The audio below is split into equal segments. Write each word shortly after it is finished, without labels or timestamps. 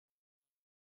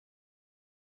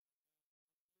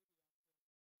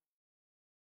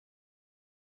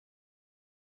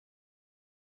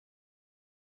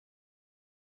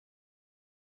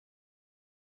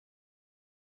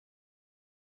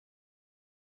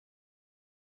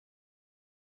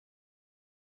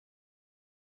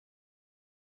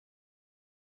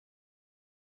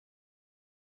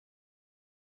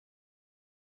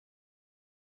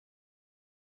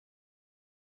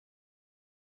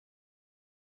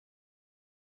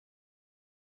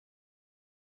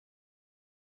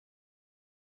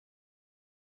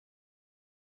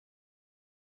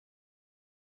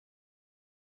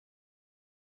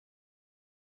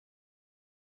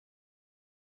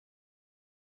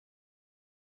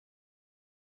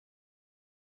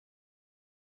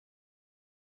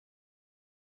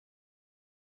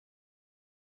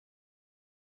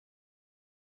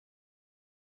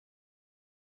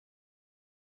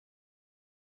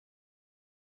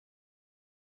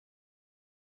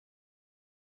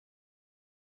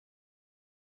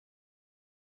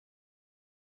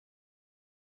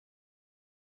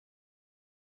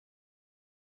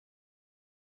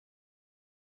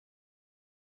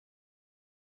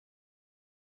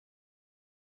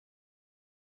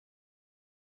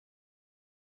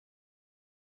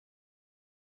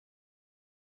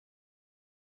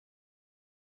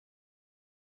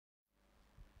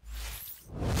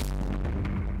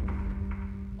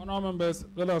Honourable members,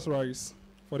 let us rise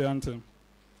for the anthem.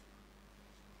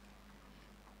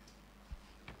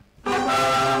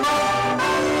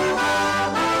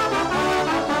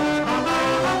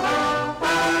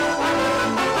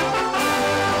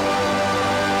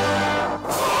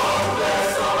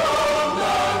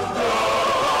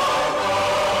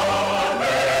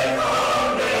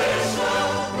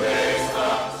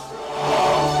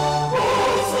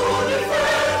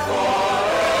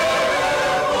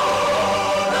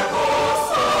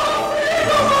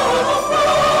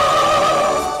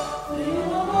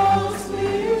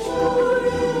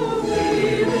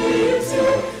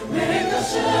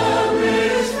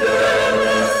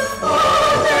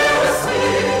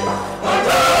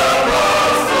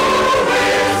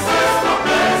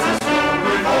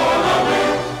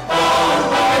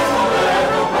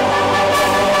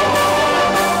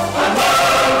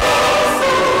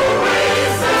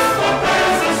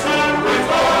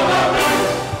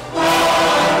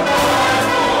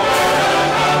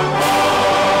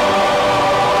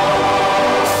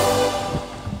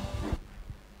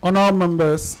 Honourable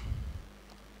members,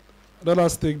 let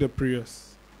us take the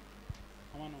prayers.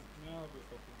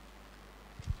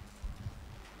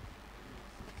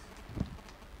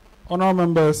 Honourable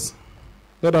members,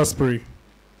 let us pray.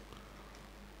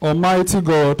 Almighty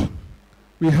God,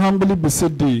 we humbly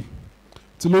beseech thee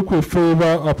to look with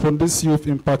favor upon this Youth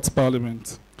Impact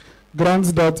Parliament.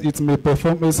 Grant that it may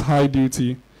perform its high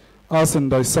duty as in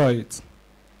thy sight.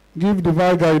 Give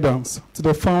divine guidance to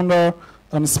the founder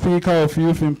and Speaker of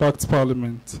Youth Impact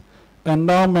Parliament, and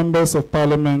now members of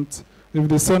Parliament with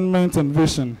discernment and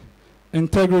vision,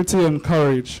 integrity and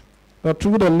courage, that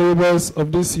through the labors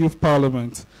of this Youth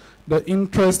Parliament, the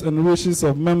interests and wishes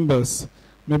of members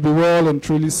may be well and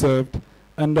truly served,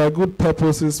 and their good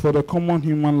purposes for the common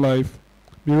human life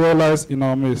be realized in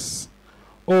our midst.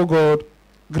 O God,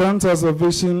 grant us a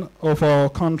vision of our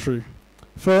country,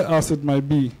 fair as it might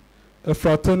be, a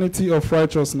fraternity of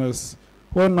righteousness,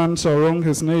 where none shall wrong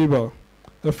his neighbor,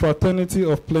 a fraternity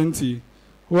of plenty,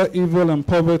 where evil and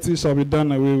poverty shall be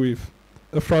done away with,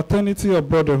 a fraternity of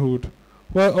brotherhood,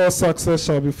 where all success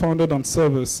shall be founded on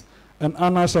service, and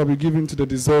honor shall be given to the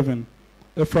deserving,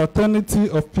 a fraternity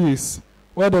of peace,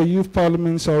 where the Youth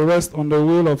Parliament shall rest on the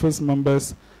will of its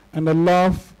members, and a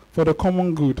love for the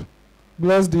common good.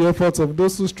 Bless the efforts of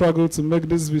those who struggle to make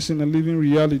this vision a living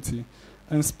reality,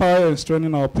 inspire and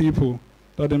strengthen our people,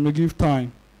 that they may give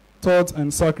time, thought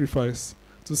and sacrifice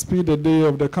to speed the day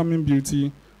of the coming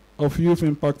beauty of Youth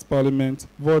Impact Parliament,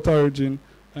 Volta region,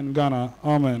 and Ghana.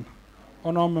 Amen.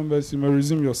 Honourable members, you may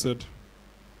resume your seat.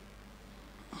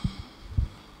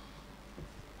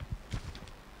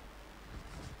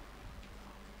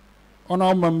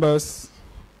 Honourable members,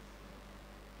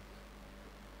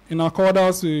 in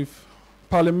accordance with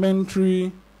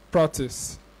parliamentary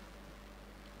practice,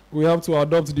 we have to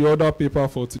adopt the order paper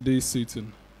for today's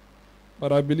sitting.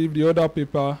 But I believe the order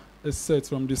paper is set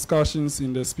from discussions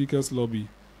in the Speaker's lobby.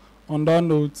 On that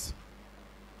note,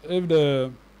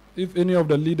 if any of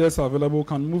the leaders available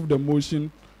can move the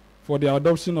motion for the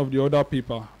adoption of the order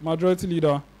paper. Majority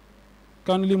Leader,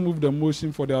 kindly move the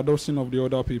motion for the adoption of the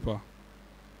order paper.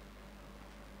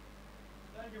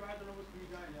 Thank you, Honourable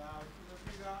Speaker. Mr.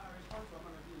 Speaker, I respond to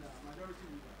Amanor D, Majority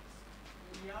Leader.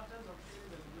 In the absence of any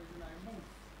deliberation, I move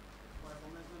for a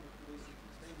commencement of today's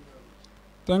sitting.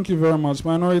 Thank you very much. Thank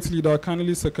you very much. Minority Leader,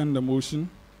 kindly second the motion.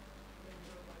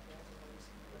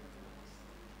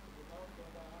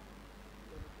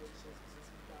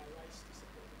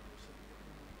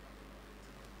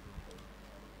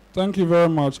 Thank you very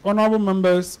much. Honourable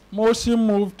members, motion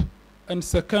moved and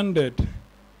seconded.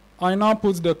 I now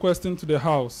put the question to the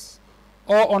House.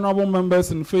 All honourable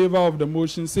members in favour of the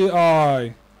motion say aye.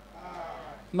 Aye.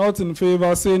 Not in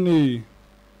favour say nay.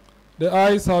 The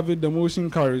ayes have it, the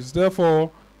motion carries.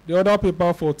 Therefore, the order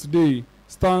paper for today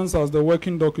stands as the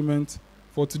working document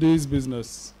for today's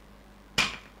business.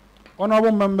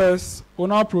 Honourable members, we'll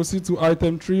now proceed to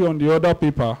item 3 on the order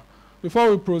paper.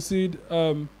 Before we proceed,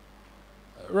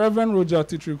 Reverend Roger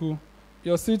Titriku,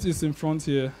 your seat is in front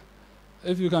here.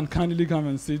 If you can kindly come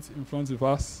and sit in front of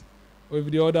us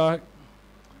with the order.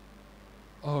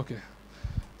 Oh, okay.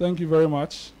 Thank you very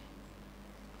much.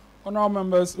 Honourable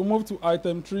members, we move to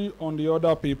item 3 on the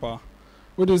order paper,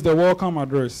 which is the welcome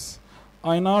address.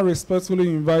 I now respectfully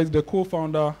invite the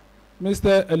co-founder,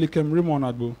 Mr. Elikem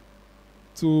Agbo,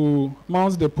 to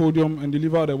mount the podium and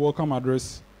deliver the welcome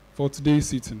address for today's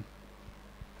sitting.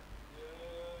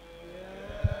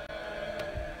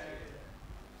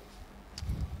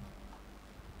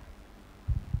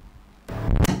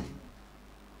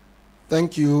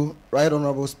 Thank you, Right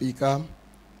Honourable Speaker,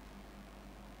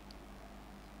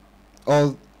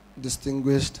 all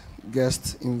distinguished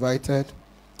guests invited,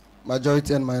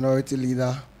 majority and minority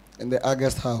leader, and the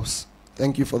August House.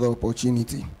 Thank you for the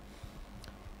opportunity.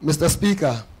 Mr.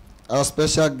 Speaker, our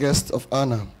special guest of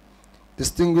honor,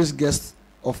 distinguished guests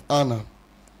of honor,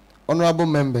 honorable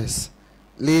members,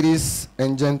 ladies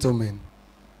and gentlemen,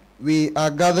 we are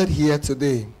gathered here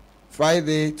today,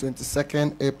 Friday,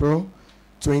 22nd April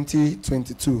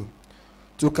 2022,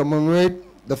 to commemorate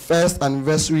the first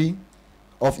anniversary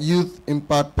of Youth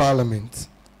Impact Parliament,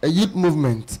 a youth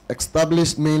movement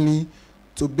established mainly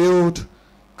to build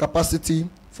capacity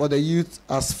for the youth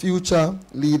as future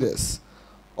leaders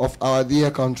of our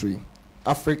dear country,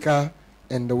 Africa,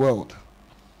 and the world.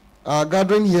 Our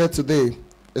gathering here today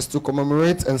is to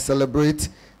commemorate and celebrate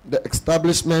the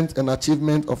establishment and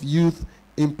achievement of Youth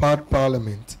Impact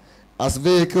Parliament as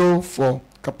vehicle for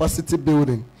capacity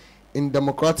building in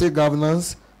democratic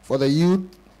governance for the youth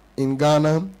in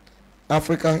Ghana,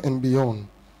 Africa, and beyond.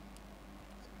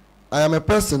 I am a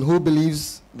person who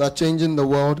believes that changing the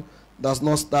world does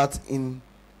not start in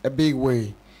a big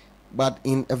way, but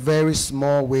in a very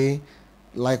small way,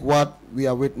 like what we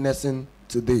are witnessing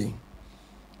today.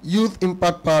 Youth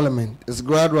Impact Parliament is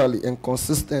gradually and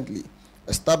consistently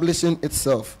establishing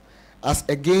itself as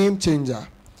a game changer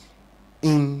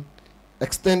in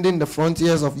extending the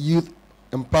frontiers of youth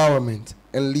empowerment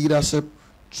and leadership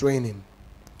training.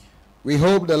 We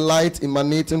hope the light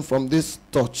emanating from this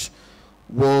touch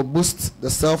will boost the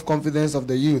self-confidence of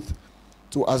the youth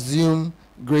to assume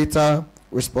greater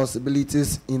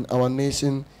responsibilities in our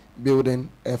nation building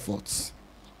efforts.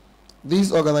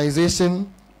 This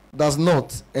organization does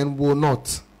not and will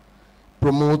not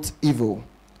promote evil,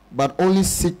 but only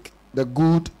seek the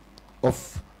good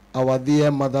of our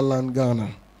dear motherland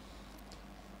Ghana.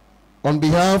 On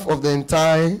behalf of the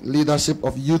entire leadership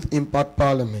of Youth Impact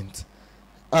Parliament,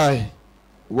 I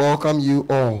welcome you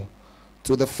all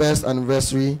to the first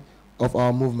anniversary of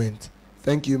our movement.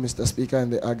 Thank you, Mr. Speaker,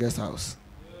 and the August House.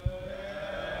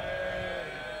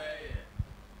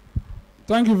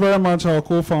 Thank you very much, our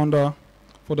co-founder,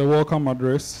 for the welcome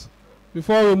address.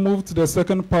 Before we move to the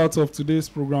second part of today's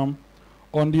program,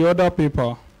 on the other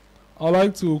paper, I'd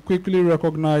like to quickly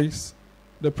recognize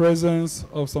the presence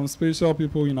of some special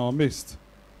people in our midst.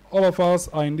 All of us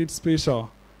are indeed special.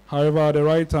 However, at the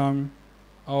right time,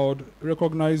 I would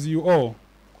recognize you all.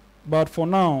 But for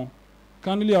now,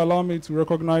 kindly allow me to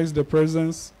recognize the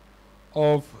presence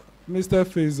of Mr.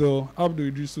 Faisal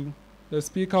Abdul Idrisu, the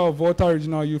Speaker of Volta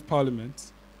Regional Youth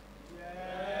Parliament. Yay!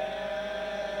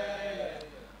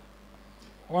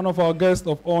 One of our guests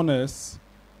of honors,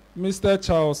 Mr.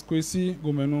 Charles Kwesi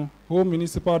Gomenu, Home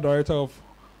Municipal Director of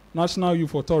National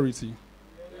Youth Authority.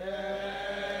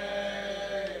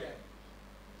 Yay!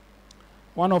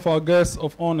 One of our guests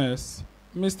of honors,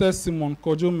 Mr. Simon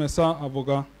Kojo Mensah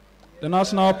Avoga, the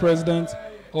National President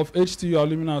of HTU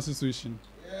Alumni Association.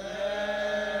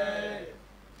 Yay!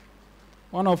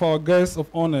 One of our guests of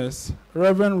honors,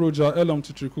 Reverend Roger Elom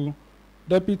Chitriku,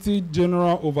 Deputy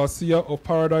General Overseer of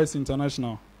Paradise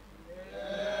International. Yay!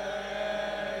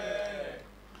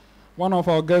 One of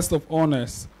our guests of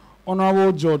honors,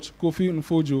 Honorable George Kofi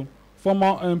Nfojo,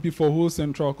 former MP for Whole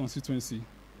Central Constituency.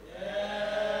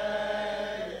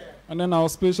 Yay! And then our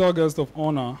special guest of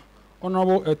honor,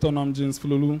 Honorable Etonam James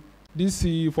Fulolu,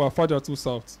 DCE for Afajatu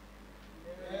South.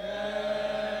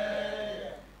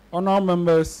 Yay! Honorable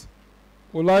members,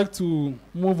 we'd like to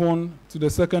move on to the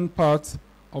second part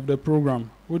of the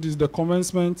program, which is the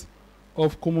commencement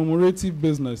of commemorative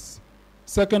business.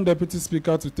 Second Deputy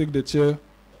Speaker to take the chair,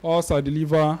 whilst I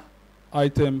deliver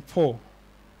item 4.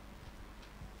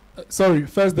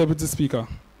 First Deputy Speaker.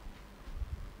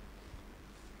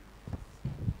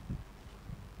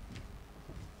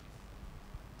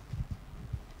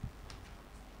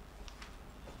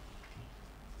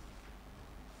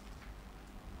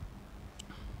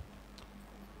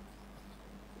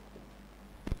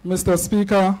 Mr.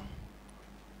 Speaker,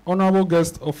 honorable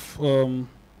guest of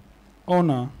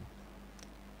honor,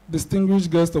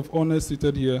 distinguished guest of honor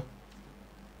seated here,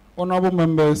 honorable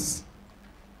members,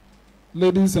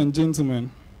 ladies and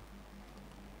gentlemen,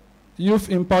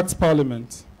 Youth Impact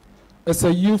Parliament is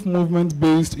a youth movement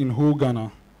based in whole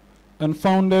Ghana and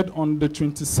founded on the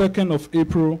 22nd of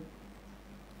April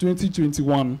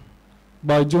 2021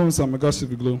 by Jones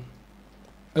Amegsahie-Viglo,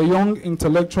 a young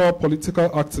intellectual political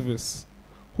activist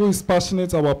who is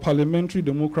passionate about parliamentary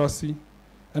democracy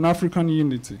and African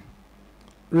unity.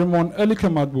 Raymond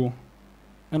Elikem Agbo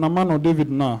and Amanor D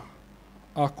Narh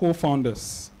are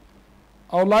co-founders.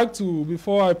 I would like to,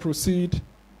 before I proceed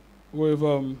with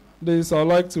this, I would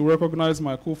like to recognize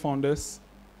my co-founders,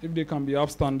 if they can be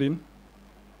upstanding.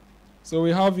 So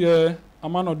we have here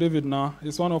Amanor David Narh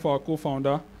is one of our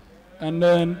co-founder, and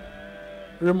then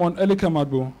Raymond Elikem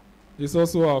Agbo is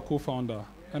also our co-founder,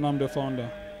 and I'm the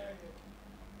founder.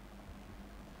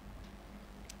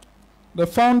 The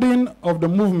founding of the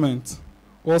movement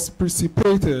was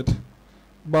precipitated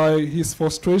by his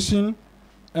frustration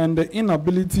and the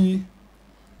inability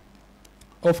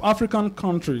of African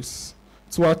countries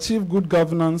to achieve good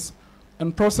governance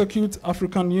and prosecute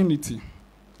African unity.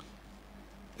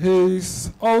 He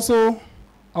is also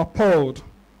appalled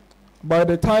by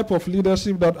the type of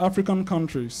leadership that African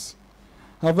countries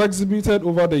have exhibited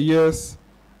over the years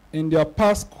in their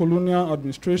past colonial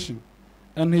administration,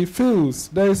 and he feels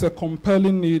there is a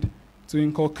compelling need to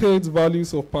inculcate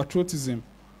values of patriotism,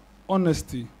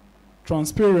 honesty,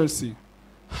 transparency,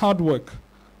 hard work,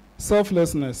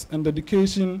 selflessness, and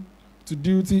dedication to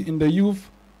duty in the youth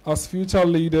as future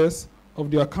leaders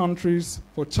of their countries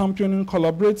for championing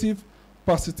collaborative,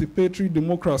 participatory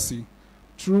democracy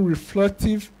through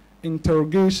reflective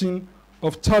interrogation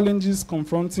of challenges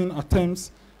confronting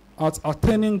attempts at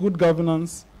attaining good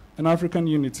governance and African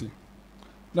unity.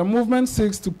 The movement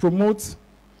seeks to promote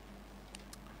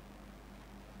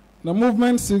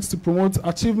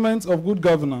achievement of good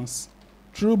governance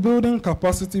through building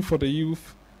capacity for the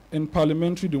youth in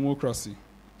parliamentary democracy.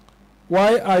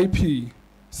 YIP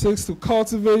seeks to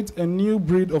cultivate a new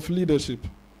breed of leadership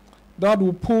that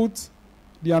will put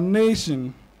their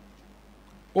nation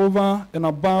over and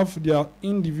above their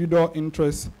individual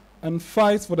interests and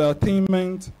fight for the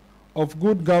attainment of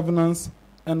good governance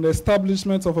and the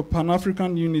establishment of a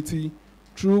Pan-African unity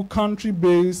through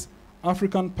country-based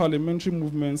African parliamentary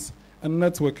movements and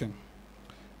networking.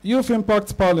 Youth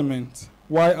Impact Parliament,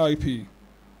 YIP,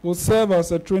 will serve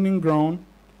as a training ground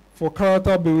for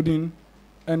character building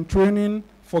and training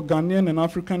for Ghanaian and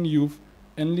African youth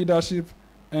in leadership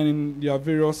and in their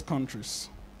various countries.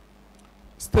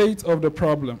 State of the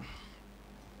problem.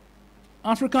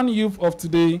 African youth of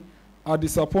today are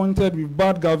disappointed with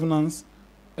bad governance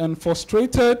and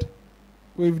frustrated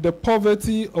with the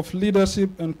poverty of leadership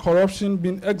and corruption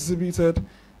being exhibited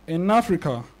in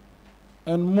Africa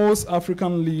and most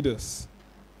African leaders.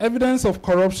 Evidence of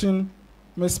corruption,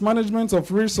 mismanagement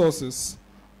of resources,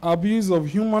 abuse of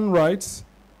human rights,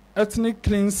 ethnic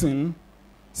cleansing,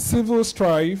 civil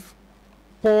strife,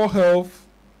 poor health,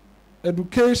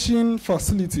 education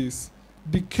facilities,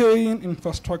 decaying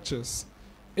infrastructures,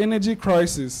 energy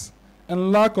crisis,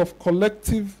 and lack of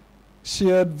collective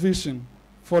shared vision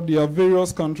for their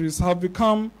various countries have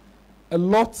become a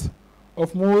lot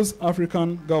of most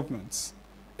African governments.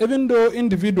 Even though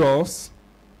individual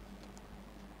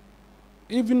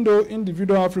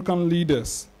African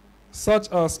leaders,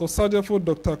 such as Osajefo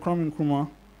Dr. Kwame Nkrumah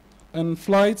and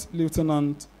Flight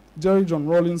Lieutenant Jerry John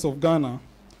Rawlings of Ghana,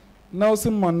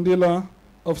 Nelson Mandela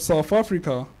of South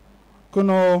Africa,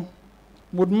 Colonel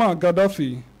Muammar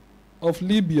Gaddafi of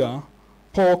Libya,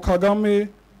 Paul Kagame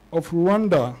of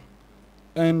Rwanda,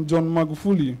 and John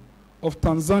Magufuli of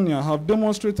Tanzania have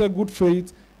demonstrated good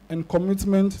faith and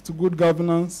commitment to good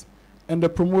governance and the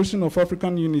promotion of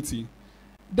African unity.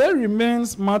 There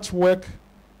remains much work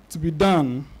to be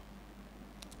done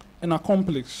and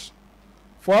accomplished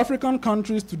for African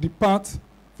countries to depart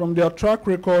from their track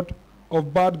record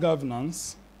of bad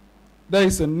governance. There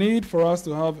is a need for us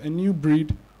to have a new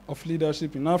breed of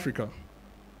leadership in Africa.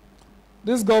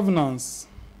 This governance,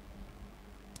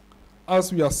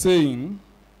 as we are saying,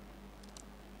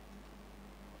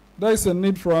 there is a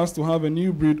need for us to have a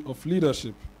new breed of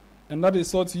leadership, and that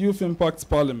is what Youth Impact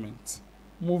Parliament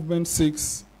movement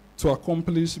seeks to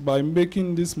accomplish by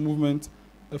making this movement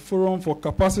a forum for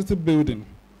capacity building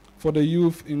for the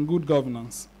youth in good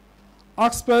governance.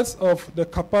 Aspects of the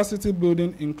capacity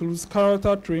building includes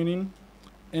character training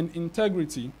and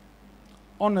integrity,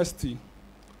 honesty,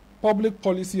 public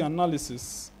policy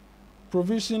analysis,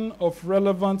 provision of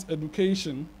relevant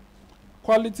education,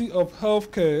 quality of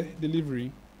healthcare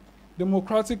delivery,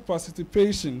 democratic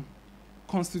participation,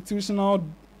 constitutional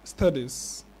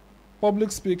studies,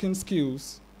 public speaking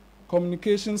skills,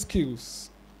 communication skills,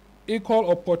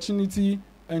 equal opportunity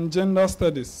and gender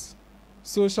studies,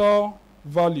 social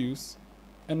values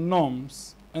and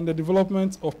norms, and the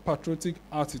development of patriotic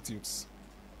attitudes.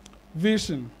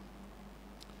 Vision.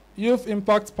 Youth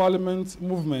Impact Parliament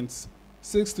movement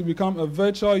seeks to become a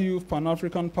virtual youth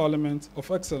Pan-African parliament of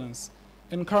excellence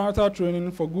in character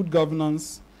training for good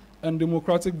governance and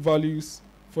democratic values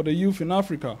for the youth in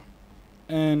Africa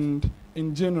and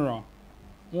in general,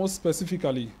 most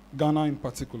specifically Ghana in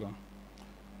particular.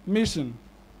 Mission.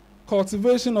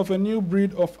 Cultivation of a new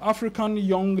breed of African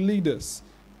young leaders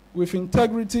with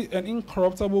integrity and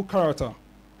incorruptible character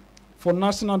for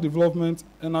national development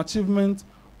and achievement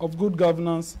of good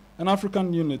governance, and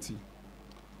African unity.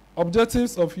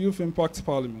 Objectives of Youth Impact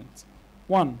Parliament.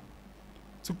 1.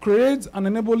 To create an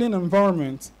enabling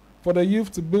environment for the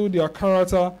youth to build their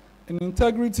character in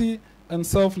integrity and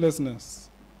selflessness.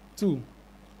 2.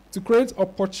 To create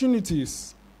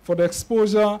opportunities for the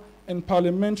exposure and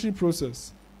parliamentary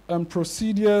process and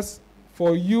procedures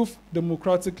for youth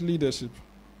democratic leadership.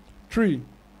 3.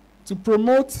 To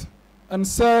promote and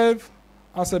serve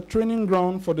as a training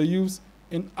ground for the youth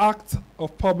in act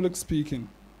of public speaking.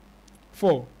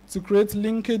 4. To create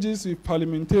linkages with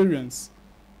parliamentarians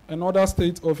and other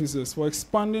state officers for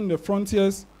expanding the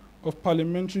frontiers of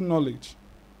parliamentary knowledge,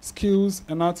 skills,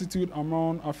 and attitude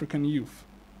among African youth.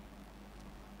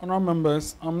 Honourable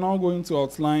members, I'm now going to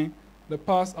outline the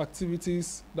past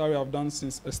activities that we have done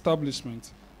since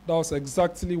establishment. That was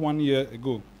exactly 1 year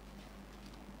ago.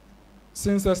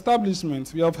 Since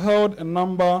establishment, we have held a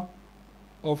number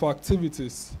of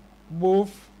activities,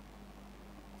 both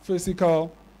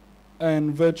physical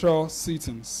and virtual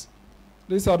sittings.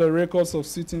 These are the records of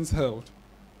sittings held.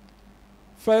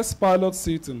 First pilot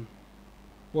sitting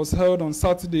was held on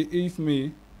Saturday, 8th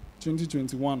May,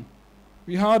 2021.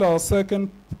 We had our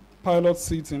second pilot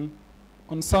sitting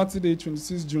on Saturday,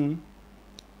 26 June,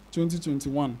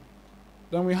 2021.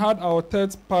 Then we had our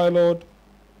third pilot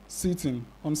sitting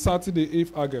on Saturday,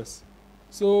 8th August.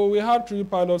 So we had 3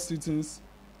 pilot sittings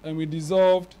and we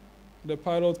dissolved the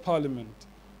pilot parliament.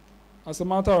 As a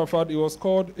matter of fact, it was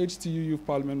called HTU Youth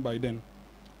Parliament by then.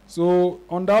 So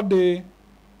on that day,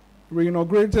 we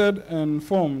inaugurated and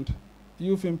formed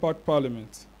Youth Impact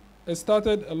Parliament. It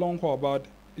started a long while, but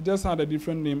it just had a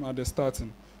different name at the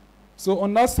starting. So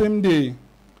on that same day,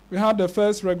 we had the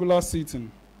first regular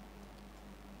sitting.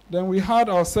 Then we had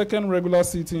our second regular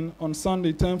sitting on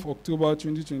Sunday, 10th October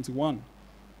 2021.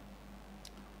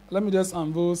 Let me just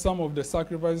unveil some of the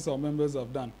sacrifices our members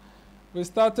have done. We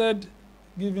started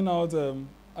giving out,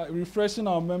 refreshing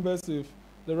our members with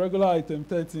the regular item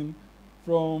 13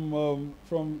 from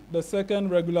the second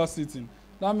regular sitting.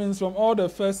 That means from all the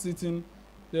first sitting,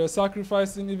 they were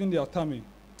sacrificing even their tummy.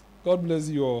 God bless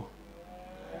you all.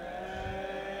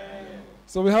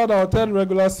 So we had our third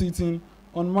regular sitting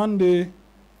on Monday,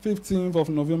 15th of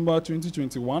November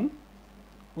 2021.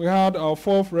 We had our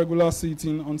fourth regular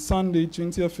sitting on Sunday,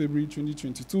 20th February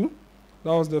 2022.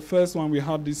 That was the first one we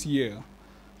had this year.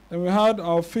 Then we had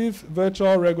our fifth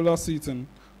virtual regular sitting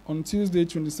on Tuesday,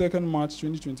 22nd March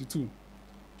 2022.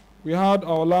 We had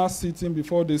our last sitting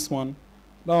before this one.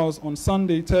 That was on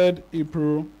Sunday, 3rd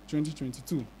April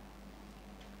 2022.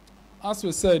 As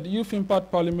we said, Youth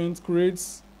Impact Parliament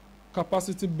creates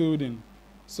capacity building.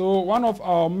 So one of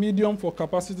our medium for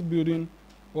capacity building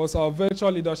was our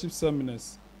virtual leadership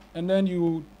seminars. And then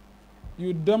you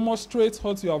demonstrate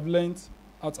what you have learned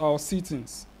at our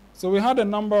sittings. So we had a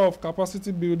number of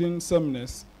capacity building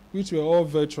seminars, which were all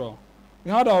virtual.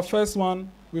 We had our first one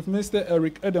with Mr.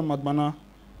 Eric Edem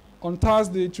on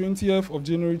Thursday, 20th of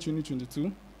January 2022.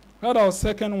 We had our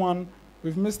second one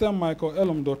with Mr. Michael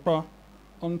Elom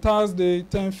on Thursday,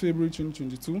 10th February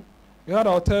 2022. We had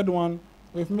our third one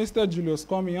with Mr. Julius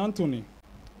Kwame Anthony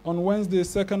on Wednesday,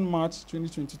 2nd March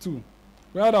 2022.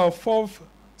 We had our fourth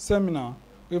seminar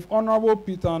with Honorable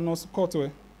Peter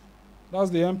Nosukotwe. That's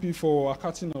the MP for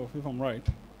Akachino, if I'm right.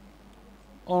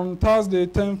 On Thursday,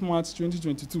 10th March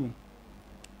 2022.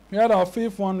 We had our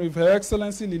fifth one with Her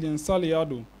Excellency Lilian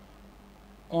Saliado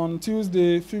on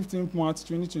Tuesday, 15th March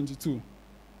 2022.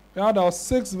 We had our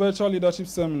sixth virtual leadership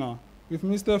seminar with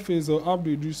Mr. Faisal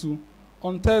Abdul Idrisu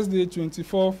on Thursday,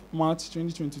 24th March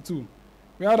 2022.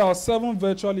 We had our seventh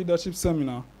virtual leadership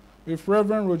seminar with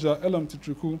Reverend Roger Elam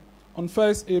Titriku on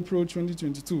 1st April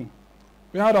 2022.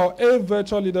 We had our eighth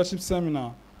virtual leadership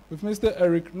seminar with Mr.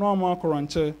 Eric Noama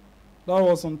Koranche. That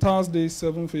was on Thursday,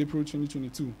 7th April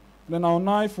 2022. Then our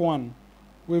ninth one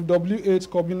with W.H.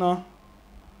 Kobina,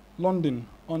 London,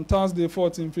 on Thursday,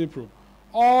 14th April.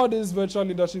 All these virtual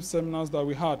leadership seminars that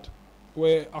we had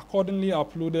were accordingly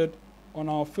uploaded on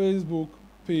our Facebook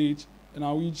page and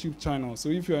our YouTube channel. So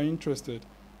if you are interested,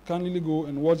 kindly go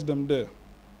and watch them there.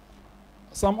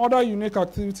 Some other unique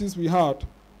activities we had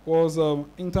was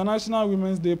International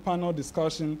Women's Day panel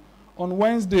discussion on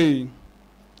Wednesday,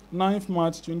 9th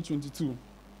March 2022.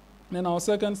 Then our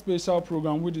second special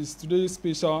program, which is today's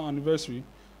special anniversary,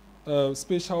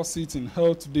 special sitting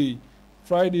held today,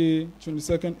 Friday,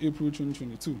 22nd April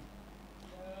 2022.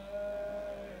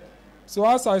 So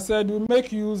as I said, we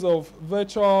make use of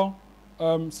virtual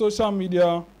social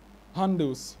media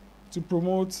handles to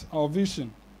promote our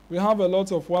vision. We have a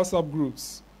lot of WhatsApp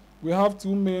groups. We have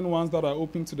two main ones that are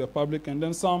open to the public and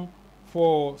then some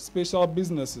for special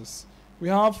businesses. We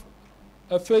have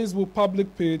a Facebook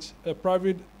public page, a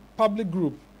private public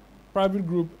group, private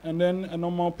group, and then a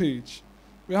normal page.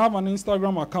 We have an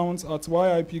Instagram account at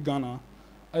YIP Ghana,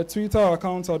 a Twitter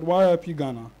account at YIP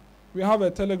Ghana. We have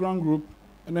a Telegram group,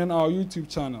 and then our YouTube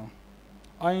channel.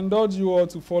 I indulge you all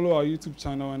to follow our YouTube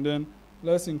channel, and then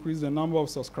let's increase the number of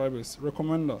subscribers.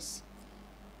 Recommend us.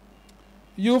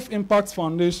 Youth Impact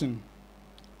Foundation.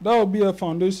 There will be a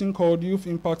foundation called Youth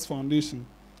Impact Foundation.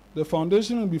 The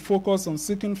foundation will be focused on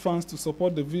seeking funds to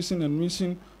support the vision and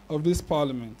mission of this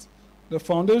parliament. The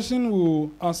foundation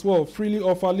will as well freely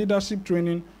offer leadership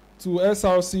training to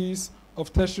SRCs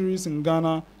of tertiaries in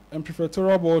Ghana and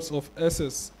prefectural boards of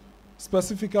SS,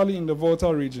 specifically in the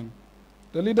Volta region.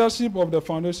 The leadership of the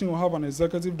foundation will have an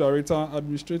executive director,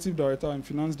 administrative director, and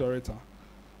finance director.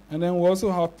 And then we'll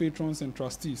also have patrons and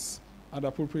trustees at the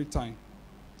appropriate time.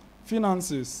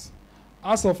 Finances.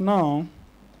 As of now,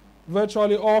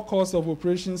 virtually all costs of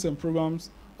operations and programs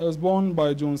is borne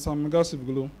by Jones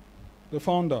Amegsahie-Viglo, the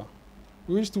founder.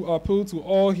 We wish to appeal to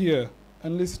all here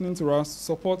and listening to us,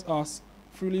 support us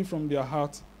freely from their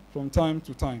heart from time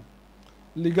to time.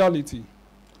 Legality.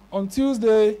 On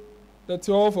Tuesday, the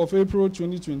 12th of April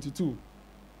 2022,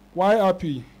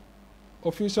 YIP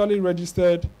officially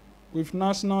registered with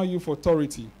National Youth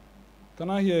Authority. Can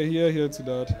I hear to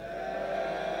that?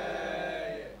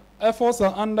 Efforts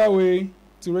are underway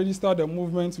to register the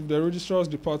movement with the Registrar's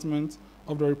Department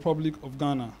of the Republic of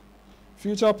Ghana.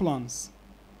 Future plans.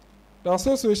 The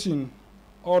association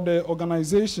or the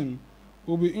organization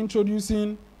will be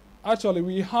introducing, actually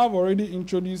we have already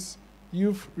introduced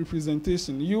youth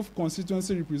representation, youth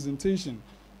constituency representation.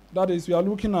 That is, we are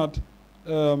looking at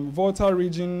Volta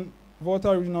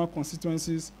regional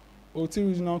constituencies, Oti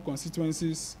regional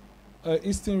constituencies,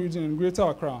 Eastern region and Greater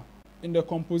Accra in the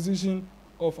composition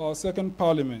of our second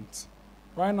parliament.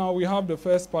 Right now we have the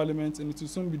first parliament and it will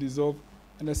soon be dissolved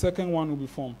and the second one will be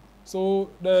formed. So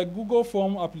the Google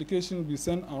form application will be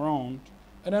sent around,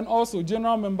 and then also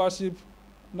general membership,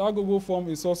 that Google form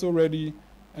is also ready,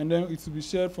 and then it will be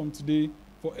shared from today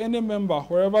for any member,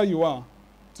 wherever you are,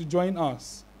 to join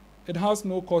us. It has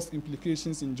no cost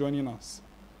implications in joining us.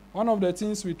 One of the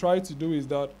things we try to do is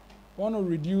that we want to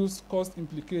reduce cost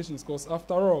implications, because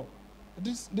after all,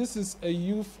 this is a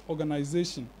youth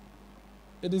organization.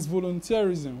 It is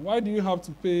volunteerism. Why do you have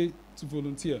to pay to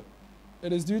volunteer?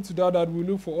 It is due to that we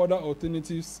look for other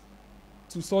alternatives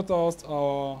to sort out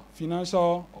our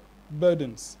financial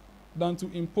burdens than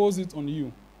to impose it on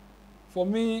you. For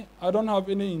me, I don't have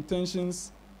any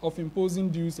intentions of imposing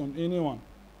dues on anyone.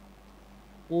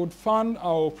 We would fund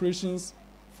our operations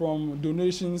from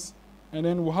donations, and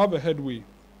then we'll have a headway.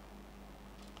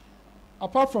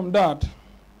 Apart from that,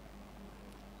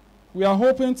 we are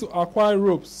hoping to acquire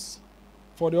robes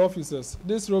for the officers.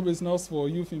 This robe is not for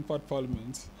Youth Impact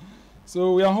Parliament.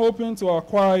 So we are hoping to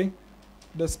acquire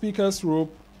the speaker's robe,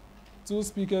 2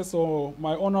 speakers or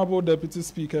my honorable deputy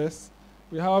speakers.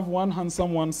 We have one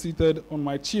handsome one seated on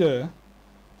my chair,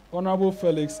 Honorable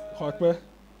Felix Hwakpe,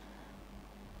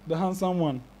 the handsome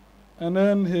one. And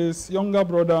then his younger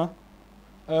brother,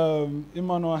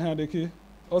 Emmanuel Ahianu,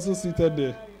 also seated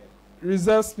there.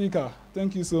 Reserve speaker,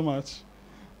 thank you so much.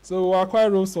 So we'll acquire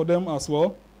robes for them as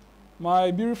well.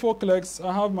 My beautiful clerks,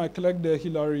 I have my clerk there,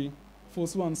 Hilary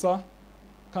Ofosu-Ansah.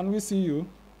 Can we see you?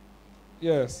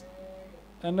 Yes.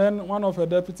 And then one of her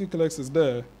deputy clerks is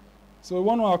there. So we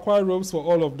want to acquire robes for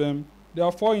all of them. There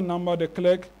are 4 in number: the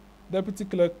clerk, deputy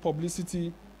clerk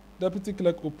publicity, deputy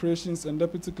clerk operations, and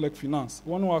deputy clerk finance.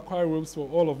 We want to acquire robes for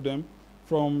all of them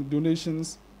from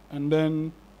donations and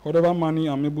then whatever money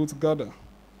I'm able to gather.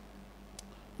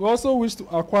 We also wish to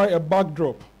acquire a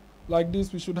backdrop like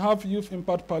this. We should have Youth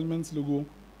Impact Parliament logo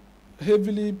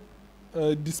heavily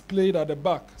displayed at the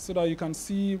back so that you can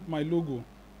see my logo.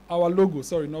 Our logo,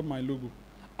 sorry, not my logo.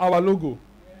 Our logo.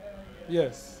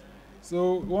 Yes.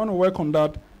 So we want to work on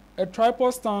that. A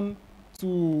tripod stand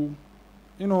to,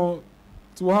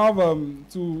 to have,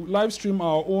 to live stream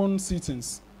our own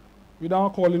sittings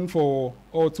without calling for,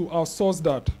 or to outsource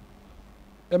that.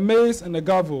 A mace and a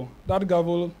gavel. That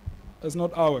gavel is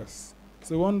not ours.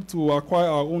 So we want to acquire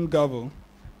our own gavel.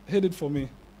 Hit it for me.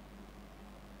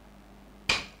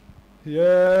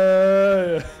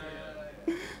 Yeah.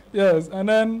 Yes, and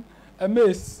then a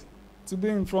mace to be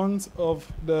in front of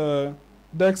the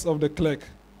decks of the clerk.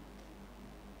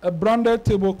 A branded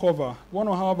table cover. We want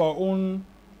to have our own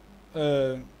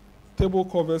table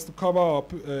covers to cover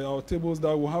our tables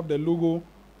that will have the logo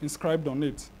inscribed on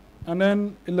it. And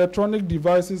then electronic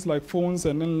devices like phones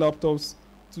and then laptops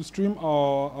to stream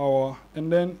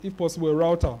and then if possible a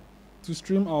router to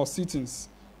stream our sittings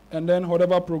and then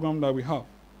whatever program that we have.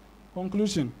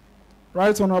 Conclusion.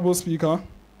 Right Honorable Speaker,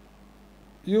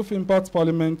 Youth Impact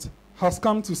Parliament has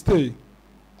come to stay.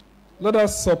 Let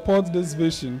us support this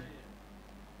vision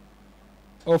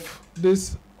of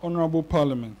this honorable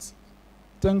parliament.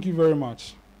 Thank you very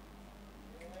much.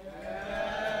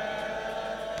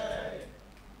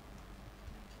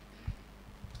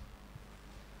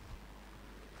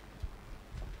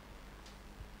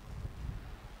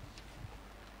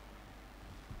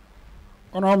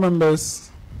 Honorable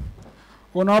members,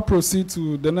 we'll now proceed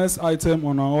to the next item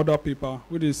on our order paper,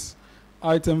 which is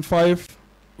item 5,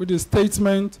 which is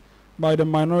statement by the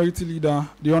minority leader,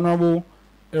 the Honorable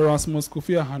Erasmus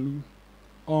Kofi Ahianu,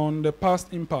 on the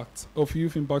past impact of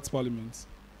Youth Impact Parliament.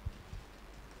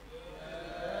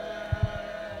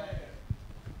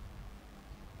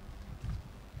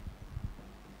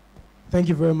 Thank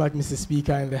you very much, Mr.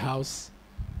 Speaker in the House.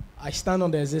 I stand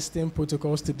on the existing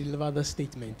protocols to deliver the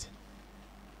statement.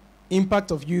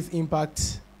 Impact of Youth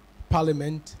Impact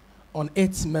Parliament on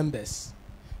its members.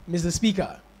 Mr.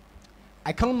 Speaker,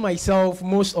 I count myself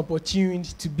most opportune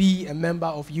to be a member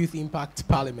of Youth Impact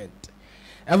Parliament.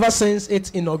 Ever since its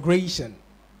inauguration,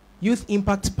 Youth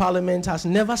Impact Parliament has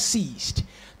never ceased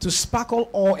to sparkle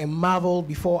awe and marvel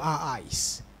before our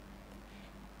eyes.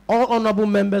 All honorable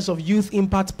members of Youth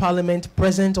Impact Parliament,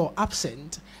 present or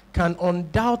absent, can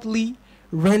undoubtedly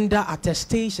render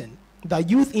attestation that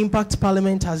Youth Impact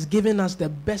Parliament has given us the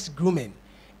best grooming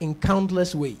in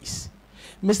countless ways.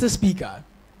 Mr. Speaker,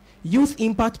 Youth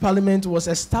Impact Parliament was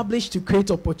established to create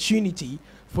opportunity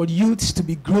for youths to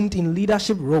be groomed in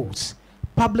leadership roles,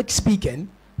 public speaking,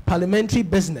 parliamentary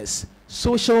business,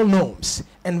 social norms,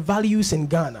 and values in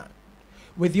Ghana.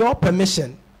 With your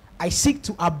permission, I seek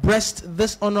to abreast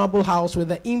this honorable house with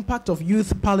the impact of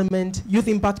Youth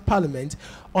Impact Parliament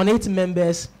on its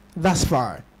members thus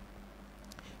far.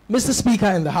 Mr. Speaker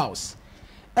in the House,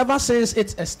 ever since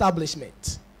its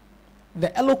establishment,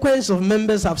 the eloquence of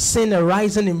members have seen a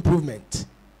rising improvement.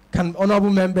 Can honorable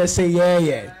members say yeah,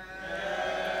 yeah?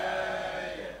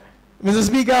 Mr.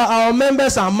 Speaker, our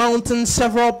members are mounting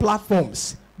several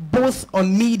platforms, both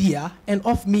on media and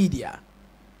off media.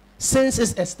 Since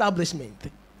its establishment,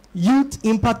 Youth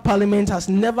Impact Parliament has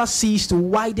never ceased to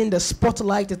widen the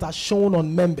spotlight it has shown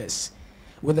on members.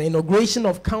 With the inauguration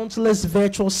of countless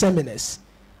virtual seminars,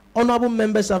 honorable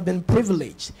members have been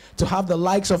privileged to have the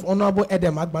likes of Honorable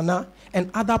Edem Agbana and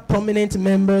other prominent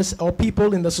members or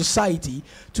people in the society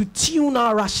to tune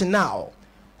our rationale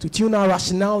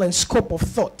and scope of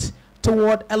thought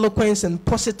toward eloquence and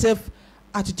positive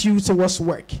attitude towards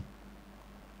work,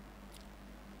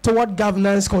 toward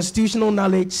governance, constitutional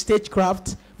knowledge,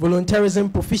 statecraft, voluntarism,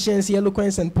 proficiency,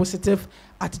 eloquence, and positive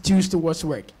attitudes towards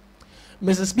work.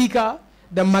 Mr. Speaker,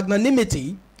 the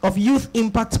magnanimity of Youth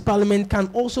Impact Parliament can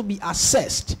also be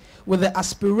assessed with the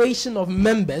aspiration of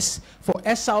members for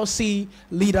SRC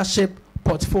leadership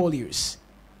portfolios.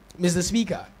 Mr.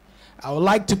 Speaker, I would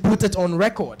like to put it on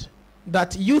record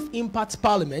that Youth Impact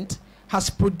Parliament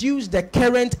has produced the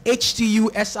current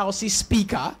HTU SRC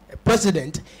Speaker,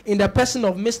 President, in the person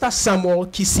of Mr. Samuel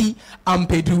Kisi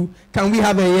Ampedu. Can we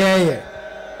have a yeah?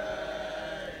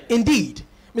 Indeed,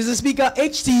 Mr. Speaker,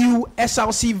 HTU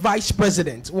SRC Vice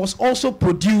President was also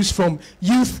produced from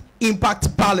Youth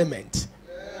Impact Parliament.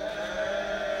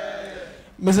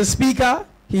 Mr. Speaker,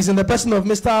 he's in the person of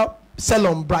Mr.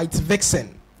 Selom Bright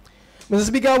Vixen. Mr.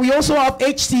 Speaker, we also have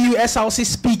HTU SRC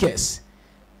speakers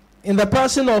in the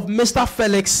person of Mr.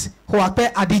 Felix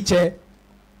Hoakpe Adiche.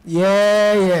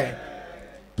 Yeah.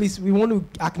 Please, we want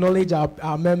to acknowledge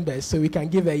our members so we can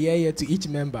give a yeah to each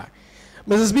member.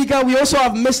 Mr. Speaker, we also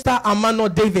have Mr.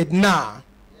 Amanor David Narh,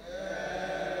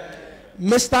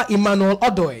 Mr. Emmanuel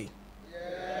Odoi,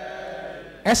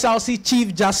 SRC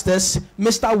Chief Justice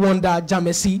Mr. Wanda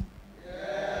Jamesi,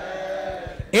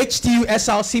 HTU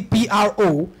SRC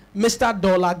PRO Mr.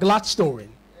 Dola Gladstone,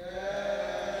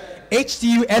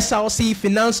 HTU SRC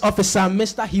Finance Officer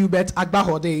Mr. Hubert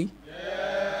Agbahode,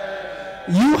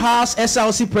 UHAS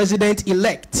SRC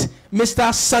President-elect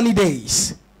Mr. Sunny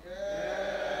Days,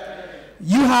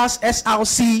 UHAS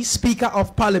SRC Speaker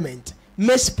of Parliament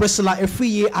Miss Priscilla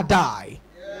Efriye Adai,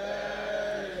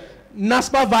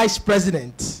 NASPA Vice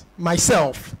President,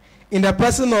 myself, in the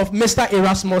person of Mr.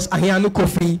 Erasmus Ahianu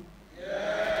Kofi.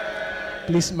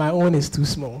 Please, my own is too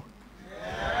small.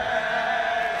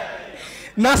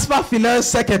 NASPA Finance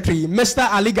Secretary Mr.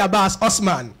 Ali Gabas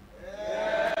Osman.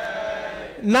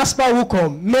 NASPA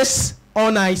Wukom Miss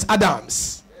Onais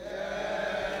Adams.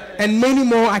 And many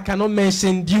more I cannot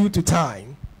mention due to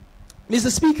time.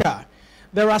 Mr. Speaker,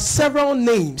 there are several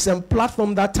names and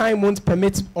platforms that time won't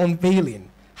permit unveiling.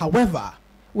 However,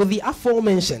 with the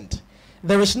aforementioned,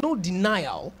 there is no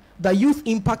denial the Youth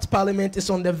Impact Parliament is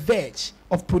on the verge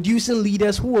of producing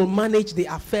leaders who will manage the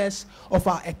affairs of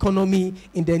our economy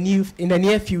in the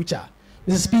near future.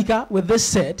 Mr. Speaker, with this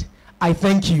said, I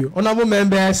thank you. Honorable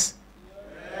members,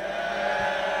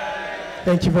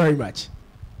 thank you very much.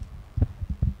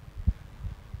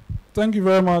 Thank you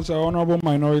very much, our Honorable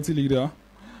Minority Leader.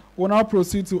 We'll now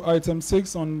proceed to item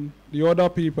 6 on the order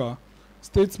paper.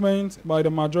 Statement by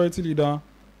the Majority Leader,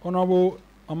 Honorable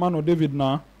Amanor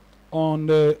D, on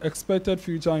the expected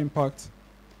future impact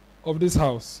of this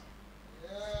House.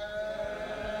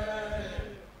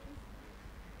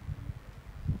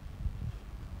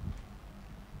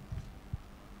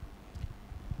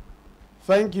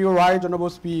 Thank you, Right Honorable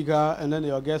Speaker, and then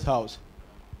your guest house.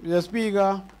 Mr.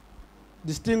 Speaker,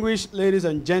 distinguished ladies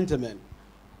and gentlemen,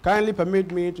 kindly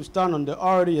permit me to stand on the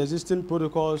already existing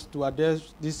protocols to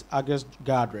address this August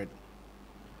gathering.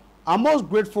 I'm most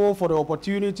grateful for the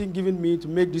opportunity given me to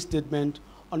make this statement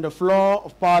on the floor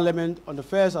of Parliament on the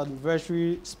first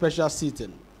anniversary special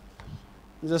sitting.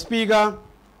 Mr. Speaker,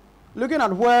 looking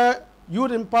at where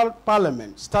Youth in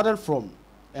Parliament started from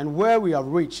and where we have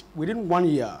reached within 1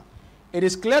 year, it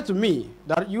is clear to me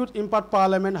that Youth Impact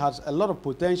Parliament has a lot of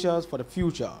potentials for the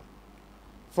future.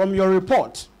 From your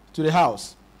report to the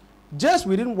House, just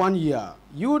within 1 year,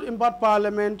 Youth Impact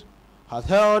Parliament has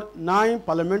held 9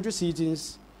 parliamentary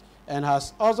sittings and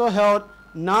has also held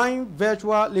 9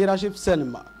 virtual leadership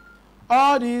seminars.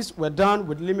 All these were done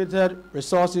with limited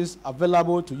resources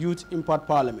available to Youth Impact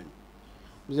Parliament.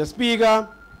 Mr. Speaker,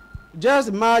 just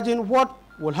imagine what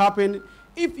will happen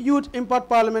if Youth Impact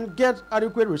Parliament gets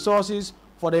adequate resources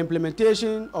for the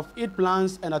implementation of its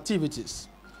plans and activities.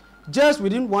 Just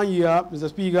within 1 year, Mr.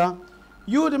 Speaker,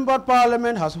 Youth Impact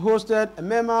Parliament has hosted a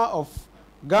member of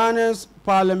Ghana's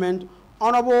Parliament,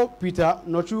 Honorable Peter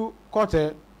Nochu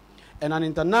Kote, and an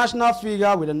international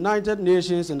figure with the United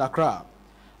Nations in Accra,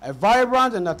 a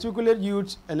vibrant and articulate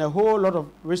youth, and a whole lot of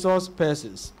resource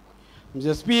persons.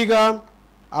 Mr. Speaker,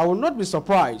 I will not be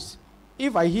surprised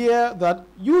if I hear that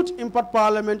Youth Impact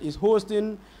Parliament is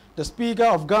hosting the Speaker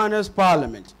of Ghana's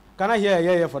Parliament. Can I hear a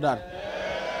yeah for that? Yeah.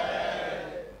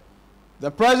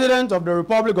 The President of the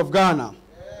Republic of Ghana.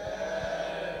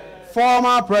 Yeah.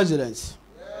 Former presidents.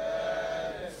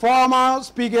 Yeah. Former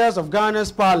speakers of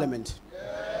Ghana's Parliament.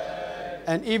 Yeah.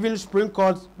 And even Supreme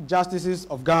Court justices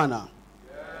of Ghana.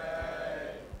 Yeah.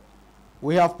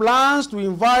 We have plans to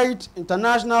invite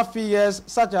international figures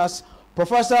such as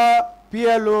Professor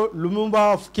PLO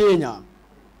Lumumba of Kenya,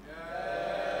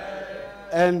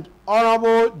 and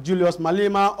Honorable Julius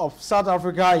Malema of South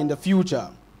Africa in the future.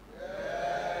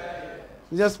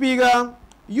 Mr. Speaker,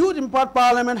 Youth Impact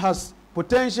Parliament has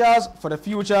potentials for the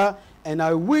future, and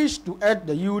I wish to urge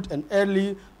the youth and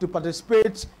elderly to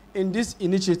participate in this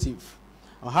initiative.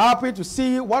 I'm happy to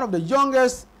see one of the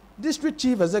youngest district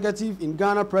chief executive in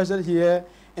Ghana present here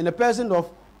in the person of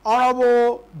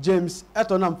Honorable James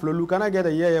Etonam Flolu. Can I get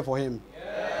a yeah for him? Yeah.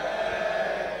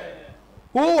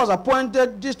 Who was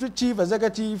appointed district chief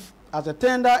executive at a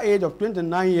tender age of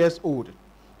 29 years old.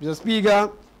 Mr. Speaker,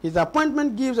 his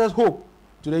appointment gives us hope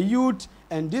to the youth,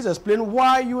 and this explains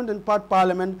why Youth Impact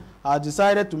Parliament has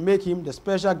decided to make him the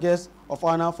special guest of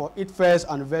honor for its first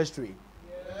anniversary.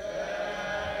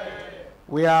 Yeah.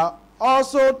 We are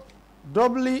also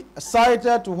doubly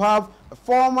excited to have a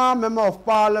former member of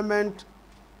Parliament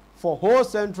for Ho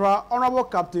Central, Honorable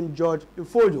Captain George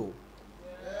Ifojo.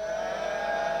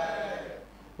 Yeah.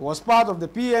 He was part of the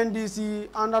PNDC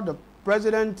under the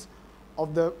President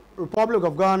of the Republic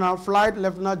of Ghana, Flight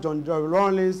Lieutenant John Joy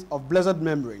Rawlings of blessed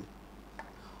memory.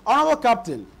 Honorable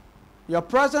Captain, your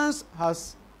presence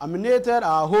has animated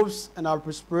our hopes and our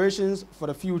aspirations for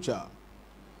the future.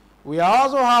 We are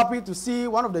also happy to see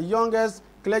one of the youngest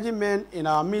clergymen in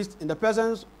our midst in the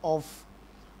presence of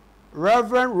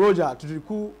Reverend Roger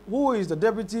Tutuku, who is the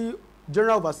Deputy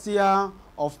General Overseer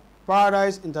of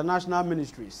Paradise International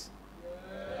Ministries.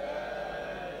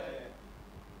 Yeah.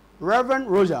 Reverend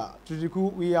Roger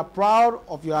Tutuku, we are proud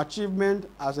of your achievement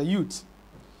as a youth.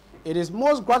 It is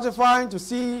most gratifying to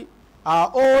see our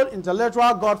old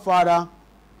intellectual godfather,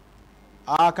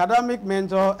 our academic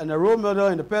mentor, and a role model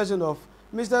in the person of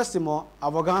Mr. Simon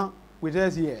Avogan with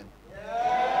us here.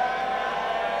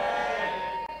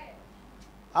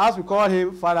 As we call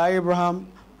him, Father Abraham,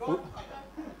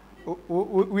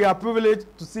 we are privileged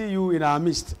to see you in our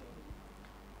midst.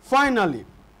 Finally,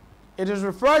 it is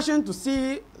refreshing to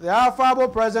see the affable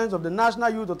presence of the National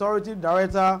Youth Authority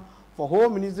Director for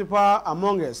Home Municipal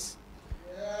among us.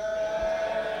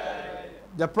 Yeah.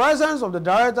 The presence of the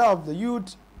Director of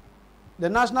the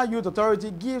National Youth Authority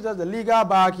gives us the legal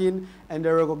backing and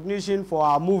the recognition for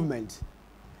our movement.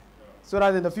 so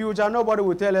that in the future nobody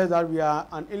will tell us that we are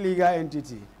an illegal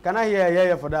entity. Can I hear a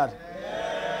yeah for that?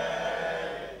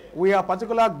 We are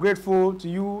particularly grateful to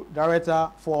you, Director,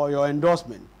 for your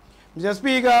endorsement. Mr.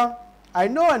 Speaker, I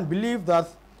know and believe that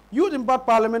Youth Impact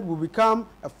Parliament will become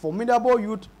a formidable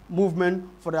youth movement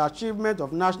for the achievement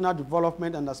of national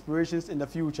development and aspirations in the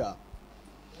future.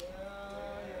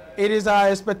 It is our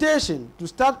expectation to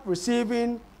start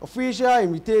receiving official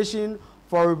invitation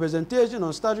for representation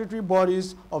on statutory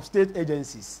bodies of state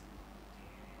agencies.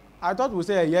 I thought we'd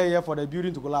say a yeah for the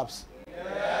building to collapse.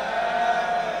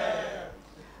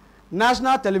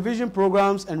 National television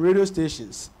programs and radio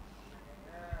stations.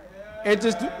 It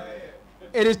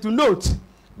is to note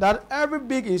that every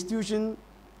big institution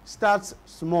starts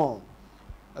small.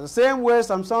 The same way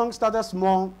Samsung started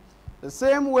small, the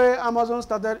same way Amazon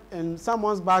started in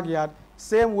someone's backyard,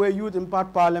 same way Youth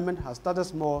Impact Parliament has started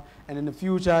small, and in the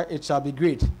future it shall be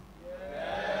great.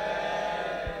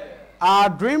 Our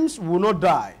dreams will not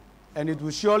die, and it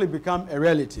will surely become a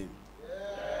reality.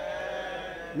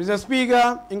 Mr.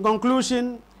 Speaker, in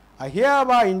conclusion, I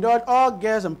hereby indulge all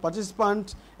guests and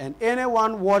participants and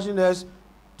anyone watching us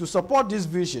to support this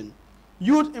vision.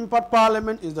 Youth Impact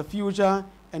Parliament is the future,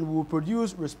 and we will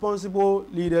produce responsible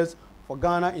leaders for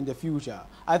Ghana in the future.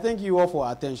 I thank you all for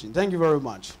your attention. Thank you very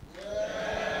much.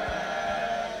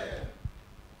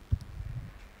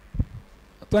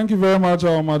 Thank you very much,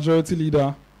 our Majority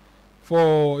Leader,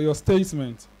 for your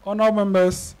statement. Honourable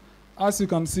members, as you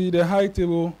can see, the high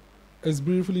table is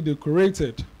briefly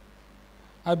decorated.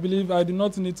 I believe I do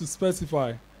not need to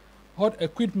specify what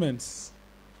equipments,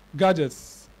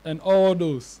 gadgets, and all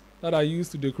those that are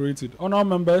used to decorate it.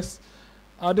 Honourable members,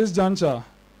 at this juncture,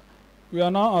 we are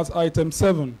now at item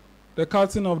 7, the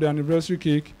cutting of the anniversary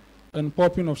cake and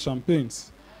popping of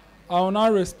champagnes. I will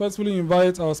now respectfully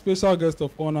invite our special guest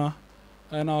of honor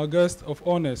and our guest of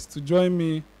honors to join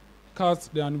me cut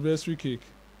the anniversary cake.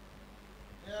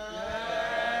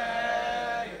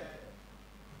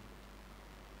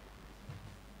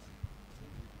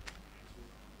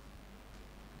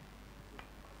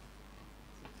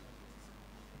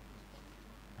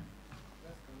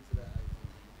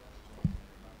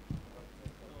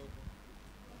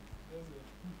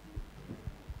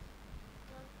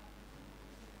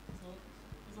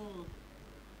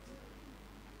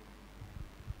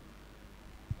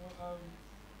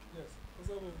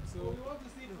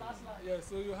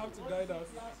 So you have to guide us.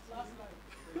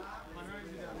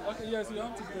 Okay, yes, you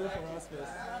have to pray for us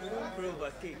first. We don't pray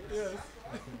over cake. Yes.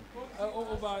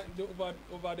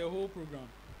 over the whole program.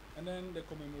 And then the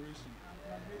commemoration.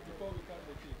 Before we cut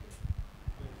the cake.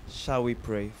 Shall we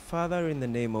pray? Father, in the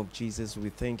name of Jesus, we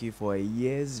thank you for a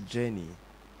year's journey.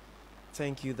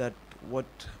 Thank you that what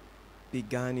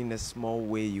began in a small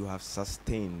way you have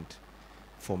sustained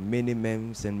for many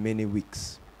months and many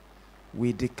weeks.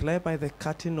 We declare by the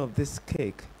cutting of this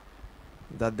cake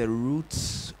that the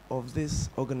roots of this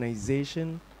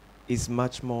organization is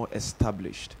much more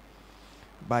established.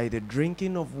 By the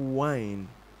drinking of wine,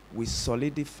 we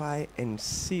solidify and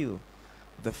seal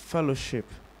the fellowship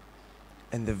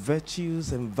and the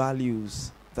virtues and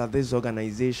values that this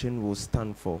organization will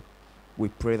stand for. We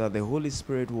pray that the Holy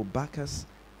Spirit will back us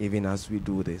even as we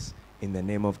do this. In the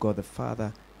name of God the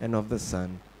Father, and of the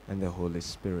Son, and the Holy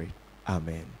Spirit.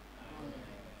 Amen.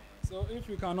 So if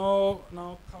you can all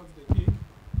now cut the cake.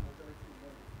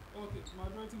 Okay,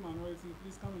 majority, minority,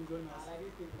 please come and join us.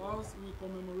 Whilst we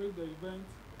commemorate the event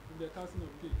with the cutting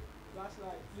of cake.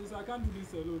 Flashlight. Please, I can't do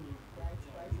this alone. Right.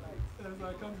 Yes,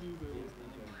 I can't do this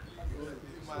alone.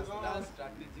 You must stand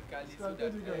strategically so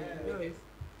that yes.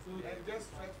 So just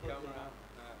stretch for camera.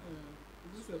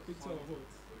 Is this a picture of what?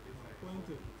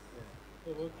 Pointed. Oh,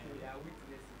 okay. They are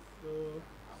witnesses. So,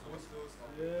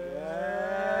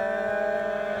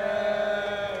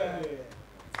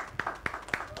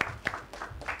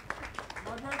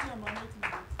 Majority and minority.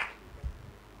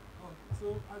 So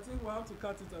I think we'll have to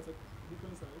cut it at a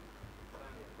different side.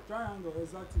 Triangle,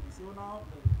 exactly. So now,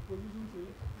 position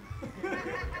change.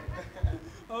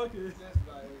 Okay.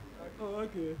 Oh,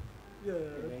 okay. Yeah.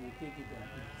 Then you take it and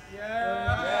Yeah.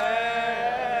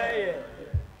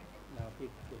 now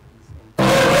pick this.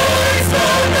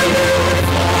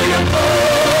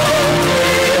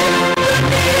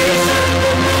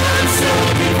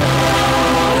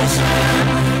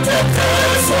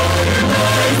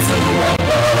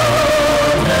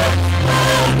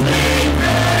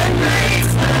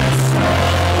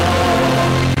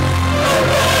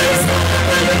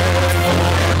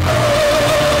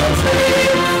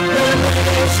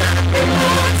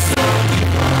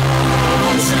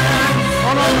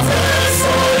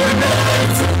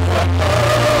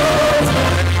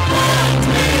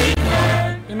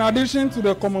 addition to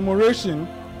the commemoration,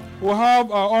 we'll have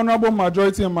our honorable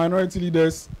majority and minority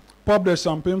leaders pop the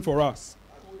champagne for us.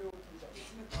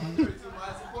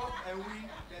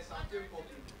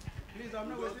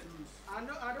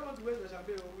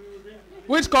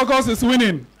 Which caucus is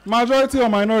winning? Majority or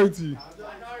minority?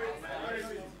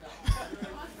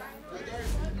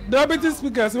 Deputy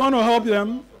speakers, you want to help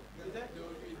them?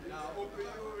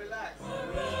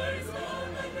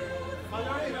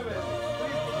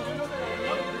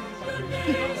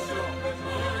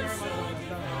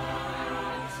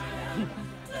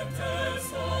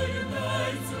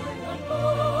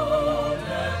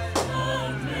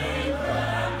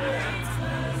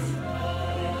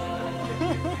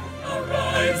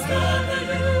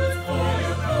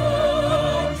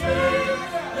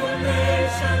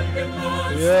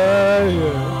 Yeah,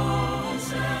 yeah.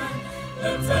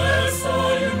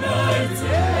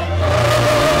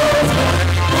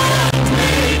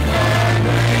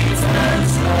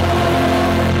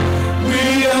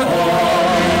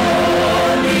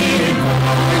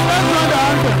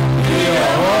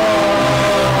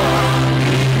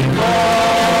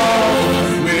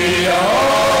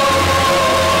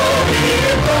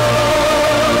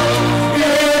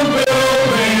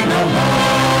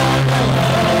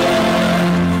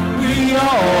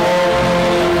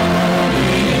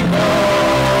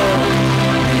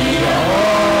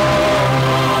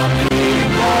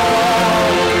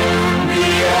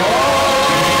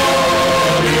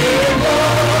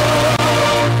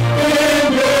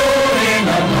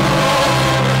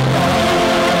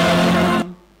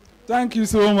 Thank you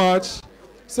so much.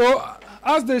 So,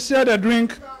 as they share the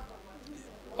drink,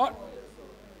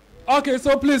 okay,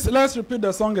 so please, let's repeat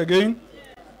the song again.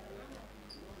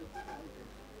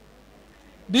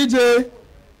 DJ.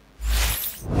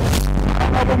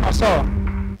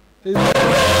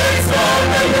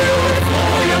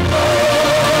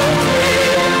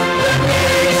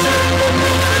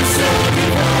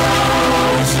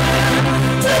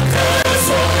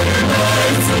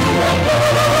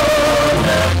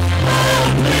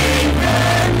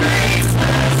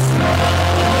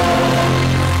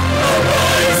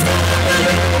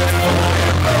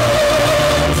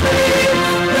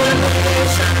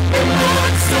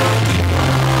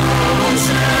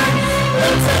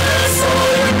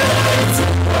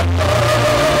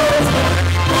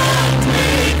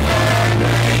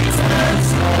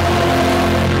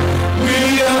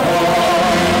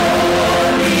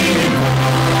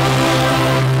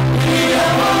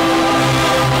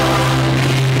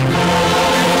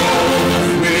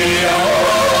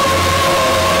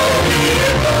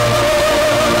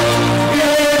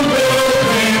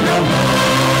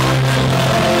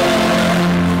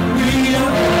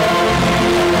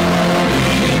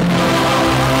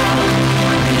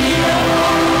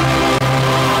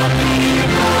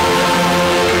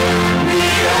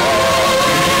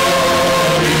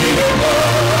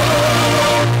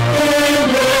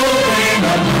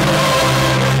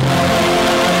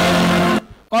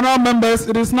 Honourable members,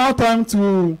 it is now time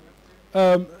to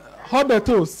hot the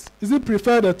toast. Is it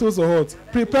prefer the toast or hot?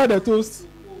 Prepare the toast.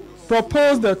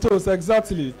 Propose the toast,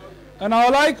 exactly. And I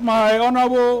would like my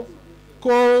honourable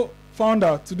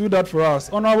co-founder to do that for us.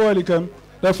 Honourable Elikem,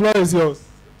 the floor is yours.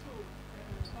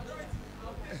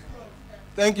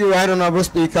 Thank you, Right Honourable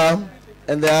Speaker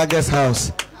and the August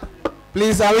House.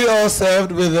 Please, are we all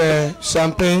served with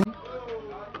champagne?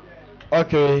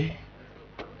 Okay.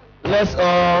 Let's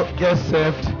all get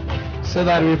served so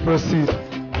that we proceed.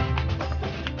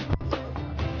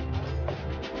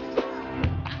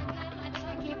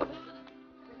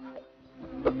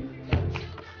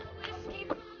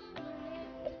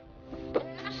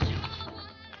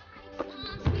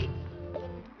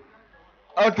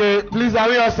 Okay, please, are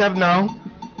we all served now?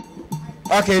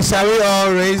 Okay, shall we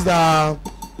all raise our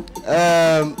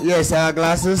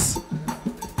glasses?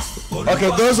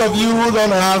 Okay, those of you who don't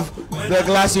have the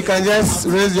glass, you can just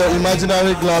raise your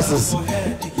imaginary glasses.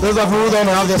 Those of you who don't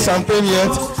have the champagne yet,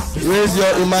 raise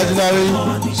your imaginary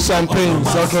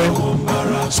champagnes, okay?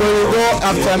 So you go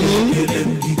after me.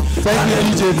 Thank you,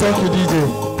 DJ. Thank you, DJ.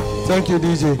 Thank you,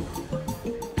 DJ.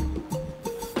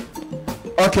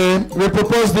 Okay, we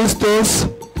propose this toast.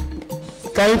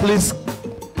 Can you please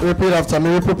repeat after me?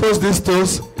 We propose this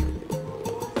toast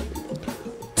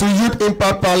to Youth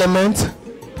Impact Parliament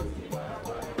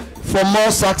for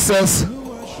more success,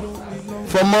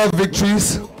 for more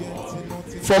victories,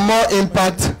 for more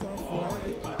impact,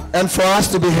 and for us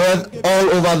to be heard all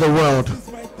over the world.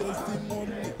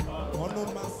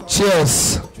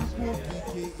 Cheers.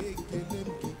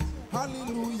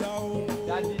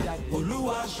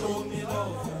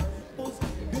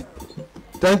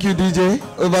 Thank you, DJ.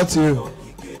 Over to you.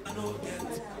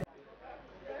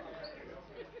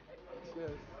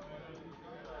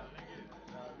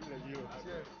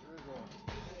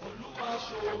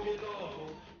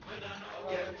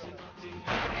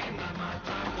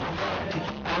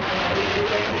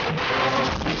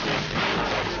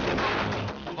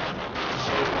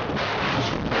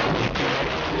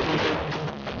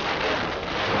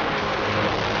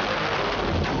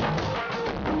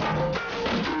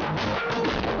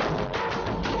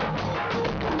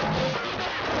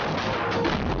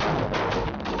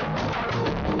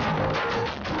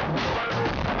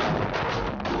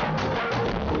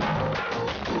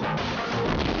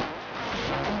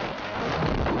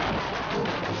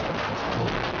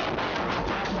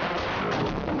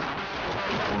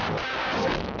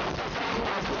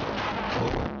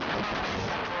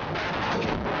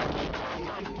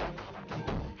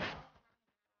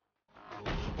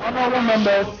 Honorable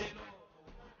members,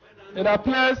 it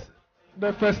appears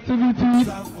the festivity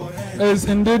is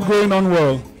indeed going on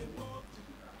well.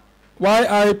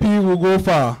 YIP will go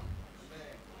far.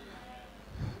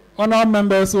 Honorable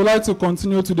members, would like to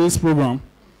continue today's program.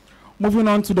 Moving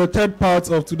on to the third part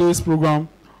of today's program,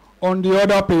 on the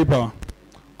other paper,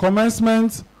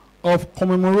 commencement of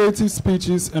commemorative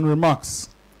speeches and remarks.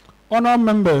 Honorable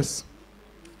members,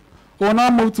 we will now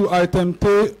move to item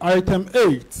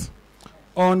 8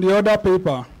 on the other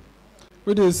paper,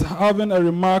 which is having a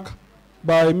remark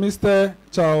by Mr.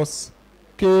 Charles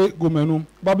K. Gumenu.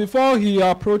 But before he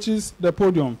approaches the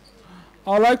podium, I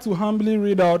would like to humbly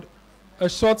read out a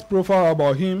short profile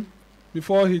about him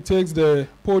before he takes the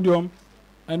podium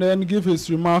and then give his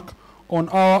remark on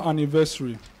our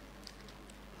anniversary.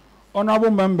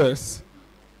 Honorable members,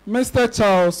 Mr.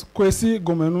 Charles Kwesi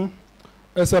Gumenu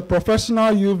is a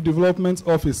professional youth development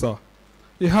officer.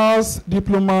 He has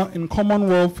diploma in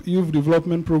Commonwealth Youth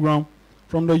Development Program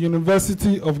from the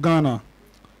University of Ghana.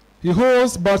 He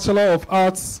holds Bachelor of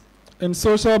Arts in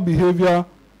Social Behavior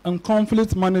and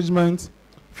Conflict Management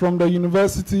from the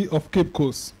University of Cape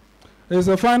Coast. He is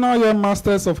a final year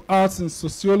Masters of Arts in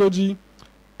Sociology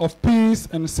of Peace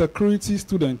and Security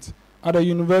student at the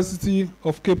University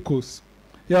of Cape Coast.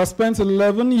 He has spent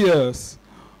 11 years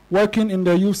working in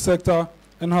the youth sector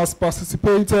and has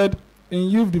participated in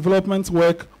youth development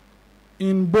work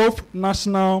in both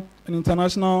national and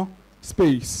international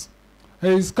space. He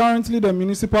is currently the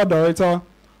Municipal Director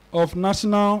of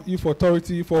National Youth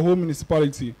Authority for Home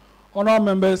Municipality. Honourable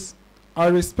members, I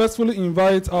respectfully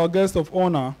invite our guest of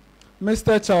honor,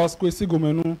 Mr. Charles Kwesi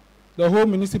Gumenu, the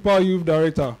Home Municipal Youth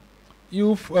Director,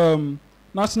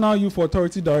 National Youth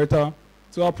Authority Director,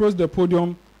 to approach the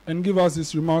podium and give us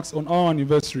his remarks on our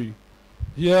anniversary.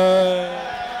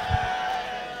 Yeah.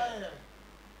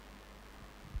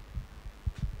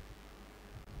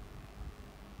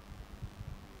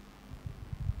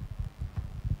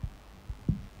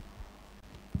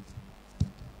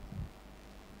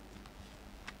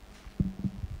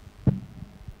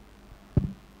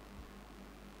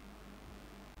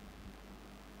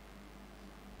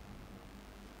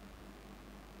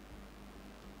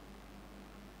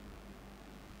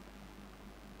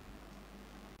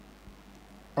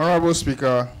 Honorable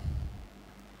Speaker,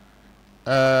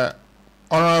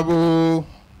 honorable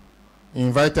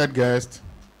invited guests,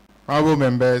 honorable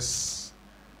members,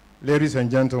 ladies and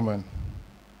gentlemen,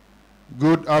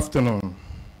 good afternoon.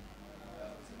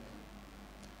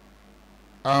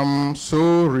 I'm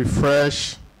so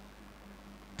refreshed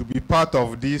to be part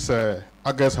of this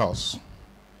August House.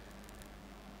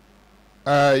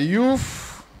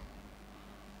 Youth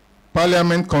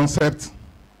Parliament concept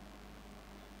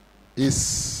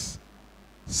is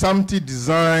something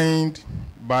designed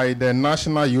by the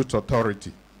National Youth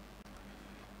Authority.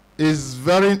 It's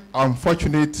very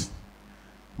unfortunate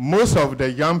most of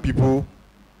the young people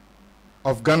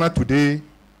of Ghana today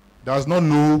does not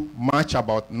know much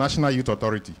about National Youth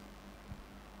Authority.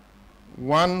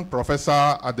 One professor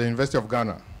at the University of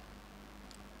Ghana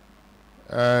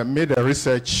made a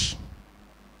research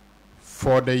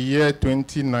for the year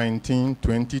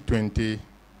 2019-2020,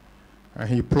 and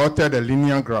he plotted a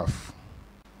linear graph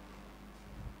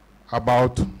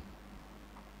about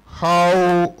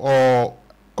how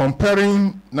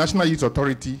comparing National Youth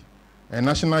Authority and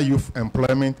National Youth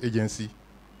Employment Agency.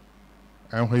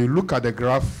 And when you look at the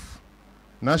graph,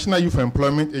 National Youth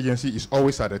Employment Agency is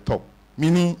always at the top,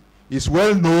 meaning it's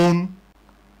well known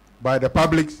by the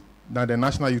public than the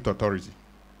National Youth Authority.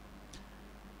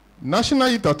 National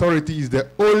Youth Authority is the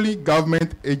only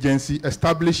government agency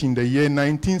established in the year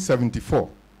 1974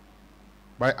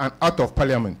 by an Act of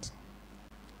Parliament,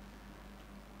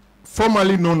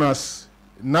 formerly known as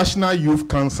National Youth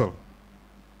Council.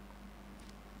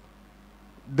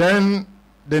 Then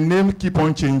the name keep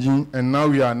on changing, and now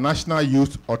we are National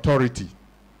Youth Authority.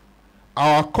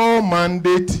 Our core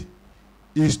mandate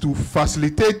is to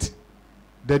facilitate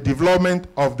the development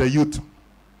of the youth.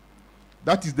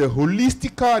 That is the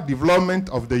holistic development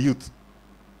of the youth.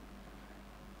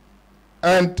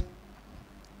 And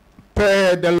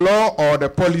per the law or the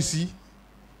policy,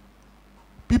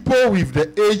 people with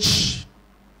the age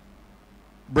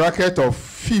bracket of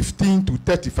 15 to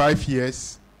 35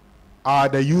 years are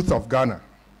the youth of Ghana.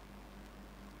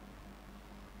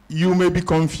 You may be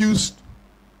confused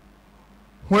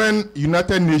when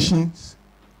United Nations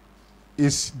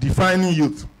is defining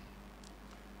youth.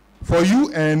 For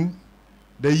UN,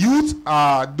 the youth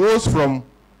are those from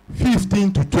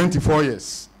 15 to 24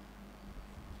 years.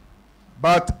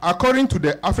 But according to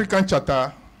the African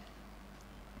Charter,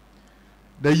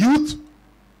 the youth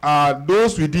are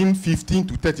those within 15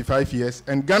 to 35 years,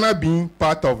 and Ghana being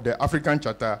part of the African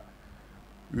Charter,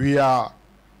 we are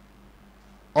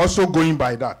also going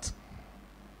by that.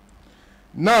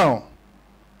 Now,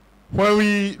 when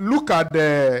we look at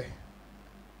the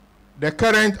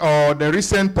current or the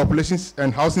recent population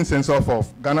and housing census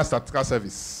of Ghana Statistical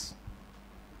Service,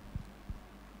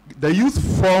 the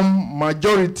youth form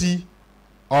majority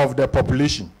of the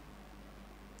population.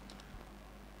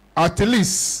 At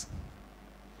least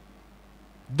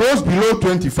those below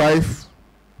 25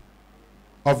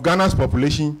 of Ghana's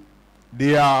population,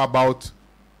 they are about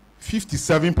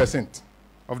 57%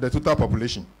 of the total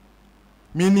population,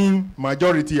 meaning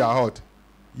majority are what?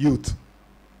 Youth.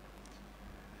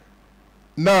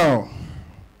 Now,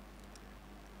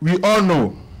 we all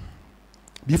know,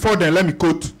 before then, let me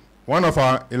quote one of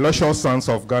our illustrious sons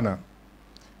of Ghana.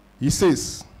 He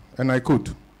says, and I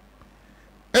quote,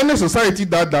 "Any society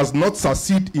that does not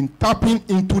succeed in tapping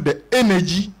into the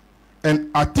energy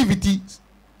and activities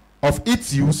of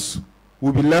its youth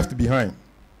will be left behind."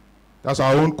 That's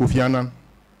our own Kofi Ahianu.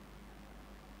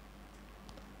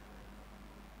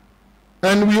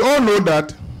 And we all know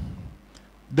that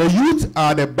the youth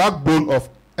are the backbone of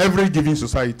every given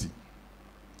society.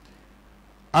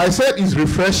 I said it's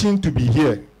refreshing to be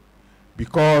here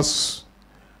because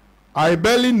I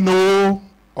barely know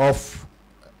of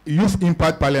Youth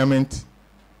Impact Parliament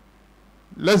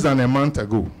less than a month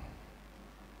ago.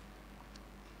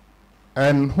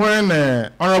 And when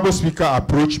Honorable Speaker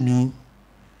approached me,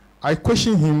 I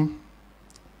questioned him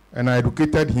and I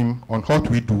educated him on what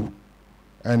we do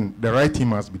and the right thing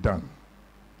must be done.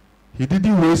 He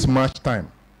didn't waste much time.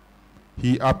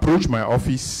 He approached my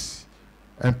office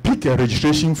and picked a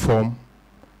registration form,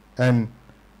 and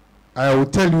I will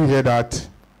tell you here that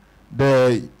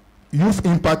the Youth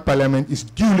Impact Parliament is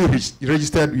duly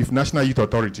registered with National Youth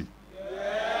Authority.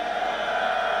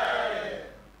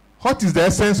 What is the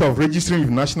essence of registering with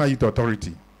National Youth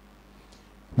Authority?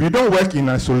 We don't work in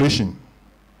isolation.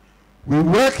 We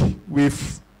work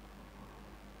with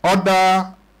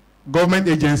other government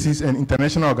agencies and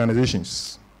international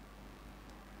organizations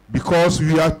because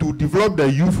we are to develop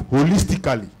the youth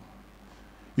holistically.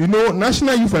 You know,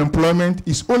 National Youth Employment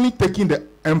is only taking the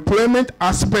employment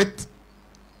aspect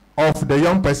of the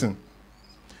young person.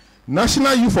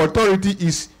 National Youth Authority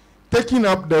is taking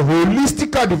up the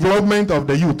holistic development of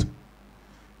the youth.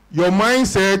 Your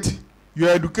mindset, your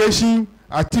education,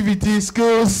 activity,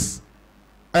 skills,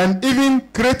 and even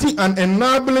creating an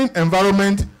enabling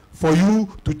environment for you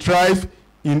to thrive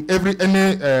in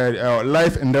any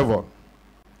life endeavor.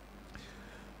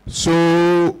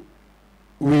 So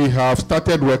we have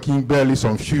started working barely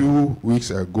some few weeks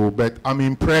ago, but I'm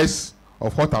impressed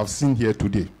of what I've seen here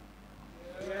today.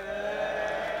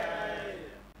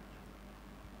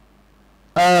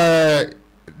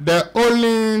 The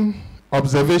only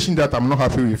observation that I'm not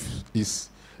happy with is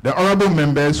the honorable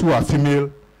members who are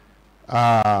female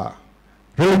are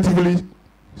relatively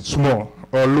small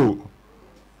or low.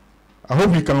 I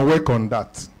hope we can work on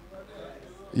that.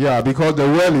 Yeah, because the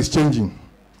world is changing.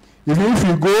 Even if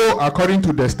you go according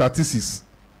to the statistics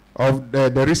of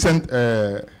the recent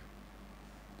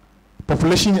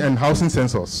population and housing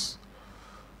census,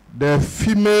 the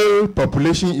female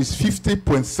population is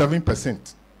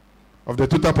 50.7% of the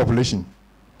total population,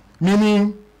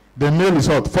 meaning the male is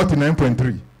what,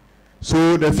 49.3.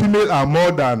 So the female are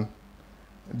more than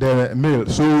the male.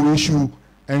 So we should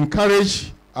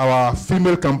encourage our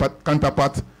female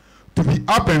counterpart to be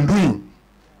up and doing.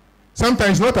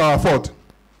 Sometimes not our fault.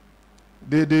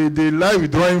 They lie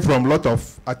withdrawing from a lot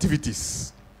of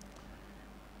activities.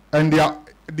 And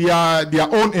they are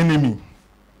their own enemy.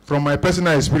 From my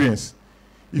personal experience,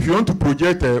 if you want to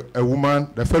project a woman,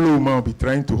 the fellow woman will be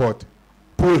trying to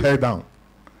pull her down.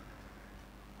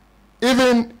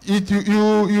 Even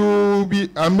you'll be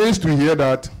amazed to hear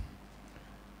that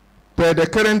per the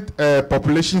current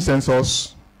population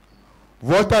census,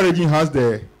 Volta region has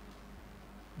the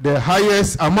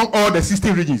highest among all the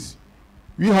 60 regions.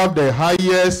 We have the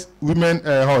highest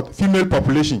female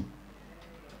population.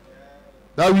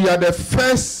 That we are the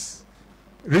first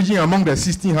region among the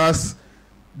 16 has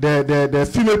the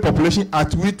female population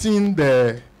outwitting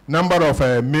the number of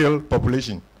male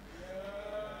population.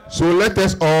 So let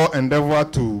us all endeavor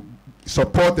to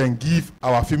support and give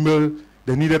our female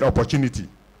the needed opportunity.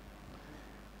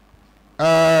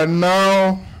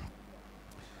 Now,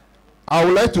 I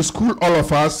would like to school all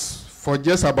of us for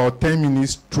just about 10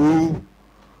 minutes through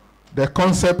the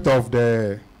concept of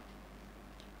the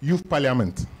Youth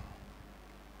Parliament.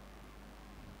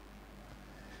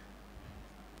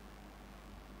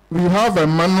 We have a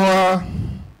manual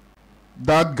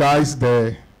that guides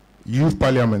the Youth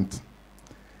Parliament.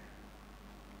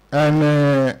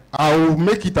 And I will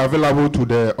make it available to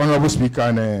the Honorable Speaker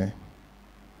and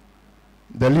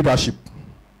the leadership,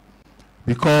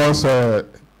 because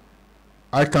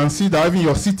I can see that even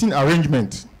your sitting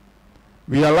arrangement,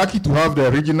 we are lucky to have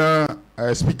the regional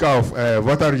speaker of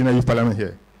Volta Regional Youth Parliament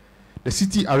here. The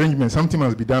city arrangement, something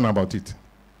must be done about it.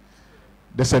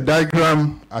 There's a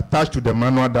diagram attached to the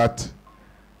manual that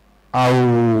I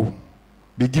will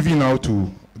be giving out to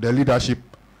the leadership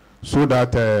so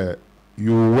that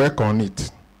you work on it.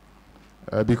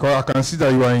 Because I can see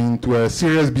that you are into a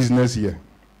serious business here.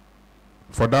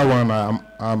 For that one,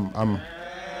 I'm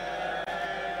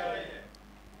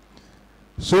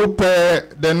so per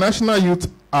the National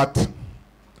Youth Act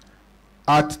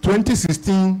at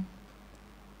 2016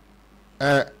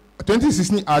 at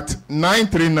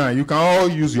 939, you can all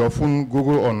use your phone,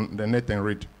 Google on the net and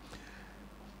read.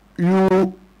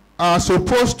 You are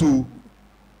supposed to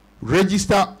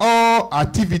register all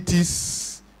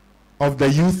activities of the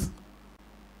youth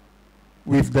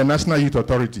with the National Youth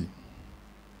Authority.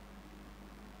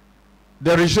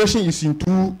 The registration is in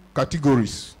two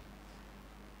categories.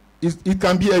 It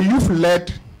can be a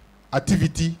youth-led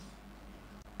activity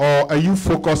or a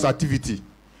youth-focused activity.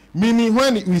 Meaning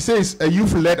when we say it's a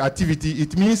youth-led activity,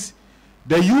 it means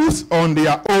the youth on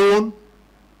their own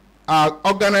are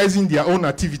organizing their own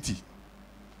activity.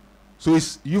 So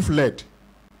it's youth-led.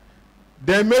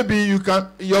 Then maybe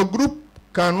your group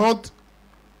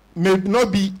may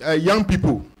not be young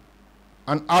people,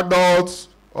 and adults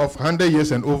of 100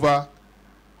 years and over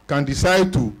can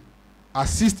decide to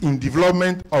assist in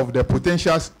development of the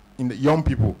potentials in the young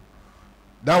people.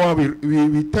 That one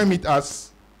we term it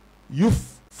as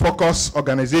youth-focused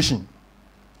organization.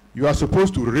 You are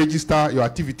supposed to register your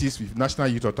activities with National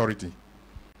Youth Authority.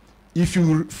 If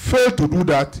you fail to do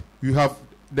that, you have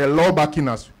the law backing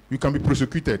us. You can be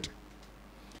prosecuted.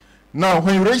 Now,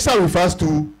 when you register with us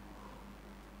too,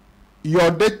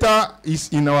 your data is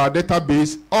in our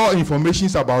database, all information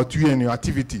about you and your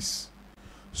activities.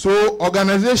 So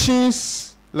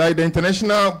organizations like the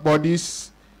international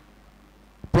bodies,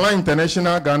 Plan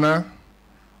International Ghana,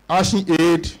 Action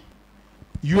Aid,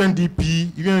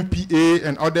 UNDP, UNPA,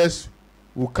 and others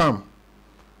will come.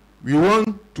 We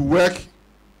want to work,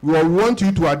 we want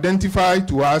you to identify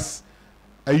to us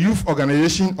a youth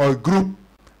organization or group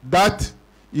that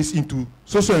is into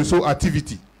so and so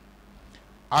activity.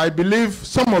 I believe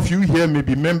some of you here may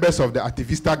be members of the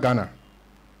Activista Ghana.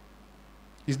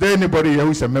 Is there anybody here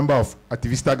who is a member of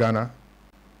Activista Ghana?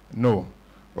 No.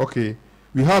 Okay.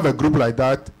 We have a group like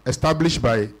that established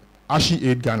by Action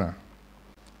Aid Ghana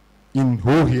in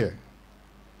Ho here.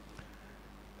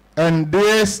 And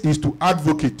theirs is to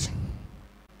advocate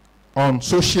on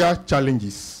social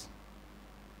challenges,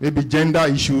 maybe gender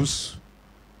issues,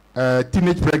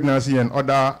 teenage pregnancy, and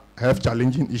other health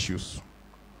challenging issues.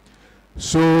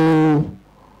 So,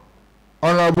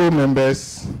 honorable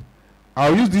members,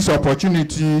 I'll use this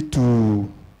opportunity to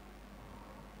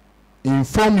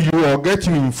inform you or get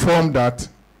you informed that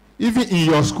even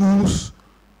in your schools,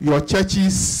 your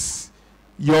churches,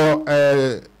 your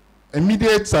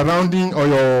immediate surrounding or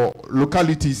your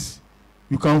localities,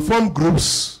 you can form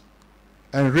groups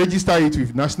and register it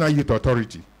with National Youth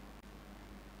Authority.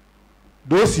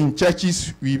 Those in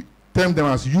churches, we term them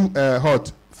as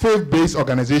faith-based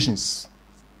organizations.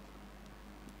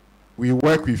 We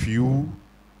work with you.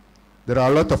 There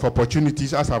are a lot of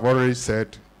opportunities, as I've already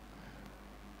said.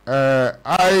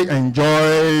 I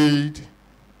enjoyed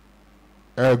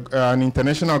an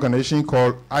international organization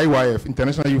called IYF,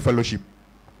 International Youth Fellowship,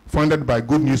 funded by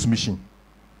Good News Mission.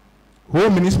 Whole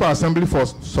Municipal Assembly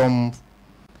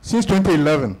since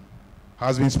 2011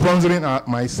 has been sponsoring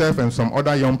myself and some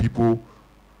other young people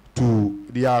to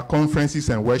their conferences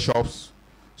and workshops.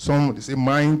 Some, they say,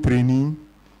 mind training.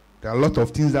 There are a lot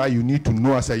of things that you need to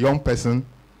know as a young person.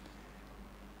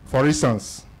 For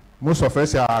instance, most of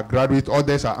us are graduates,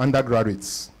 others are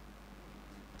undergraduates.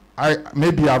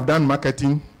 Maybe I've done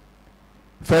marketing,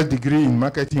 first degree in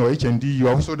marketing or HND, you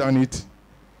have also done it.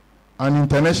 An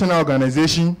international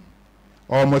organization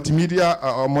or multimedia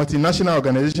or multinational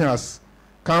organization has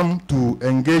come to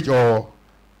engage or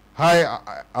hire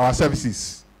our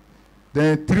services.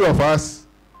 Then 3 of us,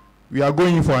 we are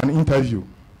going for an interview.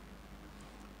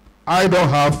 I don't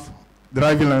have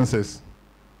driving licenses.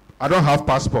 I don't have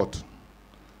passport.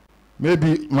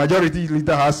 Maybe majority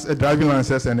leader has a driving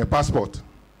license and a passport.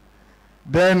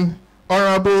 Then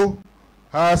honorable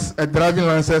has a driving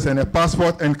license and a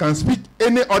passport and can speak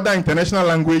any other international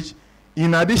language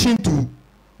in addition to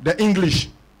the English.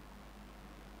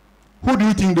 Who do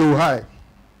you think they will hire?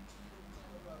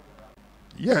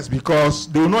 Yes, because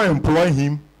they will not employ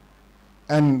him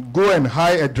and go and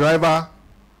hire a driver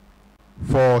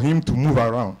for him to move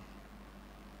around.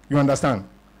 You understand?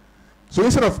 So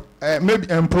instead of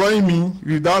maybe employing me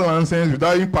without license,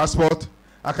 without any passport,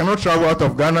 I cannot travel out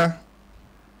of Ghana.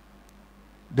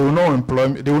 They will not employ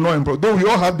me. They will not employ. Though we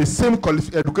all have the same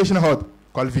educational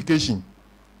qualification.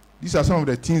 These are some of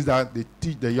the things that they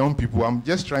teach the young people. I'm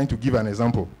just trying to give an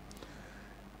example.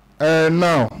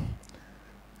 Now,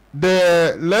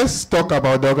 let's talk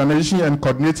about the organization and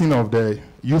coordinating of the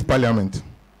Youth Parliament.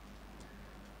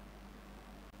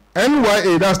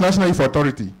 NYA, that's National Youth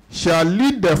Authority, shall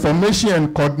lead the formation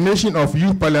and coordination of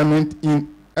Youth Parliament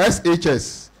in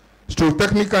SHS, stroke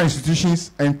technical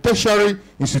institutions and tertiary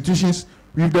institutions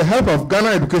with the help of Ghana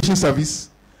Education Service,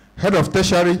 Head of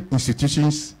Tertiary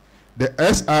Institutions, the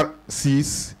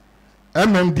SRCs,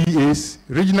 MMDAs,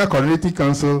 Regional Coordinating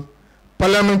Council,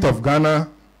 Parliament of Ghana,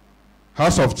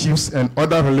 House of Chiefs, and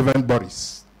other relevant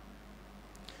bodies.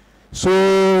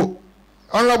 So,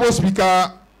 Honorable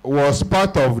Speaker was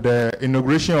part of the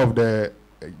inauguration of the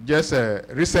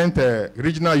recent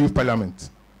Regional Youth Parliament.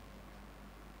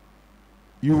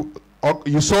 You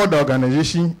saw the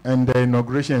organization and the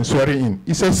inauguration and swearing in.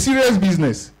 It's a serious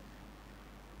business.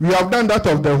 We have done that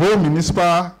of the whole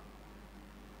municipal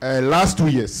last 2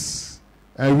 years,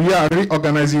 and we are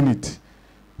reorganizing it.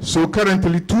 So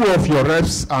currently, 2 of your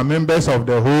reps are members of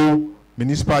the whole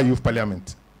municipal youth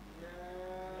parliament.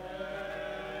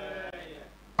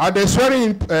 At the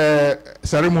swearing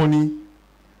ceremony,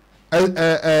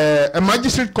 a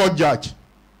magistrate court judge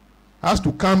has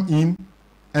to come in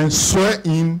and swear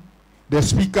in the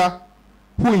speaker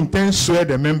who intends to swear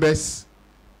the members.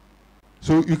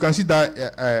 So you can see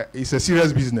that it's a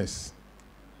serious business.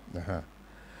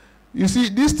 You see,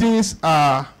 these things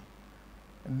are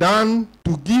done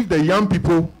to give the young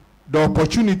people the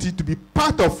opportunity to be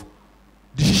part of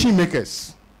decision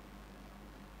makers.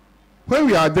 When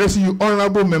we are addressing you,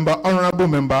 honorable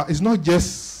member, it's not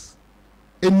just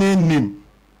any name.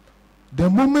 The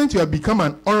moment you have become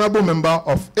an honorable member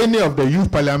of any of the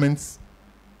youth parliaments,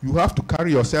 you have to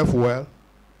carry yourself well,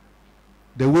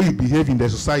 the way you behave in the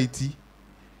society,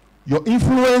 your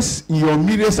influence in your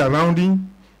immediate surrounding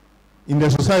in the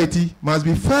society must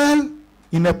be felt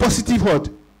in a positive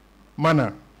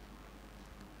manner.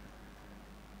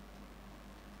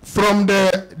 From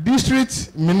the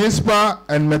district, municipal,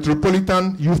 and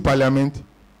metropolitan youth parliament,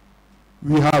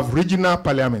 we have regional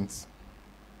parliaments.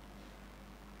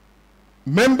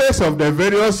 Members of the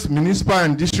various municipal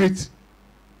and district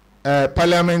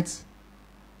parliaments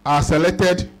are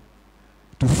selected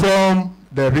to form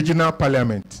the regional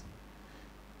parliament.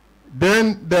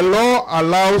 Then the law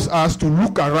allows us to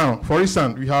look around. For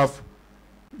instance, we have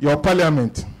your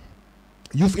parliament,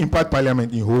 Youth Impact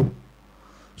Parliament in Ho.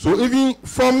 So even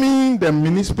forming the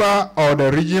municipal or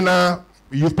the regional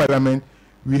youth parliament,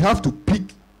 we have to pick,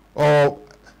 or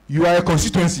you are a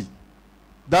constituency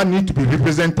that need to be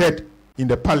represented in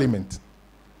the parliament.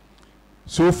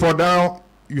 So for now,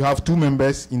 you have 2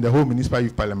 members in the whole municipal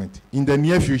youth parliament. In the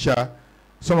near future,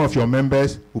 some of your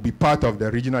members will be part of the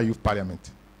regional youth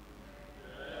parliament.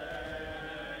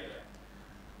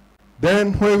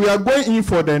 Then when we are going in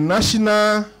for the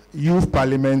national youth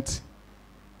parliament,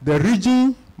 the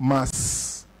region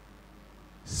must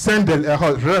send the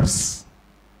reps,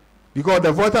 because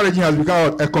the Volta region has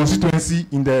become a constituency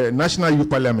in the national youth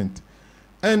parliament.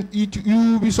 And you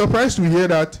will be surprised to hear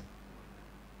that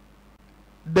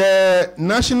the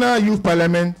national youth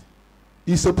parliament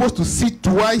is supposed to sit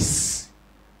twice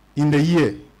in the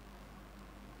year,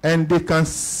 and they can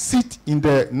sit in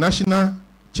the national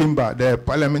chamber, the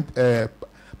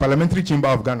parliamentary chamber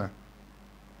of Ghana.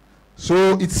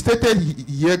 So it's stated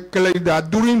here clearly that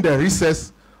during the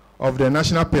recess of the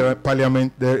national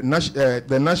parliament, the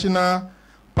national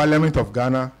parliament of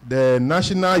Ghana, the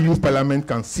national youth parliament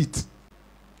can sit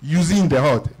using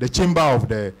the chamber of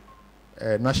the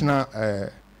national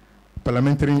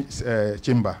parliamentary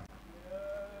chamber.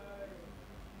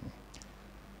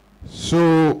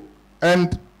 So,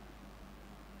 and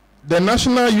the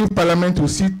national youth parliament will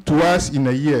sit twice in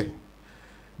a year.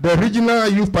 The regional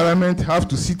youth parliament have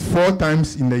to sit 4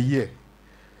 times in a year.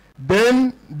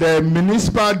 Then the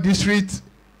municipal, district,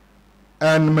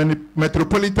 and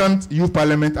metropolitan youth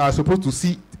parliament are supposed to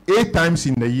sit 8 times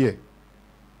in a year.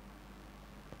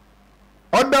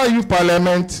 Other youth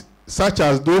parliaments, such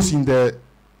as those in the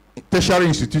tertiary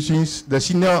institutions, the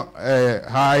senior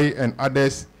high and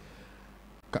others,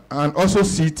 can also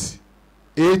sit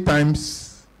 8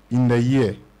 times in the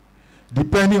year,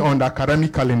 depending on the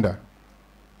academic calendar.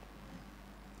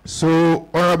 So,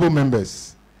 honorable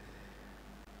members,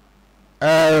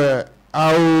 I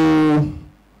will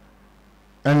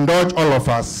indulge all of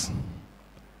us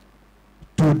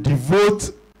to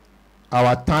devote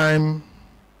our time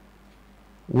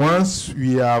once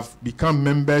we have become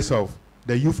members of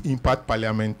the Youth Impact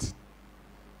Parliament.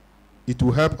 It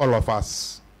will help all of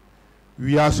us.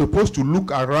 We are supposed to look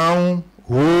around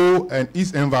Ho and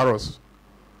its environs,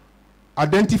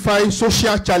 identify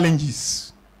social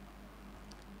challenges,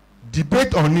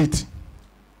 debate on it.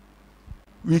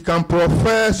 We can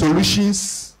prefer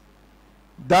solutions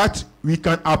that we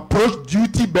can approach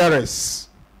duty bearers.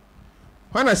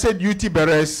 When I say duty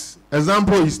bearers,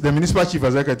 example is the municipal chief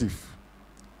executive,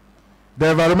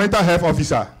 the environmental health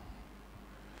officer,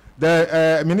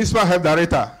 the municipal health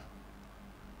director,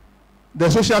 the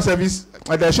social service,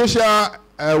 the social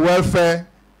welfare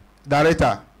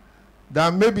director.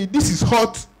 That maybe this is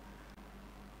what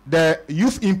the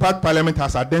Youth Impact Parliament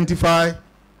has identified.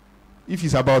 If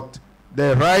it's about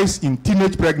the rise in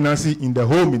teenage pregnancy in the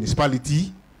whole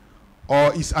municipality,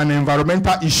 or it's an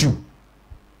environmental issue,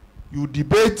 you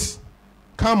debate,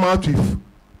 come out with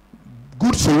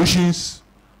good solutions,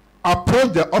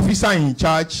 approach the officer in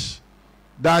charge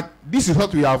that this is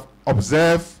what we have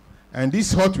observed and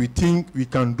this is what we think we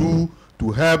can do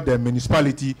to help the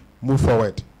municipality move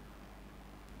forward.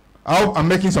 I hope I'm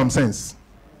making some sense.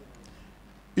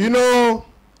 You know,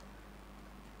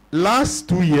 last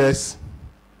 2 years,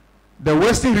 the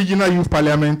Western Regional Youth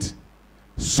Parliament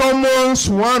summons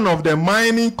one of the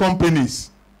mining companies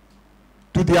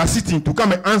to their sitting to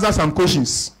come and answer some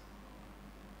questions,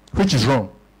 which is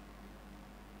wrong.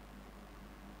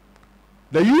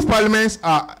 The youth parliaments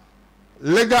are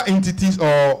legal entities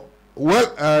or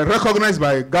well recognized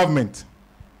by government,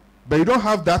 but you don't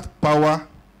have that power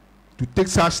to take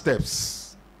such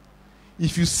steps.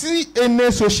 If you see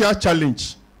any social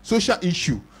challenge, social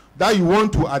issue that you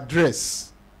want to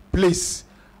address, please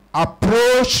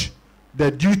approach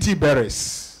the duty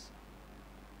bearers.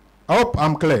 I hope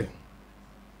I'm clear.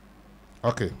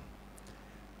 Okay.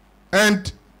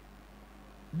 And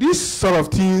these sort of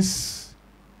things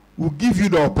will give you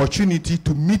the opportunity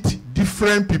to meet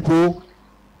different people,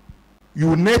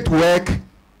 you network,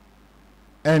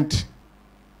 and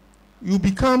you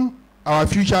become our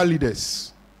future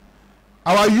leaders.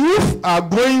 Our youth are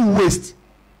going waste.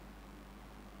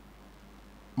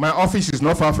 My office is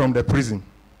not far from the prison.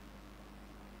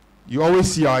 You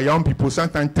always see our young people,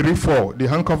 sometimes 3, 4, they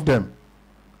handcuff them,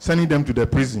 sending them to the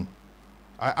prison.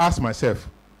 I ask myself,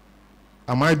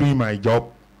 am I doing my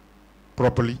job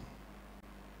properly?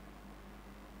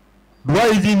 Do I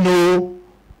even know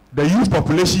the youth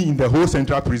population in the whole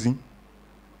central prison?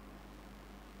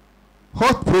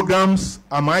 What programs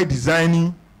am I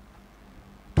designing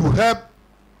to help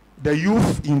the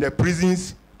youth in the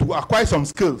prisons to acquire some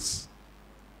skills?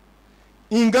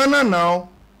 In Ghana now,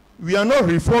 we are not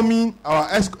reforming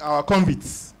our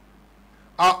convicts.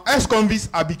 Our ex-convicts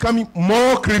are becoming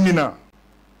more criminal.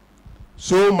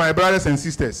 So, my brothers and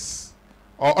sisters,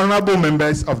 or honorable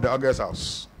members of the August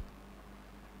House,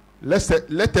 let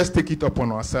us take it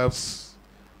upon ourselves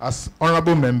as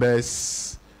honorable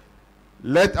members.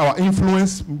 Let our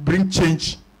influence bring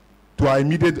change to our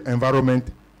immediate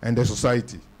environment and the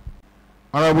society.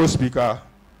 Honorable Speaker,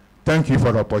 thank you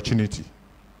for the opportunity.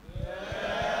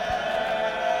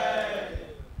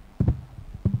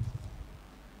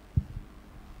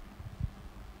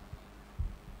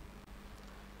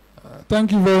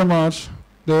 Thank you very much,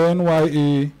 the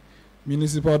NYA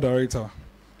Municipal Director,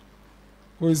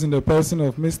 who is in the person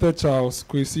of Mr. Charles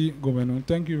Kwesi Gomenu.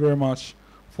 Thank you very much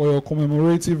for your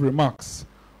commemorative remarks.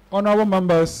 Honorable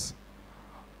members,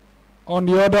 on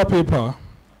the order paper,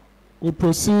 we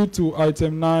proceed to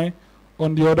item 9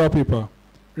 on the order paper.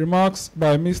 Remarks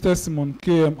by Mr. Simon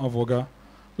K.M. Avoga.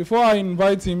 Before I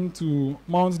invite him to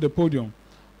mount the podium,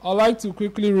 I'd like to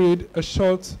quickly read a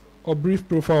short or brief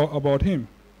profile about him.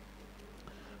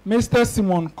 Mr.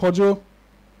 Simon Kojo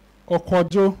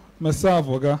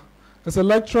Amegsahie-Viglo is a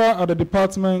lecturer at the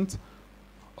Department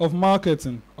of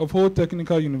Marketing of Ho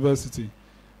Technical University,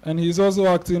 and he is also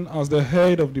acting as the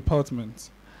head of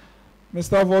department.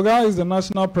 Mr. Avoga is the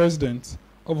national president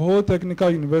of Ho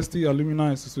Technical University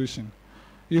Alumni Association.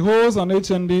 He holds an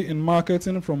HND in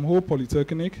marketing from Ho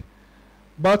Polytechnic,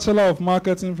 Bachelor of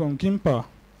Marketing from GIMPA.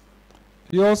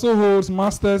 He also holds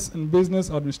Masters in Business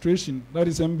Administration, that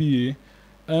is MBA,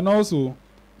 and also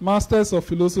Masters of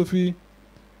Philosophy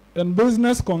in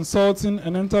Business Consulting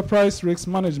and Enterprise Risk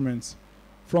Management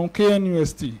from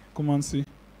KNUST, Kumasi.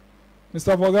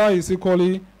 Mr. Avoga is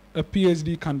equally a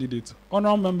PhD candidate.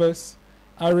 Honorable members,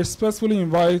 I respectfully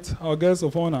invite our guest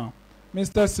of honor,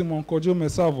 Mr. Simon Kojo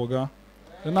Amegsahie-Viglo,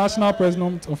 the National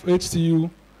President of HTU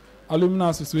Alumni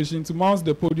Association, to mount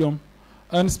the podium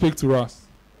and speak to us.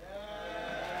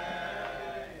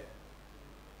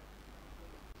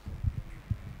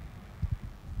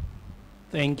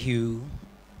 Thank you,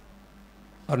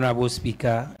 Honorable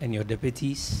Speaker and your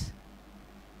deputies.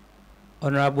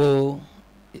 Honorable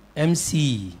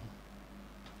MC,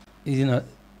 you are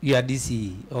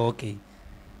DC. Oh, okay.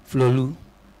 Flolu,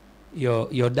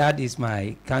 your dad is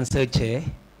my council chair.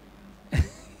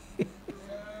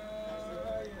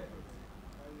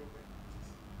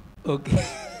 Okay.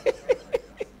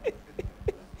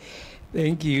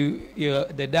 Thank you.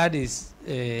 The dad is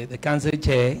the council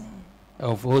chair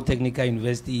of Whole Technical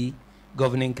University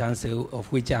Governing Council, of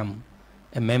which I'm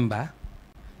a member.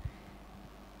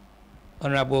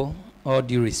 Honorable, all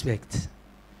due respect,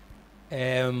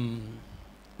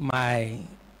 my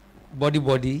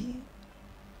body,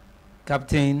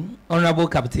 Captain, Honorable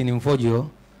Captain Infojo,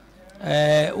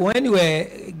 when you were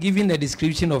giving the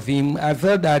description of him, I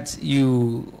felt that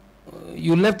you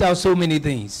left out so many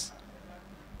things.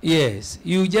 Yes,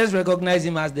 you just recognize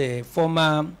him as the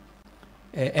former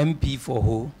MP for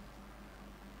Ho.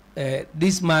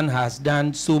 This man has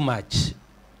done so much.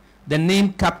 The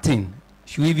name Captain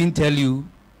should even tell you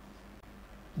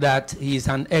that he is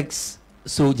an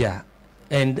ex-soldier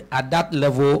and at that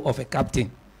level of a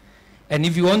captain. And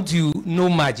if you want to know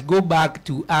much, go back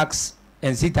to ask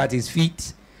and sit at his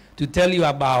feet to tell you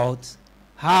about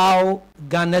how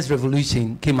Ghana's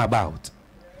revolution came about.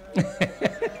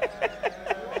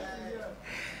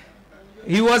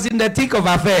 He was in the thick of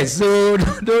affairs, so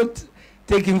don't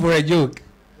take him for a joke.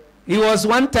 He was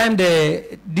one time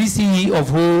the DCE of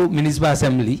Ho Municipal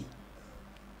Assembly,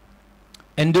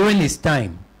 and during his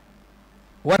time,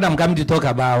 what I'm coming to talk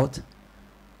about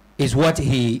is what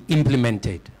he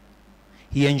implemented.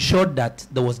 He ensured that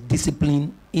there was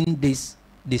discipline in this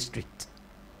district.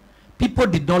 People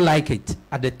did not like it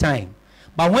at the time.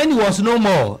 But when he was no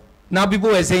more, now people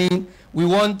were saying, we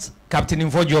want Captain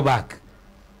Infojo back.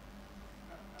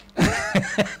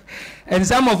 And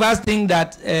some of us think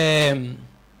that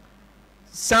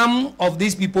some of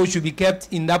these people should be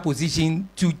kept in that position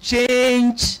to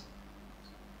change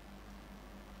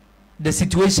the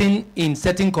situation in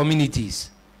certain communities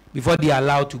before they are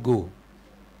allowed to go.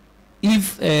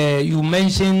 If you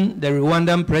mention the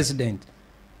Rwandan president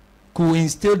who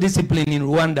instilled discipline in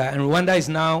Rwanda, and Rwanda is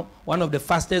now one of the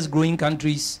fastest growing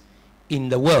countries in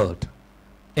the world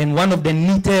and one of the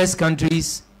neatest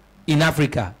countries in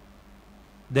Africa,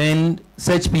 then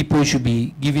such people should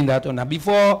be given that honor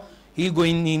before he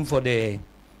going in for the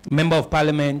member of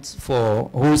parliament for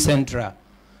Ho Central.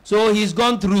 So he's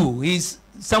gone through. He's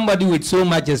somebody with so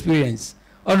much experience.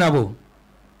 Honorable,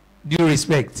 due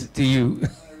respect to you.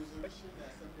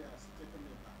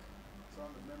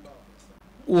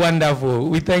 Wonderful.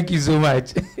 We thank you so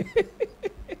much.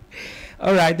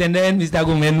 All right, and then Mr.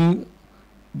 Gomenu,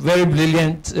 very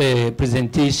brilliant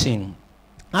presentation.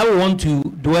 I want to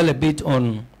dwell a bit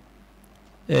on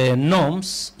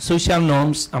norms, social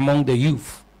norms among the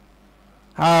youth.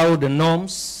 How the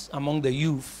norms among the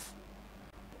youth,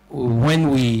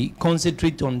 when we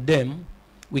concentrate on them,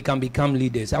 we can become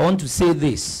leaders. I want to say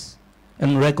this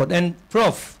and record. And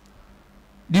Prof,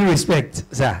 due respect,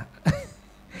 sir.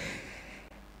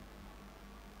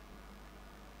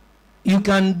 You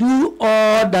can do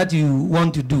all that you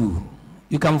want to do.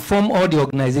 You can form all the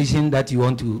organization that you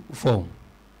want to form.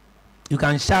 You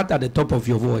can shout at the top of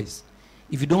your voice.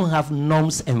 If you don't have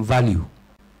norms and value,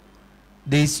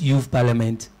 this youth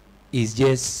parliament is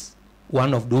just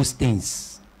one of those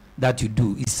things that you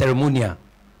do. It's ceremonial.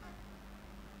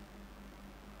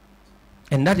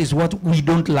 And that is what we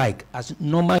don't like as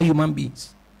normal human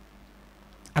beings.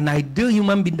 An ideal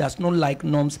human being does not like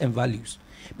norms and values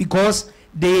because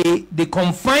they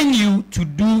confine you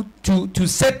to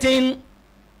certain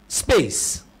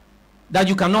space that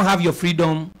you cannot have your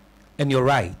freedom and your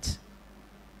right.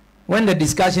 When the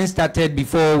discussion started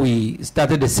before we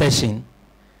started the session,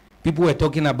 people were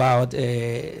talking about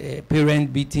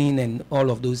parent beating and all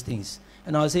of those things.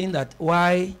 And I was saying that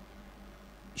why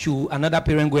should another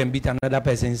parent go and beat another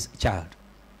person's child?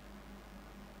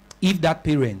 If that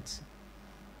parent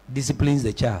disciplines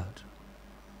the child.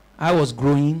 I was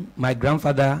growing, my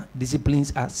grandfather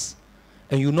disciplines us,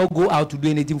 and you not go out to do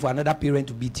anything for another parent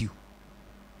to beat you.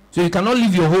 So you cannot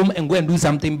leave your home and go and do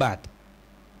something bad.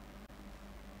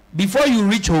 Before you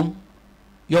reach home,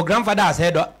 your grandfather has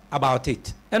heard about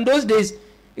it. And those days,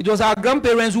 it was our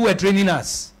grandparents who were training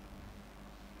us.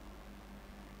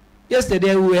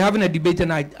 Yesterday, we were having a debate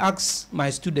and I asked my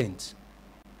students,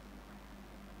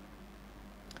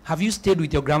 have you stayed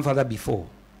with your grandfather before?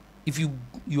 If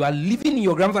you are living in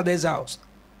your grandfather's house,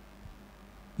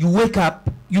 you wake up,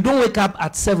 you don't wake up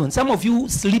at 7. Some of you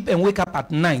sleep and wake up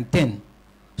at 9, 10.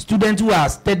 Students who are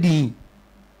studying.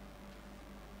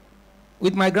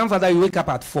 With my grandfather, you wake up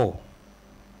at 4.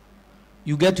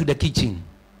 You get to the kitchen.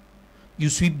 You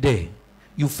sweep there.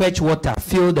 You fetch water,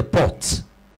 fill the pot.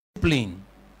 Discipline.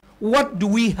 What do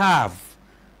we have?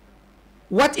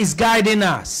 What is guiding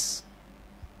us?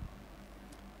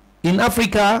 In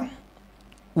Africa,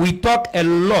 we talk a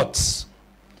lot.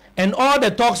 And all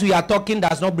the talks we are talking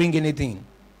does not bring anything.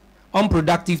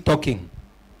 Unproductive talking.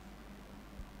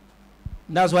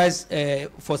 That's why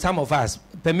for some of us,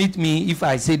 permit me if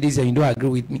I say this and you don't agree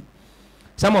with me.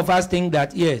 Some of us think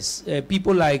that, yes,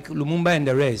 people like Lumumba and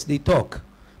the rest, they talk.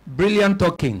 Brilliant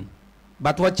talking.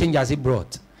 But what change has it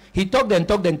brought? He talked and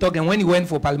talked and talked, and when he went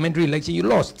for parliamentary election, you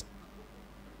lost.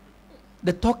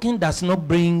 The talking does not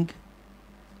bring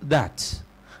that.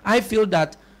 I feel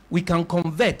that we can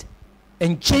convert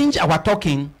and change our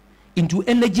talking into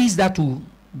energies that will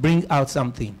bring out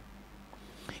something.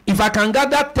 If I can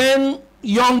gather 10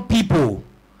 young people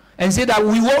and say that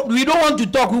we don't want to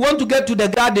talk, we want to get to the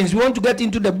gardens, we want to get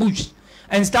into the bush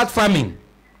and start farming.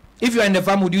 If you are in the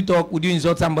farm, would you talk? Would you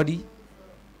insult somebody?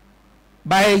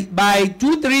 By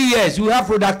 2-3 years, you have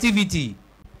productivity.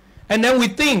 And then we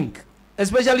think,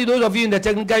 especially those of you in the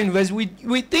technical university,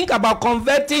 we think about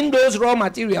converting those raw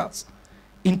materials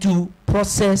into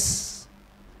process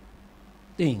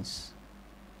things.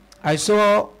 I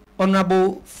saw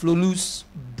Honorable Flolu's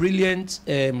brilliant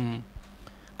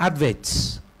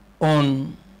adverts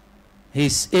on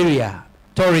his area,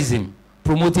 tourism,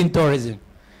 promoting tourism.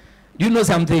 Do you know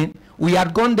something? We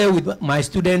had gone there with my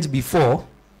students before.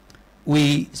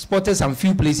 We spotted some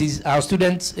few places. Our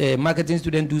students, marketing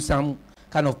students, do some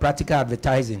kind of practical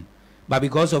advertising. But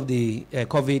because of the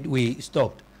COVID, we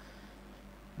stopped.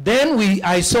 Then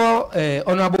I saw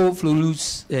Honorable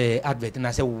Flolu's advert, and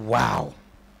I said, wow.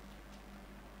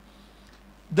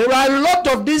 There are a lot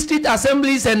of district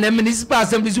assemblies and municipal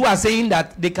assemblies who are saying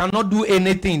that they cannot do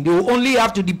anything. They will only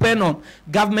have to depend on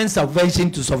government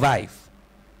subvention to survive.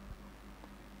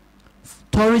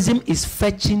 Tourism is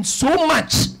fetching so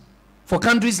much for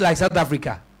countries like South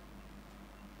Africa.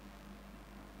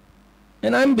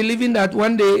 And I'm believing that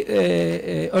one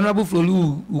day Honorable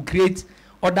Flolu will create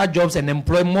other jobs and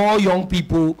employ more young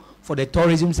people for the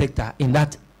tourism sector in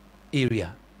that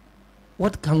area.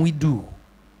 What can we do?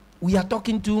 We are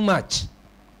talking too much.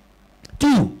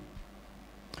 2,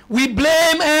 we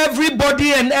blame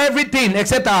everybody and everything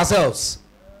except ourselves.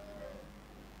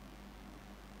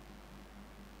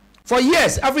 For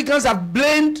years, Africans have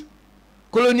blamed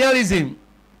colonialism.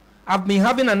 I've been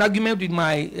having an argument with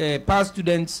my past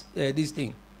students, this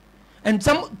thing. And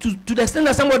to the extent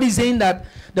that somebody is saying that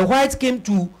the whites came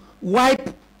to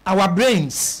wipe our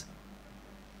brains.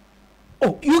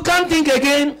 Oh, you can't think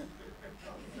again.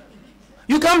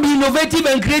 You can't be innovative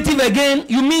and creative again.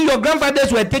 You mean your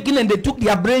grandfathers were taken and they took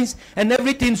their brains and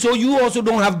everything, so you also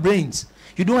don't have brains.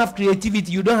 You don't have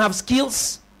creativity. You don't have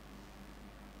skills.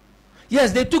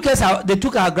 Yes, they took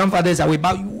our grandfathers away,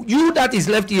 but you that is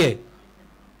left here,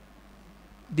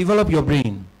 develop your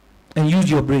brain and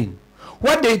use your brain.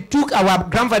 What they took our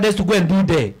grandfathers to go and do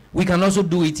there, we can also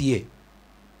do it here.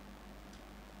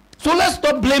 So let's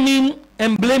stop blaming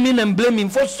and blaming and blaming.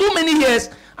 For so many years,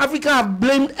 Africa have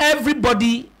blamed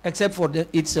everybody except for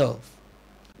itself.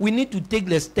 We need to take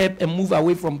the step and move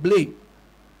away from blame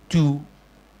to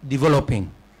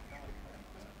developing.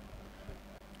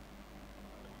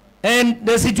 And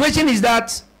the situation is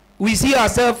that we see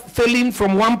ourselves failing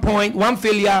from one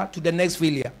failure to the next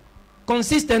failure.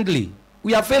 Consistently,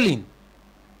 we are failing.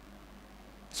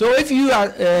 So if you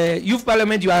are youth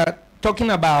parliament, you are talking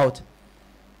about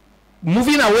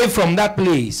moving away from that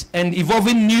place and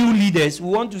evolving new leaders. We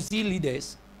want to see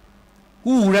leaders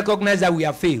who will recognize that we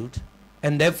have failed,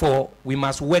 and therefore we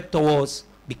must work towards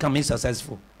becoming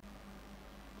successful.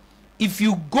 If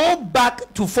you go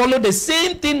back to follow the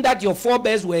same thing that your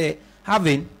forebears were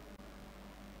having,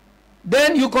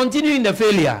 then you continue in the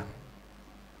failure,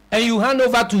 and you hand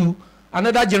over to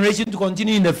another generation to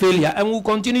continue in the failure, and will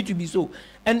continue to be so.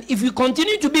 And if you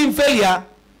continue to be in failure,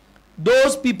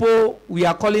 those people we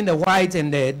are calling the whites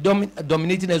and the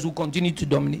dominating us will continue to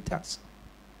dominate us.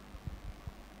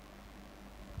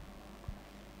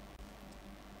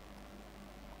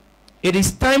 It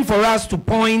is time for us to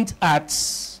point at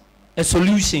a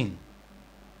solution.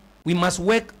 We must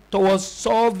work towards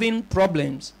solving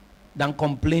problems than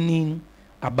complaining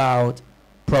about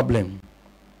problems.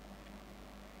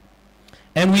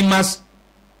 And we must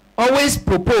always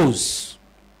propose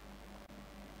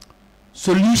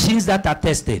solutions that are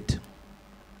tested.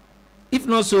 If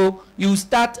not so, you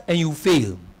start and you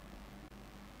fail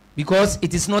because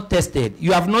it is not tested.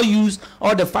 You have not used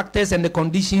all the factors and the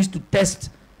conditions to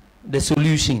test the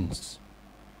solutions.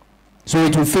 So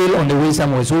it will fail on the way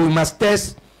somewhere. So we must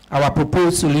test our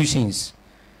proposed solutions.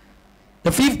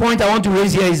 The fifth point I want to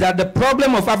raise here is that the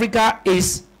problem of Africa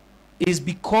is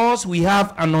because we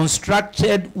have an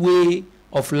unstructured way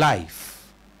of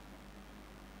life.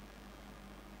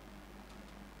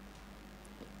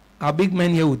 Our big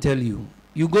men here will tell you,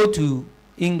 you go to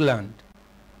England,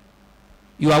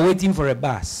 you are waiting for a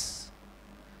bus.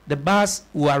 The bus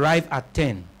will arrive at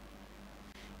 10.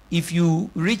 If you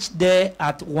reach there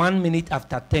at 1 minute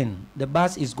after 10, the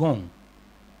bus is gone.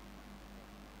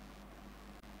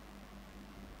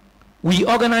 We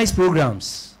organize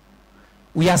programs.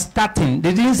 We are starting.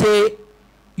 They didn't say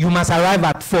you must arrive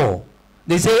at 4.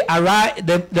 They say arrive,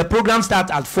 the program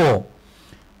starts at 4.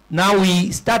 Now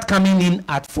we start coming in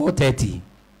at 4:30.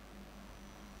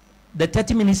 The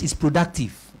 30 minutes is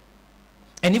productive.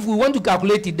 And if we want to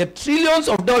calculate it, the trillions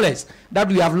of dollars that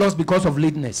we have lost because of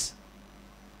lateness,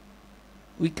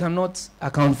 we cannot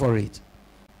account for it.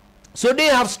 So they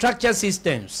have structured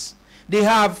systems. They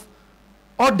have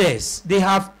orders. They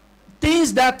have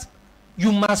things that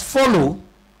you must follow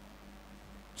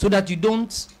so that you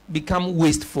don't become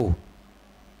wasteful.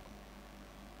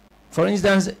 For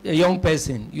instance, a young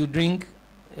person, you drink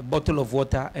a bottle of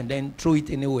water and then throw it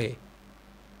anywhere.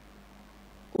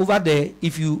 Over there,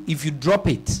 if you drop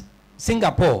it,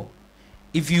 Singapore,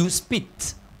 if you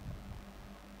spit,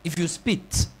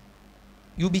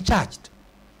 you'll be charged.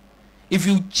 If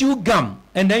you chew gum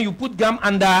and then you put gum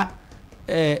under,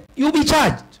 you'll be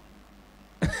charged.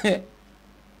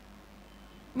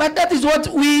 But that is what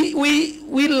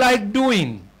we like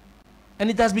doing. And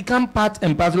it has become part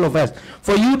and parcel of us.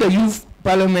 For you, the Youth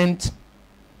Parliament,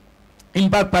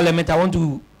 Impact Parliament, I want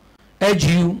to urge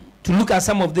you to look at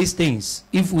some of these things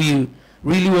if we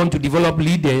really want to develop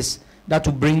leaders that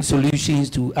will bring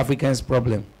solutions to Africans'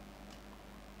 problem.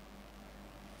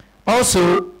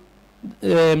 Also,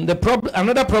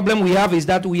 another problem we have is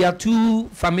that we are too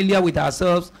familiar with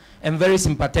ourselves and very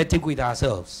sympathetic with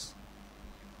ourselves.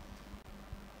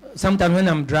 Sometimes when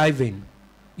I'm driving,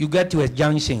 you get to a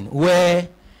junction where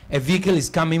a vehicle is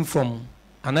coming from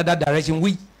another direction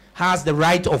which has the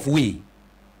right of way.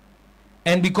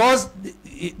 And because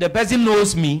the person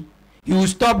knows me, he will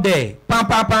stop there,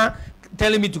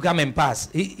 telling me to come and pass.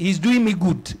 He's doing me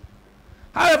good.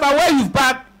 However, where you've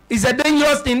parked is a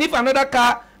dangerous thing. If another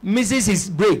car misses his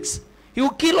brakes, he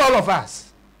will kill all of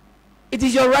us. It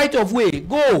is your right of way.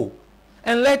 Go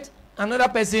and let another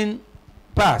person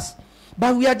pass.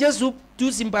 But we are just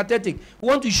too sympathetic. We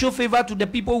want to show favor to the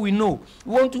people we know.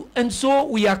 And so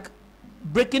we are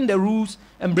breaking the rules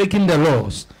and breaking the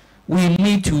laws. We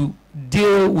need to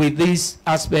deal with this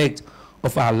aspect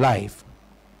of our life.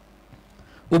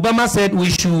 Obama said we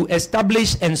should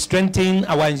establish and strengthen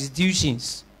our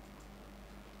institutions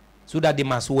so that they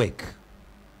must work.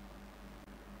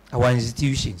 Our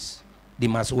institutions, they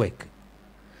must work.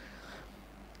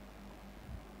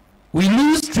 We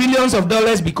lose trillions of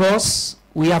dollars because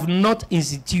we have not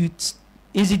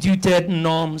instituted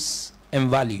norms and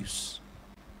values.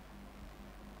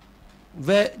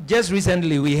 Just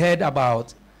recently, we heard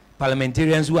about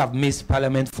parliamentarians who have missed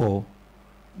parliament for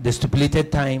the stipulated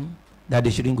time that they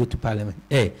shouldn't go to parliament,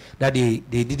 that they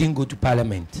didn't go to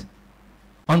parliament.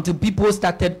 Until people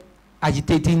started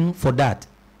agitating for that.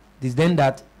 It is then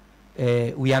that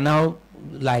we are now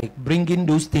like bringing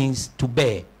those things to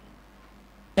bear.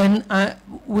 And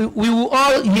we will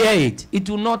all hear it. It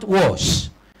will not wash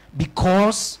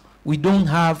because we don't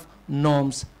have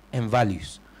norms and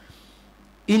values.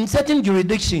 In certain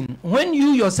jurisdiction, when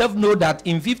you yourself know that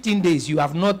in 15 days you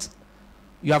have not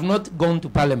gone to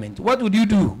parliament, what would you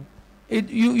do?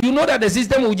 You know that the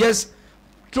system will just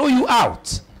throw you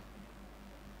out.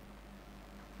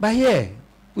 But here,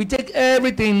 we take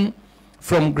everything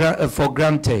for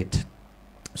granted.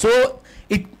 So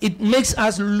it makes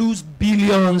us lose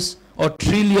billions or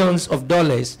trillions of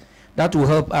dollars that will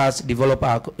help us develop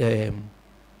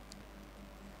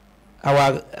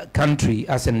our country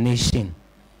as a nation.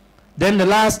 Then the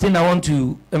last thing I want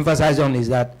to emphasize on is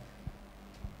that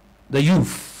the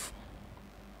youth,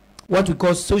 what we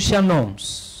call social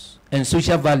norms and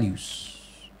social values,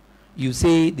 you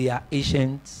say they are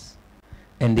ancient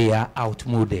and they are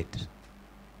outmoded.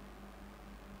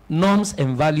 Norms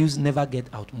and values never get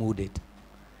outmoded.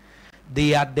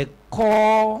 They are the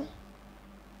core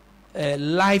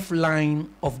lifeline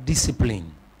of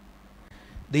discipline.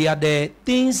 They are the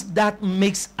things that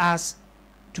makes us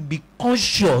to be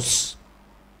conscious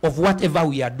of whatever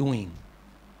we are doing.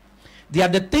 They are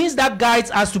the things that guides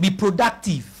us to be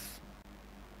productive.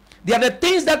 They are the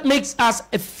things that makes us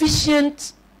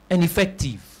efficient and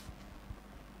effective.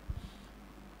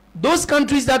 Those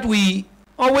countries that we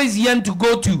always yearn to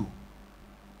go to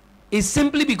is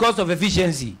simply because of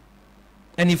efficiency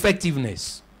and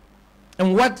effectiveness.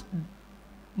 And what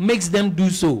makes them do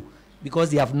so?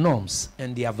 Because they have norms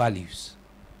and their values.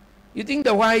 You think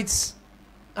the whites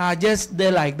are just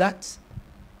there like that?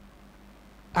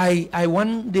 I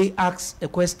one day asked a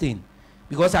question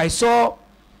because I saw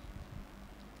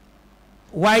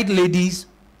white ladies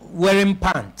wearing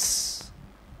pants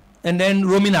and then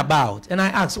roaming about. And I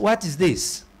asked, what is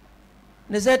this?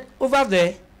 And they said, over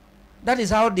there, that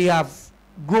is how they have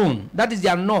grown. That is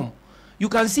their norm. You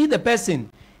can see the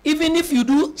person. Even if you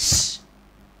do shh,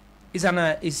 it's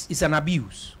an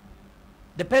abuse.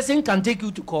 The person can take you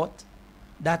to court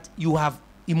that you have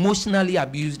emotionally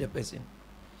abused the person.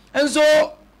 And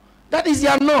so, that is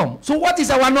their norm. So what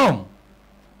is our norm?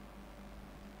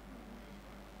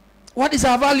 What is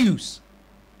our values?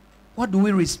 What do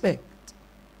we respect?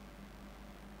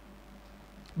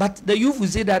 But the youth will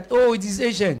say that, oh, it is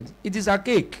ancient. It is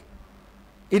archaic.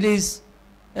 It is,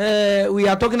 we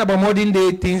are talking about modern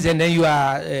day things and then you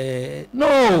are,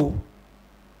 no.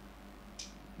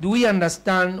 Do we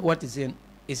understand what is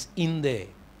in there?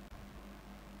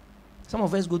 Some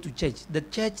of us go to church. The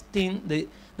church thing,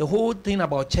 the whole thing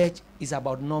about church is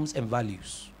about norms and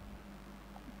values.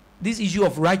 This issue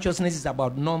of righteousness is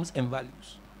about norms and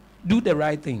values. Do the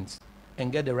right things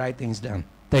and get the right things done.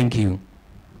 Thank you.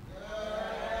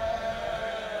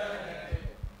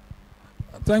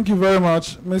 Thank you very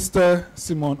much, Mr.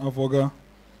 Simon Avoga,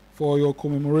 for your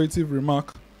commemorative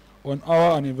remark on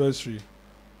our anniversary.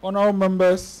 Honourable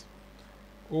members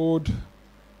would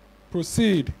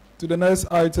proceed to the next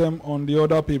item on the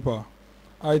order paper.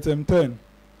 Item 10,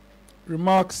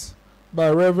 remarks by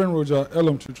Reverend Roger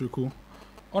Elom.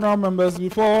 Honourable members,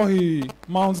 before he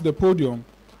mounts the podium,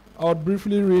 I would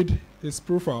briefly read his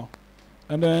profile,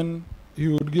 and then he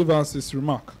would give us his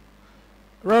remark.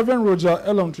 Reverend Roger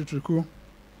Elom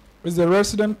is the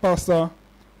resident pastor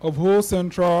of Whole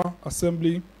Central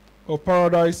Assembly of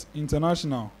Paradise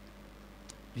International.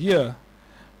 Here,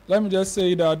 let me just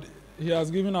say that he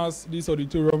has given us this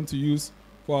auditorium to use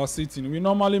for our sitting. We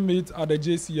normally meet at the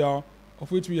JCR,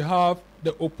 of which we have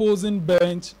the opposing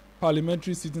bench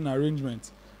parliamentary sitting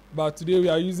arrangement. But today we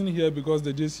are using here because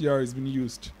the JCR is being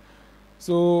used.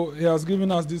 So he has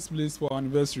given us this place for our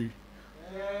anniversary.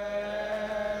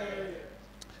 Yay!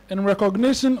 In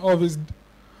recognition of his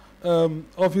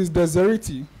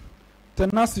dexterity,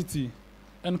 tenacity,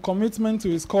 and commitment to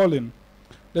his calling,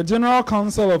 the General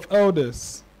Council of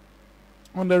Elders,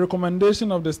 on the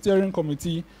recommendation of the steering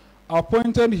committee,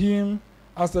 appointed him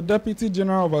as the Deputy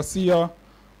General Overseer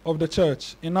of the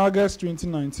Church in August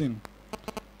 2019.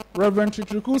 Reverend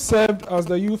Chitriku served as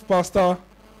the youth pastor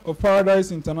of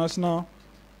Paradise International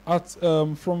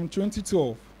from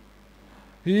 2012.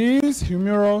 He is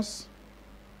humorous,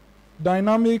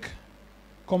 dynamic,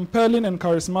 compelling, and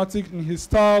charismatic in his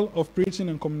style of preaching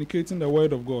and communicating the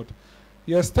word of God.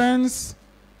 He extends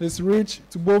his reach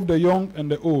to both the young and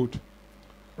the old.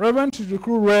 Reverend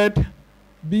Chitriku read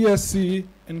BSc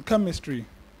in chemistry.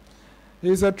 He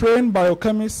is a trained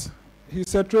biochemist.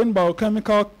 He's a trained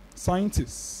biochemical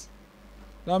scientist.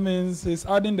 That means he's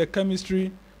adding the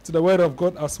chemistry to the word of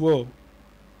God as well.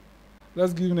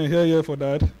 Let's give him a here for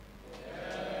that.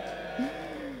 Yeah.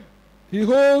 He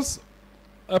holds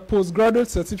a postgraduate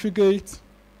certificate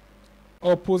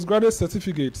or postgraduate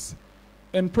certificates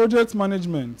in project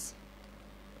management,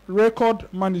 record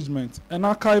management, and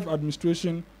archive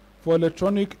administration for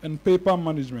electronic and paper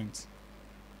management.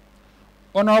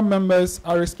 Honourable members,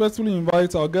 I respectfully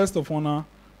invite our guest of honor,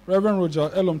 Reverend Roger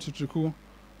Elom Chitriku,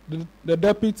 the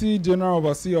Deputy General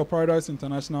Overseer of Paradise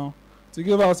International, to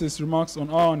give us his remarks on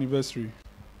our anniversary.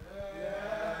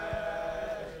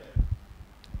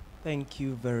 Thank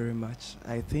you very much.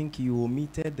 I think you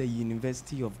omitted the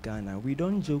University of Ghana. We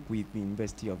don't joke with the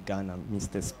University of Ghana,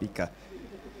 Mr. Speaker.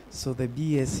 So the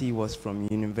BSc was from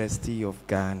University of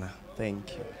Ghana.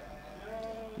 Thank you.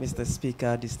 Mr.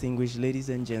 Speaker, distinguished ladies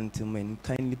and gentlemen,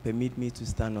 kindly permit me to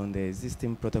stand on the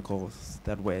existing protocols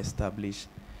that were established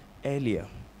earlier.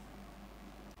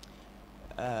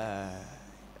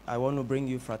 I want to bring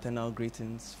you fraternal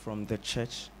greetings from the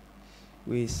church.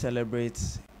 We celebrate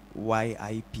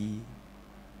YIP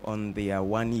on their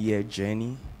 1-year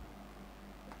journey,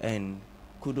 and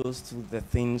kudos to the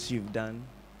things you've done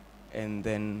and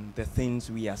then the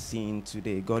things we are seeing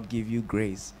today. God give you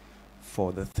grace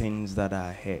for the things that are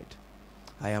ahead.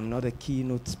 I am not a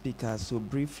keynote speaker, so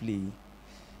briefly,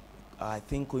 I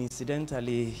think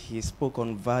coincidentally he spoke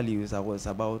on values. I was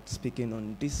about speaking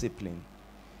on discipline,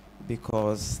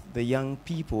 because the young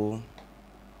people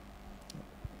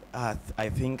I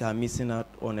think are missing out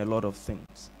on a lot of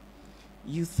things.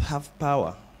 Youth have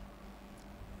power.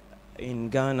 in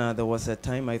Ghana, there was a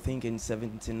time, I think in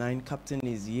 79, Captain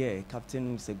is here.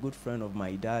 Captain is a good friend of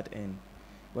my dad, and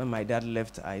when my dad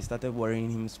left, I started worrying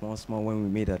him small when we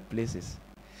made at places.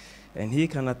 And he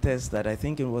can attest that I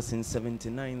think it was in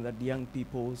 79 that young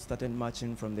people started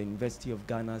marching from the University of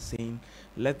Ghana saying,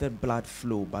 let the blood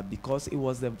flow. But because it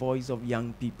was the voice of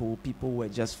young people, people were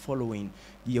just following.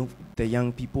 The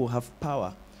young people have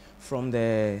power. From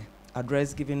the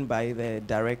address given by the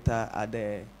director at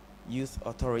the Youth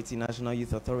Authority, National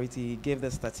Youth Authority, he gave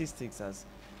the statistics as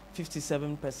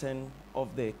 57%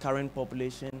 of the current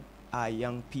population are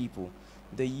young people.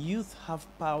 The youth have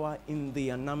power in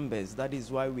their numbers. That is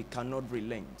why we cannot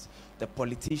relent. The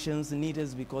politicians need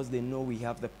us because they know we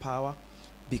have the power,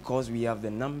 because we have the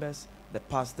numbers. The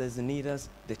pastors need us.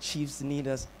 The chiefs need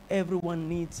us. Everyone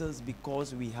needs us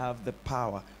because we have the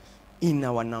power in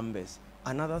our numbers.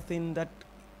 Another thing that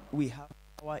we have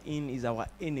power in is our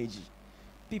energy.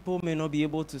 People may not be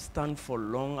able to stand for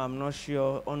long. I'm not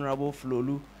sure Honorable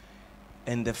Flolu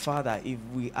and the father, if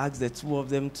we ask the two of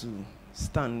them to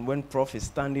stand, when Prof is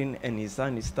standing and his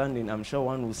son is standing, I'm sure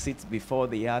one will sit before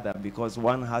the other because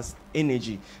one has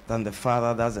energy than the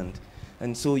father doesn't.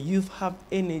 And so youth have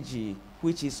energy,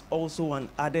 which is also an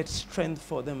added strength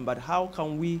for them. But how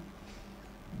can we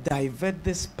divert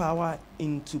this power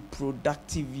into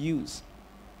productive use?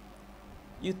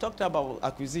 You talked about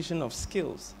acquisition of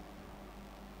skills.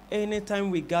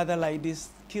 Anytime we gather like this,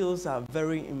 skills are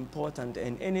very important.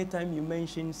 And anytime you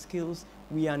mention skills,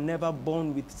 we are never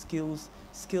born with skills.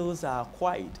 Skills are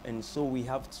acquired, and so we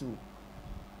have to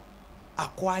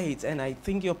acquire it. And I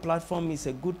think your platform is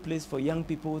a good place for young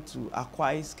people to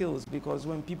acquire skills, because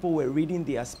when people were reading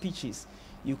their speeches,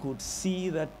 you could see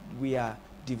that we are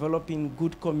developing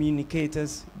good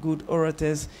communicators, good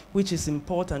orators, which is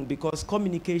important because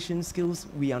communication skills,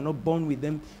 we are not born with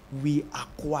them, we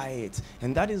acquire it.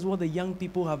 And that is what the young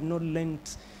people have not learned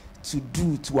to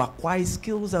do, to acquire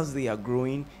skills as they are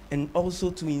growing, and also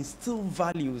to instill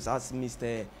values, as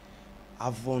Mr.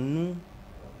 Vaughan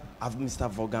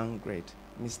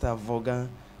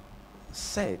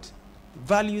said.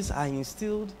 Values are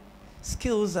instilled,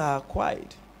 skills are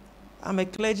acquired. I'm a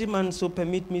clergyman, so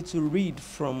permit me to read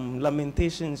from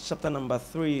Lamentations chapter number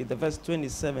 3, the verse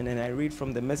 27, and I read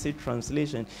from the Message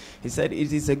translation. He said,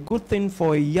 it is a good thing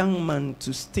for a young man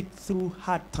to stick through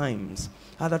hard times.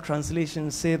 Other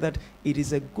translations say that it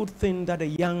is a good thing that a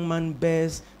young man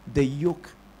bears the yoke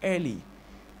early.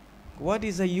 What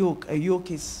is a yoke? A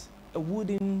yoke is a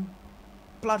wooden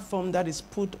platform that is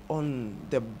put on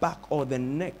the back or the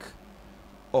neck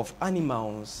of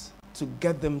animals to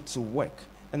get them to work.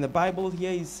 And the Bible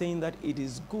here is saying that it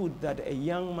is good that a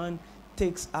young man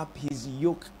takes up his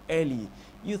yoke early.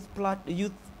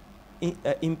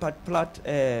 Impact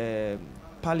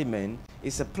Parliament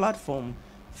is a platform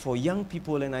for young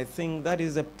people, and I think that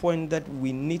is a point that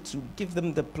we need to give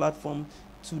them the platform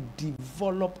to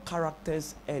develop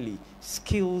characters early,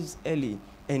 skills early,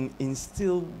 and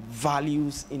instill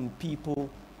values in people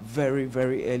very,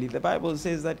 very early. The Bible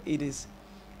says that it is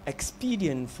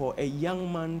expedient for a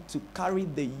young man to carry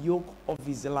the yoke of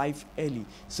his life early.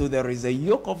 So there is a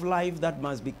yoke of life that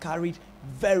must be carried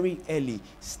very early.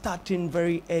 Starting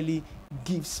very early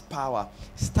gives power.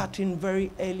 Starting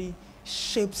very early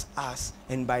shapes us,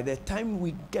 and by the time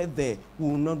we get there, we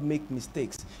will not make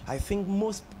mistakes. I think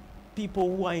most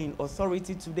people who are in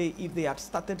authority today, if they had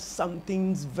started some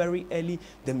things very early,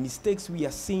 the mistakes we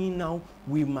are seeing now,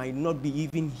 we might not be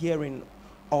even hearing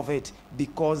of it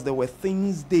because there were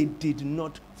things they did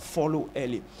not follow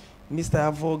early.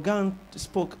 Mr. Vaughan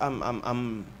spoke,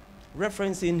 I'm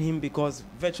referencing him because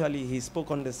virtually he spoke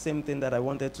on the same thing that I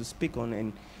wanted to speak on,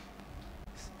 and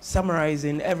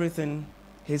summarizing everything,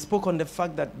 he spoke on the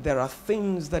fact that there are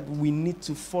things that we need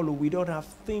to follow. We don't have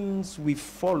things we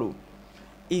follow.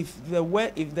 If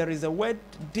there is a word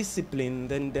discipline,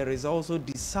 then there is also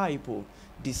disciple.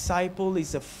 Disciple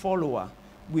is a follower.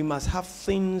 We must have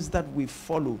things that we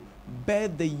follow. Bear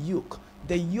the yoke.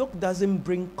 The yoke doesn't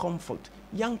bring comfort.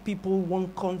 Young people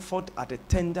want comfort at a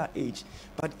tender age.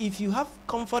 But if you have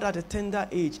comfort at a tender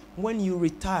age, when you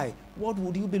retire, what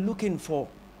would you be looking for?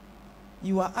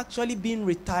 You are actually being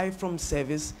retired from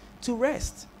service to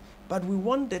rest. But we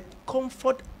want that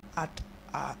comfort at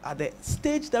the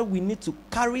stage that we need to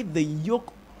carry the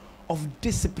yoke of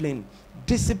discipline.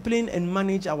 Discipline and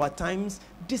manage our times.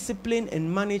 Discipline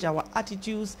and manage our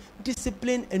attitudes.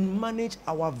 Discipline and manage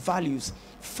our values.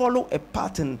 Follow a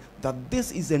pattern that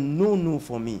this is a no-no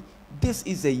for me. This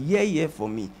is a yeah for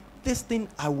me. This thing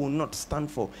I will not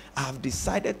stand for. I have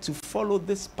decided to follow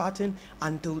this pattern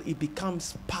until it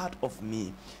becomes part of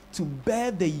me. To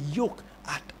bear the yoke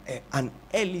at an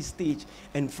early stage.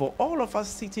 And for all of us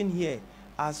sitting here,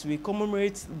 as we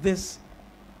commemorate this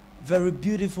very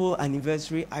beautiful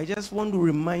anniversary, I just want to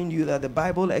remind you that the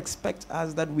Bible expects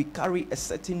us that we carry a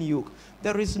certain yoke.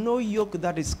 There is no yoke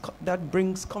that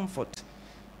brings comfort.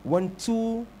 When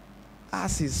two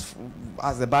asses,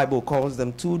 as the Bible calls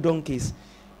them, two donkeys,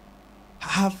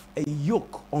 have a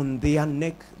yoke on their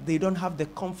neck, they don't have the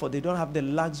comfort, they don't have the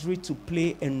luxury to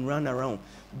play and run around.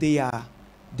 They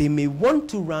may want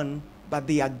to run, but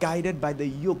they are guided by the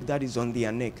yoke that is on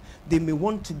their neck. They may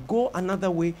want to go another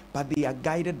way, but they are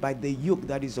guided by the yoke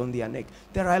that is on their neck.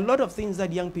 There are a lot of things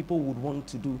that young people would want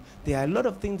to do. There are a lot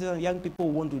of things that young people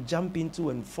want to jump into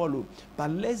and follow.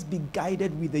 But let's be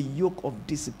guided with the yoke of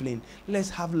discipline. Let's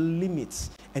have limits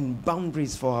and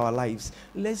boundaries for our lives.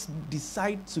 Let's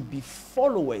decide to be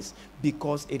followers,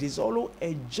 because it is also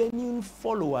a genuine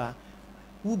follower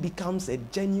who becomes a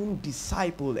genuine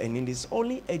disciple, and it is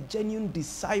only a genuine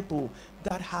disciple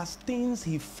that has things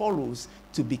he follows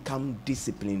to become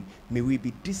disciplined. May we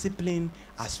be disciplined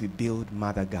as we build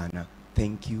Mother Ghana.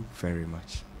 Thank you very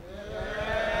much.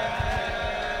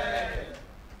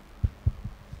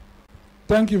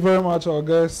 Thank you very much, our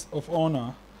guest of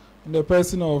honor, in the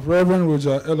person of Reverend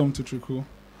Roger Elom Tutriku.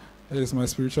 He is my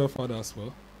spiritual father as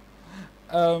well.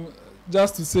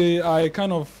 Just to say, I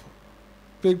kind of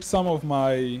picked some of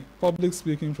my public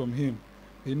speaking from him.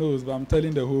 He knows, but I'm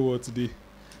telling the whole world today.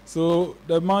 So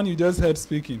the man you just heard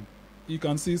speaking, you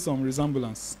can see some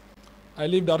resemblance. I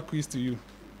leave that quiz to you.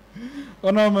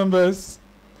 Honourable members,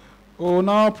 we will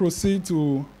now proceed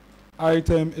to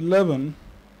item 11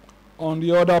 on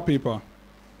the order paper.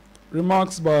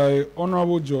 Remarks by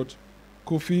Honourable George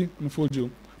Kofi Ahianu.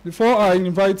 Before I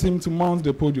invite him to mount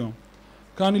the podium,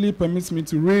 kindly permit me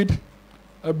to read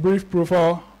a brief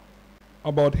profile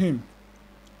about him.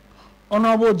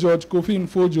 Honorable George Kofi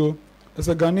Ahianu is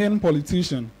a Ghanaian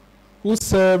politician who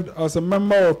served as a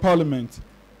member of parliament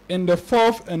in the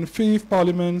 4th and 5th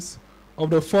parliaments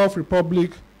of the 4th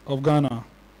Republic of Ghana.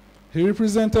 He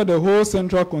represented the whole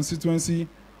central constituency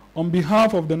on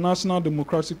behalf of the National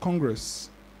Democratic Congress.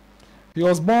 He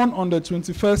was born on the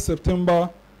 21st September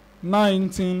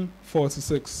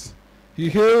 1946. He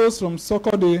hails from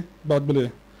Sokode,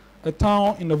 Badbele, a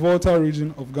town in the Volta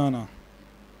region of Ghana.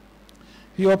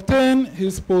 He obtained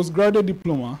his postgraduate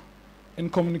diploma in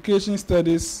communication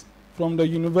studies from the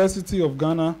University of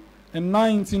Ghana in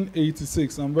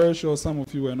 1986. I'm very sure some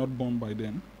of you were not born by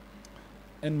then,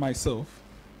 and myself.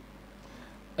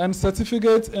 And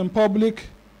certificate in public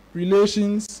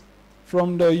relations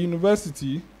from the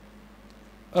University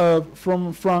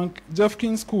from Frank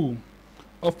Jeffkins School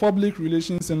of Public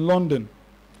Relations in London.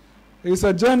 He is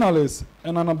a journalist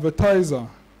and an advertiser.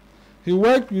 He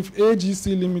worked with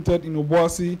AGC Limited in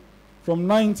Obuasi from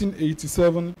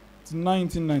 1987 to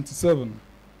 1997.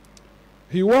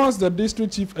 He was the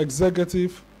district chief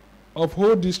executive of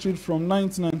Ho District from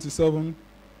 1997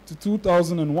 to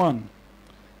 2001.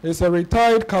 He is a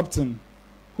retired captain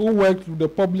who worked with the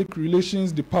Public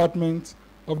Relations Department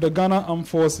of the Ghana Armed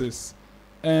Forces,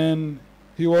 and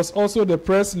he was also the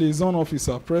press liaison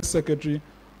officer, press secretary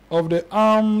of the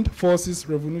Armed Forces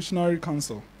Revolutionary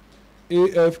Council,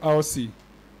 AFRC,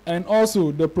 and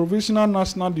also the Provisional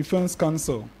National Defense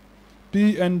Council,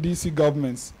 PNDC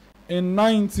governments in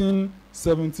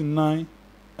 1979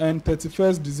 and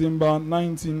 31st December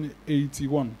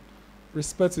 1981,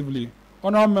 respectively.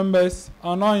 Honourable members,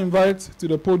 I now invite to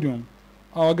the podium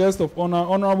our guest of honor,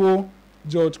 Honourable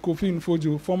George Kofi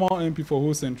Ahianu, former MP for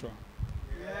Ho Central.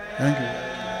 Thank you.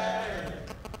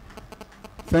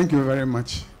 Thank you very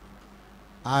much.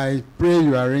 I pray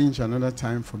you arrange another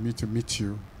time for me to meet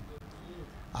you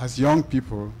as young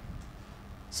people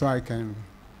so I can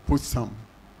put some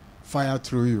fire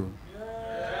through you.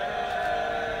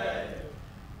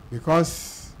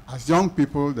 Because as young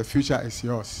people, the future is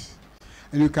yours.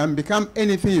 And you can become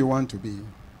anything you want to be.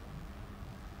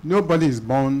 Nobody is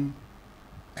born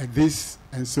at this,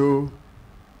 and so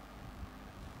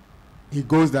he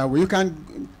goes that way. You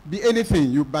can be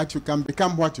anything, but you can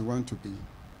become what you want to be.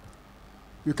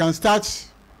 You can start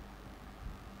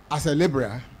as a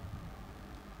laborer,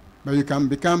 but you can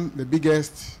become the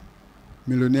biggest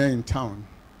millionaire in town.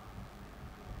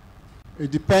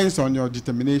 It depends on your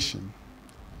determination,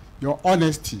 your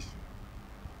honesty,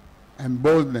 and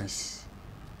boldness.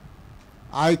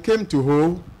 I came to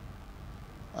Ho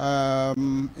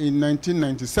in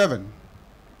 1997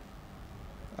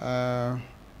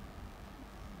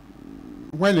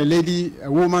 when a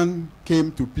woman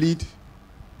came to plead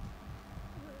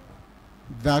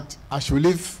that I should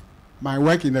leave my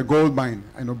work in the gold mine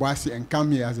in Obuasi and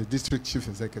come here as a district chief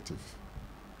executive.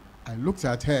 I looked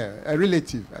at her, a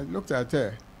relative. I looked at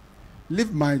her.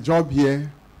 Leave my job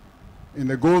here in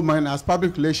the gold mine as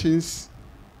public relations,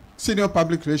 senior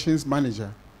public relations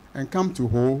manager, and come to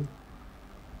Ho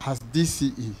as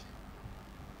DCE.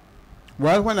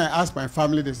 Well, when I asked my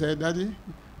family, they said, Daddy,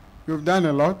 you've done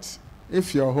a lot.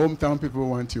 If your hometown people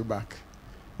want you back,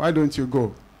 why don't you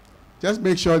go? Just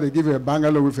make sure they give you a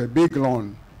bungalow with a big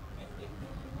lawn.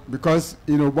 Because,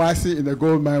 you know, Wasi in the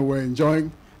gold mine were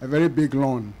enjoying a very big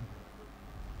lawn.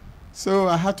 So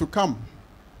I had to come.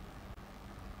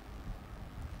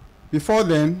 Before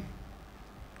then,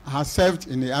 I had served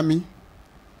in the army.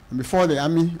 And before the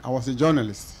army, I was a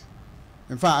journalist.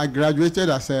 In fact, I graduated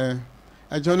as a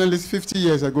journalist 50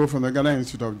 years ago from the Ghana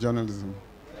Institute of Journalism.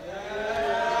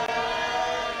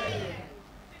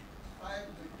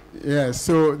 Yeah,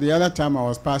 so the other time I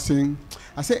was passing,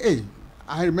 I said, hey,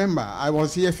 I remember I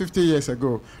was here 50 years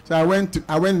ago. So I went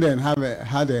there and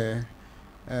had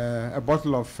a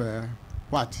bottle of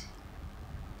what?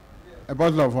 A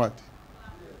bottle of what?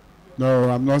 No,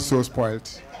 I'm not so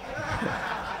spoiled.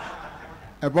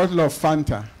 A bottle of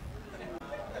Fanta.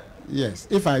 Yes,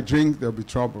 if I drink, there'll be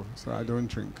trouble, so I don't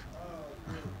drink.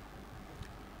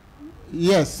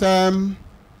 Yes,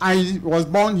 I was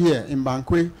born here in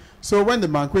Bankwe. So when the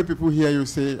Bankwe people hear you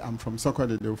say, I'm from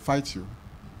Sokode, they'll fight you.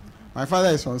 My father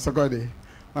is from Sokode.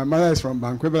 My mother is from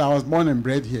Bankwe, but I was born and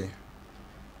bred here.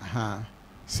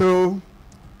 So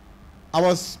I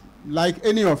was like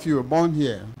any of you, born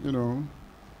here, you know.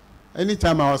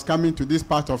 Anytime I was coming to this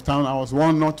part of town, I was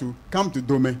warned not to come to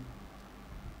Dome.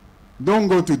 Don't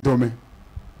go to Dome.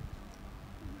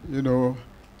 You know.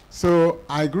 So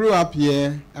I grew up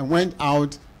here and went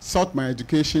out, sought my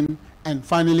education, and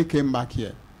finally came back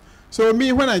here. So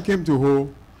me, when I came to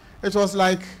Ho, it was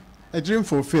like a dream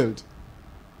fulfilled.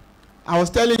 I was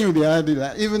telling you the other day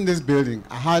that even this building,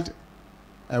 I had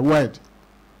a word.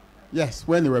 Yes,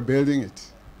 when they were building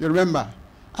it. You remember?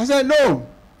 I said, no,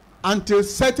 until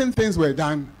certain things were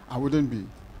done, I wouldn't be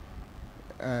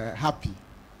happy.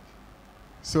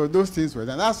 So those things were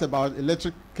done. That's about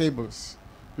electric cables.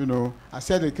 You know, I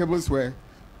said the cables were,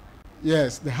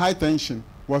 yes, the high tension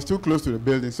was too close to the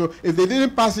building. So if they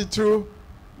didn't pass it through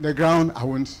the ground, I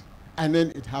wouldn't. And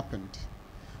then it happened.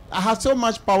 I had so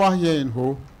much power here in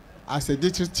Ho as a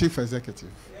district chief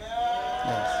executive.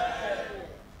 Yes.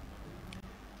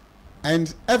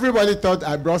 And everybody thought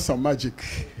I brought some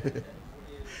magic.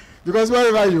 Because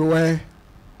wherever you were,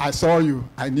 I saw you.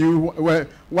 I knew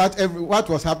what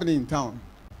was happening in town.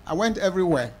 I went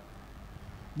everywhere.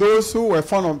 Those who were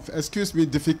fond of, excuse me,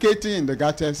 defecating in the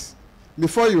gutters,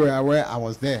 before you were aware, I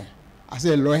was there. I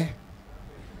said, Loe,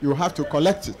 you have to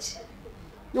collect it.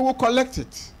 You will collect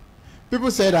it.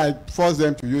 People said I forced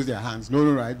them to use their hands.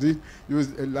 No, I did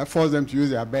force them to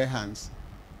use their bare hands.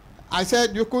 I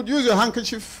said, you could use your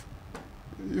handkerchief.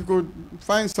 You could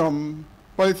find some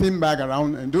polythene bag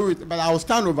around and do it, but I will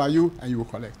stand over you and you will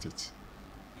collect it.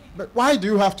 But why do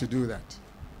you have to do that?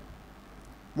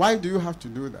 Why do you have to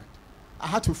do that? I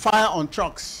had to fire on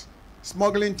trucks,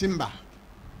 smuggling timber.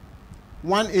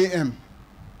 1 a.m.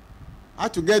 I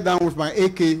had to get down with my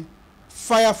AK,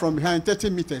 fire from behind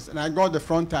 30 meters, and I got the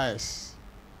front tires.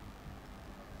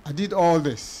 I did all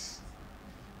this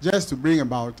just to bring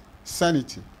about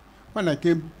sanity. When I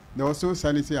came, there was no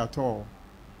sanity at all.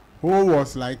 Ho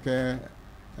was like a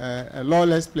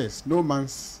lawless place, no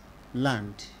man's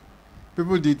land.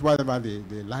 People did whatever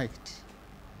they liked.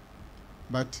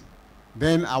 But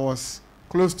then I was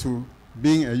close to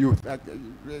being a youth.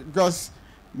 Because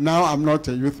now I'm not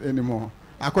a youth anymore,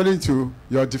 according to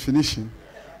your definition.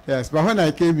 Yes, but when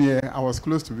I came here, I was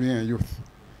close to being a youth.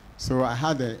 So I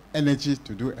had the energy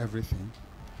to do everything.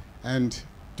 And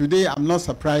today, I'm not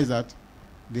surprised that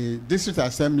the district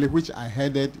assembly, which I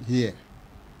headed here,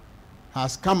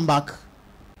 has come back,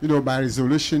 you know, by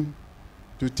resolution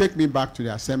to take me back to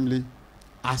the assembly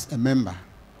as a member.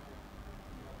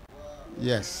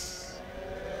 Yes.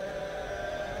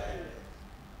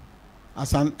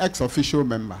 As an ex-official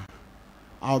member,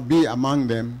 I'll be among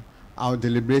them, I'll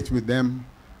deliberate with them,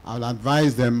 I'll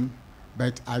advise them,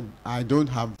 but I don't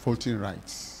have voting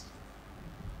rights.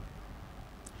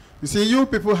 You see, you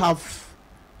people have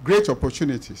great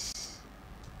opportunities.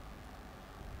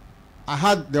 I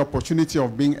had the opportunity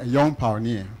of being a young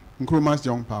pioneer, Nkrumah's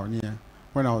young pioneer,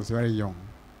 when I was very young.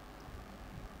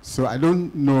 So I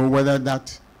don't know whether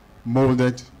that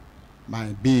molded my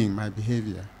being, my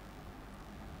behavior.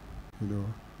 You know,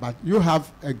 but you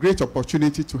have a great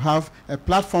opportunity to have a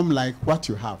platform like what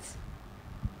you have.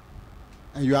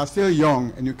 And you are still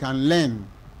young and you can learn.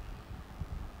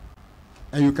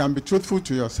 And you can be truthful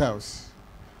to yourselves.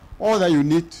 All that you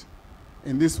need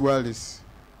in this world is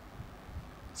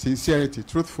sincerity,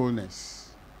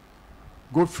 truthfulness,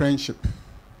 good friendship.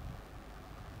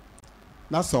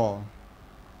 That's all.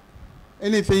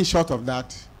 Anything short of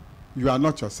that, you are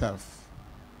not yourself.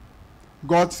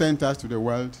 God sent us to the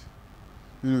world,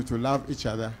 to love each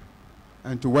other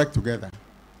and to work together.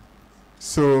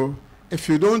 So if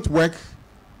you don't work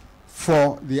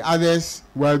for the others'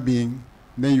 well-being,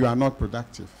 then you are not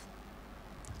productive.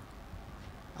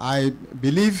 I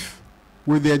believe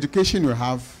with the education you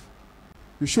have,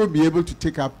 you should be able to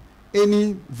take up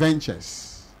any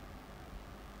ventures.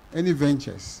 Any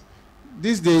ventures.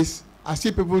 These days, I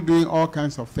see people doing all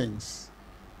kinds of things.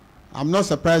 I'm not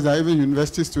surprised that even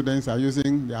university students are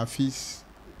using their fees,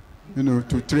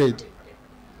 to trade.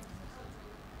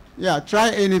 Yeah, try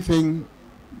anything,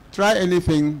 that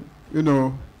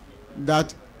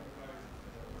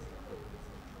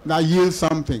yields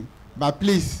something. But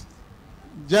please,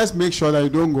 just make sure that you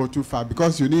don't go too far,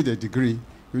 because you need a degree,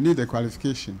 you need a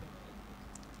qualification.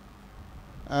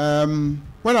 When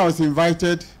I was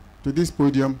invited to this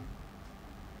podium,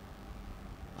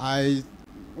 I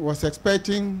was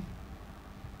expecting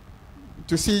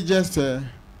to see just a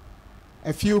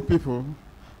few people.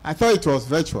 I thought it was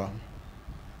virtual.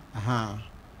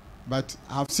 But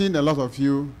I've seen a lot of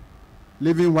you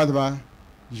leaving whatever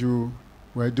you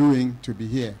were doing to be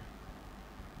here.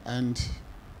 And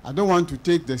I don't want to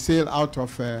take the sail out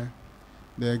of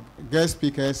the guest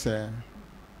speakers'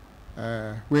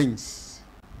 wings.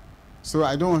 So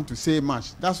I don't want to say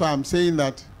much. That's why I'm saying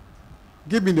that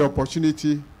give me the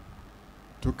opportunity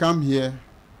to come here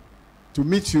to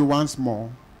meet you once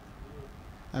more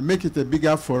and make it a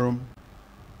bigger forum,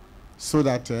 so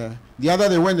that the other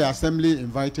day when the assembly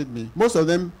invited me, most of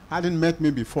them hadn't met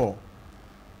me before,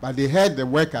 but they heard the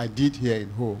work I did here in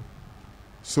Ho.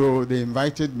 So they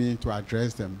invited me to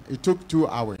address them. It took 2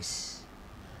 hours.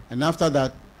 And after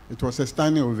that, it was a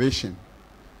standing ovation.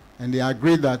 And they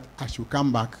agreed that I should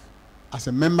come back as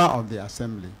a member of the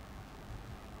assembly.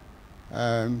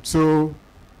 So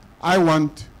I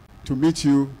want to meet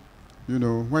you,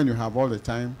 when you have all the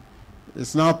time.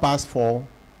 It's now past 4,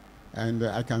 and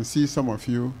I can see some of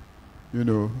you,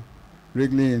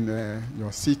 wriggling in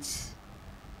your seats.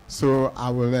 So I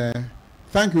will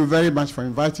thank you very much for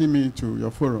inviting me to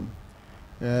your forum.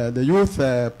 The Youth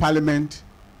Parliament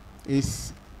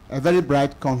is a very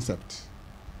bright concept,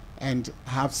 and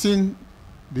I have seen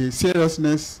the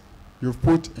seriousness you've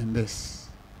put in this.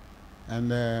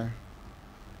 And I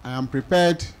am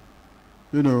prepared,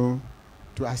 to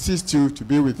assist you, to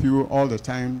be with you all the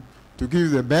time, to give you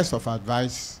the best of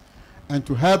advice, and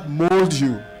to help mold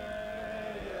you.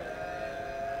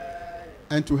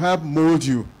 And to help mold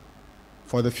you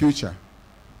for the future.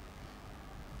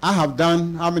 I have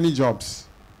done how many jobs?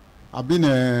 I've been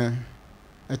a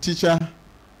teacher,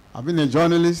 I've been a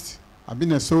journalist, I've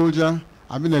been a soldier,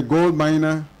 I've been a gold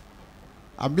miner,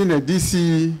 I've been a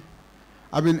DC,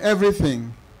 I've been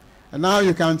everything. And now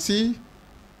you can see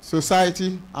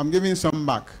society, I'm giving some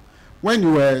back. When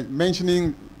you were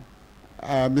mentioning,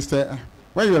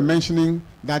 when you were mentioning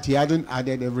that he hadn't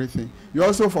added everything, you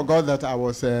also forgot that I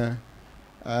was a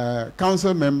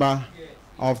council member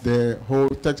of the whole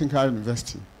technical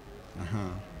university.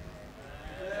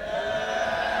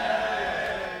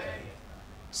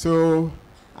 So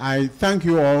I thank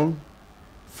you all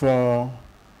for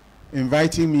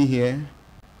inviting me here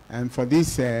and for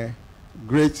these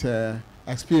great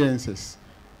experiences.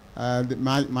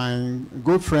 My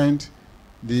good friend,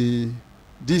 the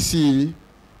DC,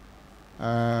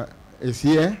 is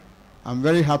here. I'm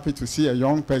very happy to see a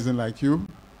young person like you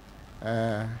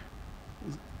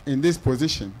in this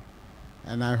position.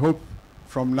 And I hope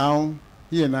from now,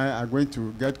 he and I are going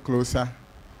to get closer,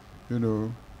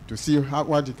 to see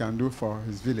what he can do for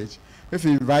his village. If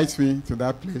he invites me to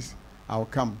that place, I'll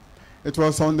come. It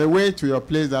was on the way to your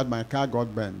place that my car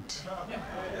got burnt.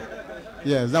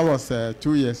 Yes, that was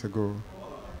 2 years ago.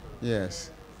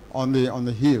 Yes, on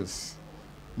the hills.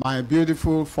 My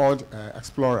beautiful Ford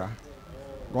Explorer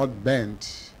got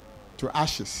burnt to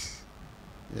ashes.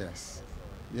 Yes.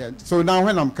 Yeah. So now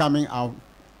when I'm coming, I'll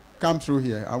come through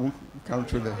here. I won't come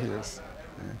through the hills.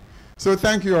 Yeah. So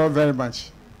thank you all very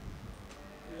much.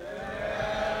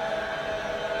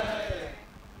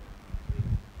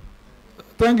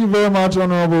 Thank you very much,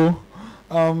 Honorable.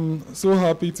 I'm so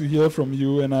happy to hear from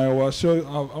you, and I want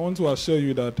to assure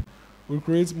you that we'll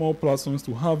create more platforms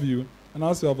to have you, and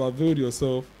as you have availed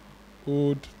yourself, we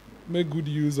would make good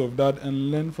use of that and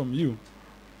learn from you.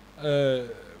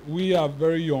 We are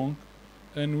very young,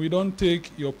 and we don't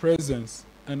take your presence,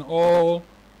 and all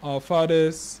our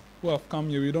fathers who have come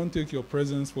here, we don't take your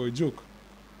presence for a joke.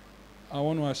 I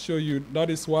want to assure you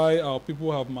that is why our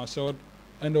people have marshaled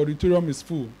and the auditorium is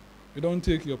full. We don't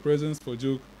take your presence for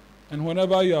joke. And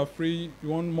whenever you are free, you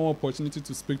want more opportunity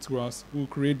to speak to us, we'll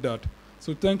create that.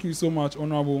 So thank you so much,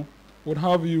 Honorable. We'll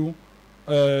have you,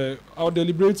 I'll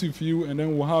deliberate with you, and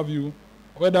then we'll have you,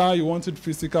 whether you want it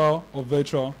physical or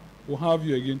virtual, we'll have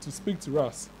you again to speak to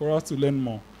us, for us to learn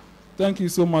more. Thank you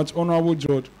so much, Honorable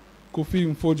George Kofi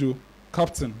Mfojo,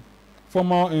 Captain,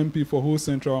 former MP for Ho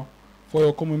Central, for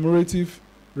your commemorative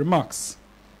remarks.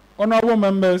 Honorable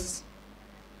members,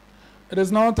 it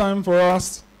is now time for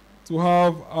us to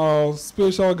have our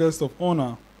special guest of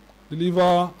honor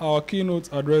deliver our keynote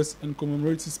address and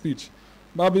commemorative speech.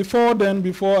 But before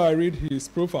I read his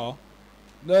profile,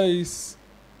 there is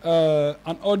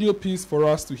an audio piece for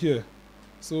us to hear.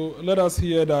 So let us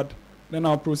hear that, then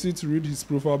I'll proceed to read his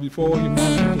profile before he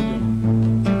mounts the podium.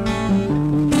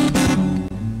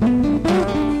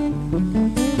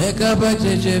 Mega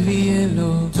budget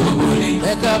Vielo, Toboli,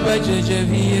 Mega budget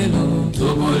Vielo,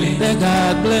 Toboli, they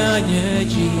got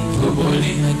Blaji,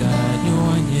 Toboli, they got you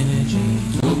and Yenji,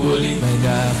 Toboli,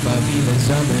 Mega Favila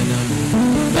Zamena,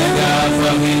 Mega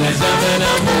Favila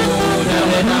Zamena,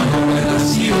 and then I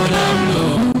see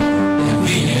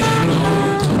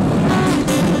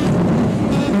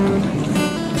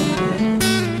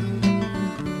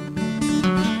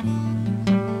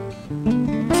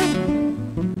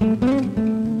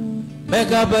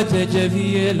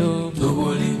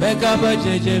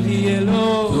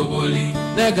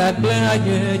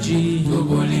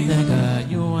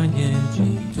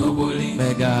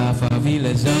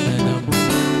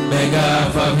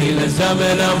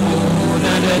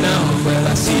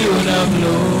you now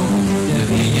blow, the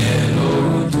Vielo,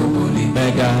 Toboli,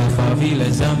 Mega Favila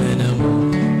Zamena,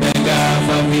 Mega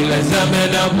Favila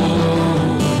Zamena,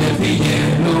 the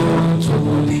Vielo,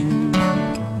 Toboli.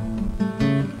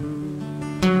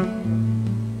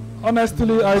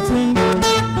 Honestly, I think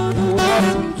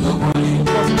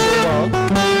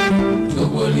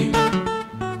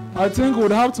we will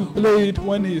have to play it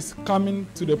when he's coming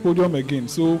to the podium again.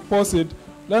 So pause it.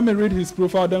 Let me read his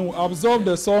profile, then we'll absorb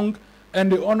the song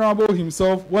and the Honorable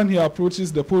himself when he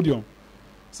approaches the podium.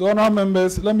 So honorable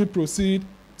members, let me proceed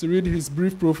to read his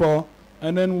brief profile,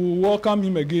 and then we'll welcome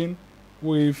him again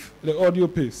with the audio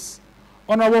piece.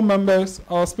 Honorable members,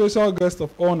 our special guest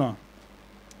of honor,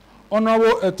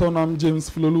 Honorable Etonam James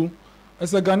Flolu,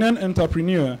 is a Ghanaian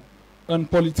entrepreneur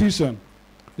and politician.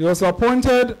 He was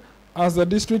appointed as the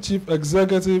District Chief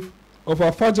Executive of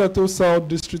Afajato South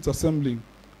District Assembly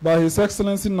by His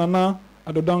Excellency Nana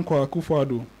Addo Dankwa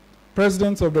Akufo-Addo,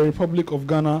 President of the Republic of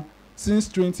Ghana since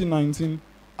 2019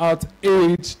 at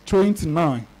age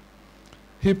 29.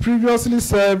 He previously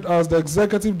served as the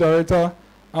Executive Director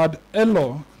at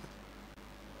Eltor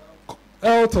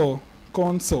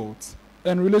Consult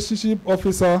and Relationship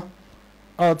Officer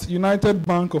at United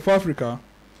Bank of Africa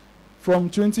from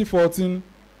 2014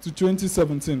 to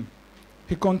 2017.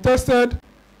 He contested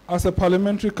as a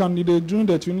parliamentary candidate during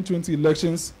the 2020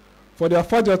 elections for the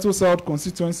Afajato South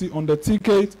constituency on the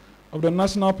ticket of the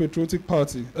National Patriotic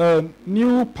Party,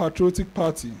 New Patriotic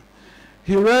Party.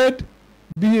 He read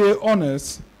BA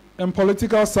Honours in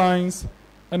Political Science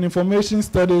and Information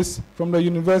Studies from the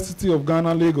University of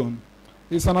Ghana, Legon.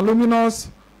 He is an alumnus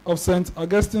of St.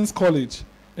 Augustine's College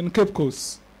in Cape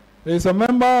Coast. He is a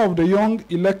member of the Young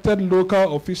Elected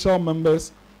Local Official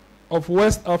Members of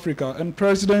West Africa and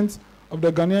President of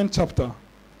the Ghanaian chapter.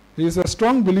 He is a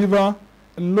strong believer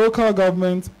in local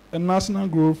government and national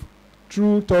growth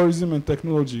through tourism and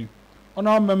technology.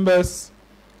 Honorable members,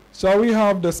 shall we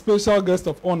have the special guest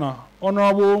of honor,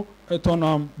 Honorable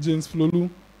Etonam James Flolu,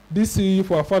 DCE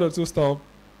for Afajato South,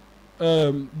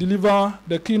 deliver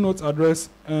the keynote address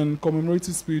and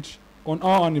commemorative speech on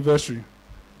our anniversary.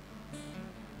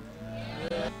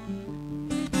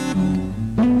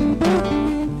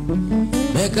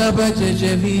 Mega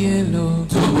budget Vielo,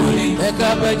 Toboli,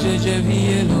 Mega budget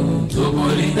Vielo,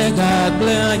 Toboli, Mega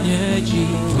Blaji,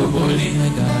 Toboli,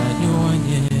 Mega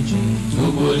Yuanyeji,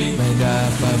 Toboli, Mega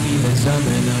Favila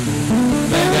Zamena,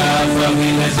 Mega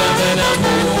Favila Zamena,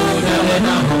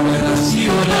 Mega Favila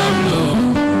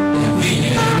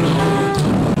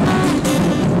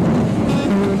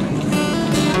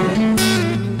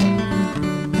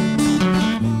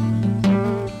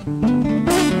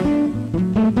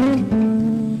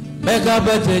Mega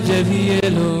budget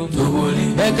Vielo, Toboli,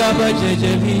 Mega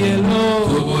budget Vielo,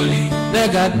 Toboli,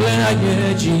 Mega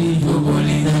Blaji,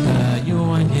 Toboli, Mega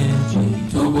Yuanyeji,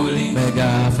 Toboli, Mega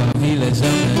Favila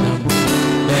Zamena,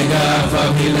 Mega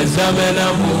Favila Zamena,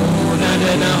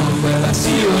 Nanena,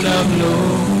 Operaciona Blo,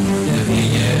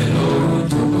 Vielo,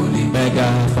 Toboli, Mega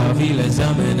Favila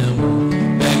Zamena,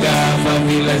 Mega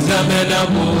Favila Zamena,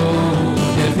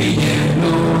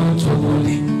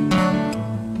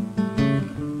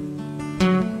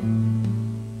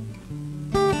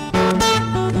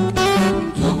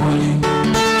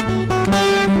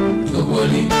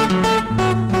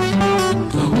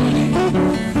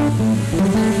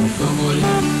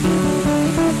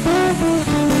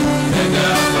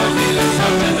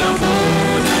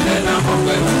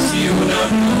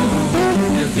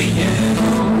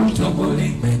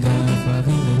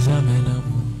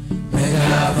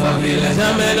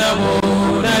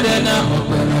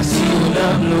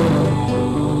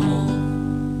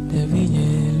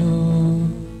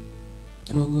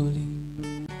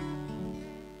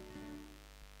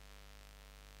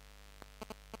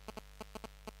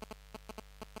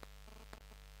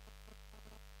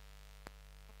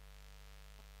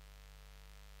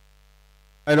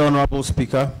 Right, Honorable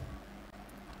Speaker,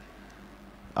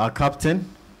 our captain,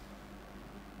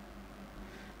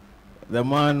 the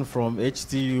man from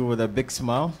HTU with a big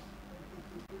smile,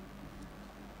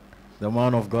 the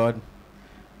man of God,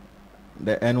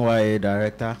 the NYA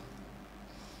director,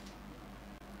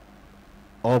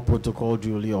 all protocol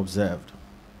duly observed.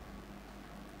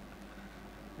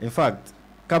 In fact,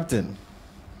 Captain,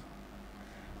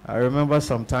 I remember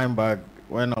some time back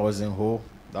when I was in Ho,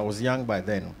 I was young by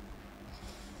then.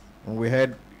 When we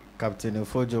heard Captain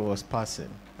Ofojo was passing,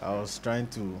 I was trying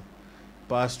to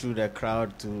pass through the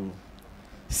crowd to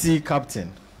see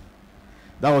Captain.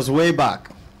 That was way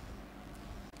back.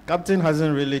 Captain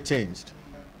hasn't really changed.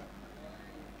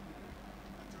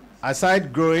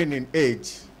 Aside growing in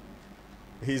age,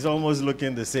 he's almost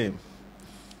looking the same.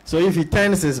 So if he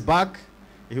turns his back,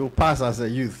 he will pass as a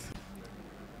youth.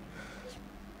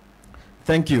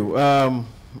 Thank you.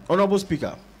 Honorable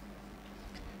Speaker,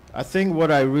 I think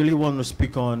what I really want to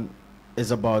speak on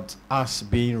is about us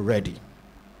being ready.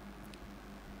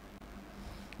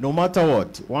 No matter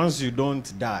what, once you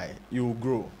don't die, you will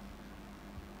grow.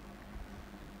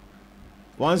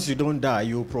 Once you don't die,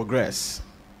 you will progress.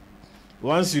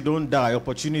 Once you don't die,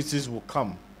 opportunities will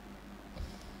come.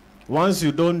 Once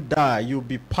you don't die, you'll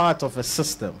be part of a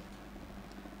system.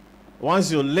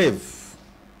 Once you live,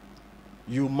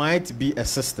 you might be a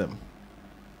system.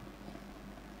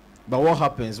 But what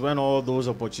happens when all those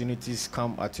opportunities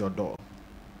come at your door?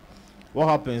 What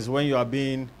happens when you are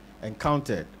being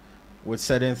encountered with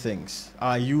certain things?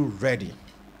 Are you ready?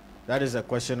 That is a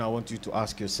question I want you to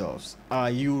ask yourselves. Are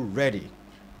you ready?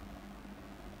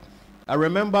 I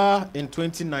remember in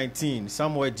 2019,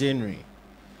 somewhere January,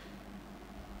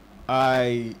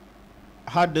 I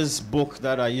had this book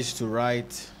that I used to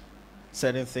write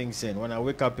certain things in. When I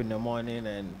wake up in the morning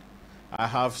and I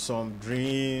have some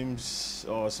dreams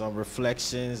or some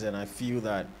reflections and I feel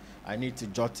that I need to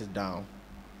jot it down,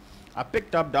 I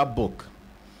picked up that book.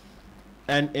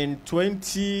 And in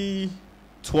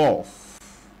 2012,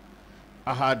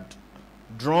 I had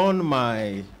drawn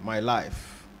my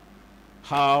life,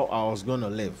 how I was going to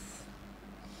live.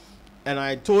 And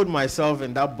I told myself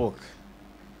in that book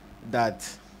that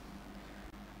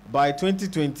by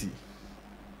 2020,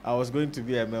 I was going to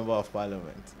be a member of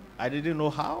parliament. I didn't know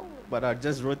how, but I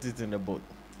just wrote it in the book.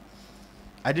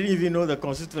 I didn't even know the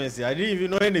constituency. I didn't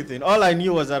even know anything. All I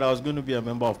knew was that I was going to be a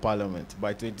member of parliament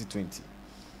by 2020.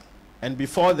 And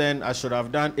before then, I should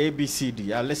have done A, B, C,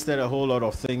 D. I listed a whole lot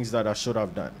of things that I should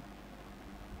have done.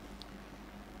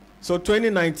 So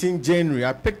 2019, January,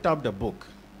 I picked up the book.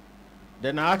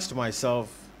 Then I asked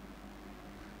myself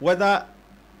whether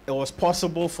it was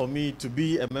possible for me to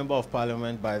be a member of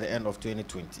parliament by the end of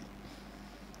 2020.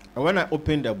 And when I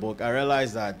opened the book, I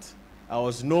realized that I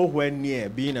was nowhere near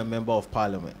being a member of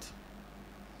parliament.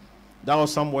 That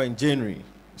was somewhere in January,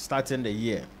 starting the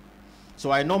year.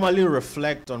 So I normally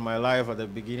reflect on my life at the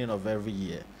beginning of every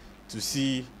year to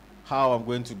see how I'm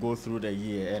going to go through the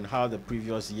year and how the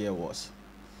previous year was.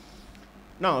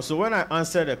 Now, so when I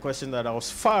answered the question that I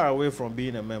was far away from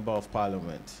being a member of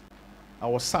parliament, I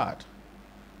was sad.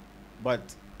 But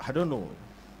I don't know.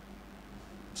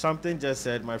 Something just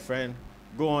said, my friend,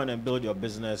 go on and build your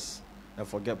business and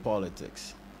forget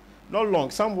politics. Not long,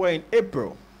 somewhere in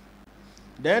April,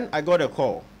 then I got a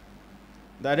call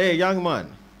that, hey, young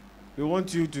man, we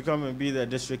want you to come and be the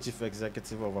district chief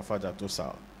executive of Afaja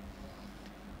Tosal.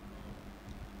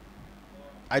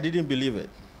 I didn't believe it.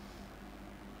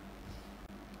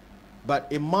 But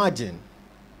imagine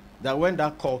that when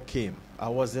that call came, I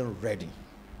wasn't ready.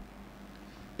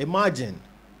 Imagine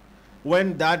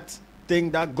when that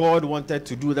thing that God wanted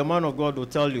to do, the man of God will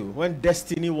tell you, when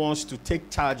destiny wants to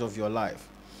take charge of your life,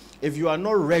 if you are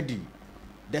not ready,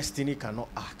 destiny cannot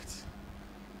act.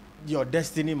 Your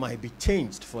destiny might be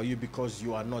changed for you because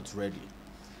you are not ready.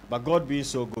 But God being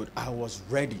so good, I was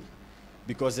ready.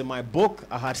 because in my book,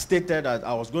 I had stated that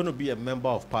I was going to be a member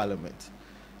of parliament.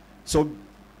 So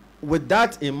with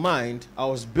that in mind, I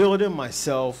was building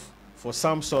myself for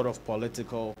some sort of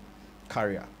political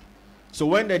career. So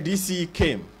when the DCE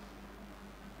came,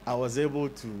 I was able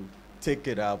to take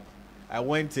it up. I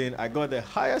went in, I got the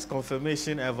highest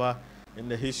confirmation ever in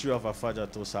the history of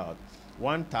Afajato South.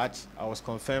 One touch, I was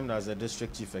confirmed as a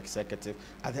district chief executive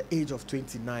at the age of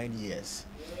 29 years.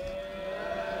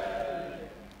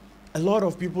 A lot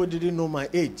of people didn't know my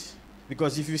age,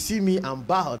 because if you see me, I'm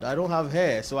bald. I don't have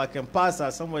hair, so I can pass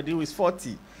as somebody who is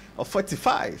 40 or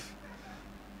 45.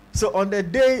 So on the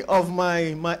day of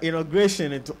my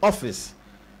inauguration into office,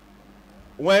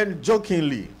 when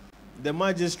jokingly the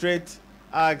magistrate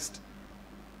asked,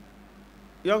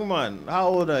 "Young man, how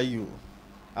old are you?"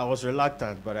 I was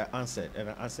reluctant, but I answered, and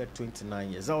I answered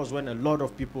 29 years. That was when a lot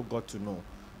of people got to know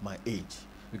my age.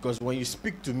 Because when you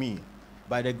speak to me,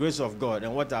 by the grace of God,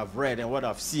 and what I've read, and what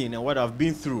I've seen, and what I've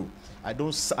been through, I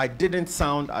didn't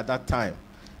sound at that time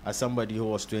as somebody who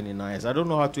was 29 years. I don't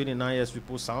know how 29 years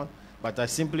people sound, but I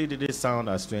simply didn't sound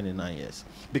as 29 years.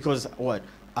 Because what?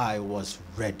 I was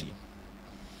ready.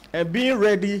 And being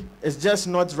ready is just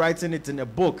not writing it in a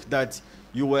book that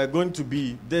you were going to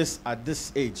be this at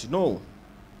this age. No.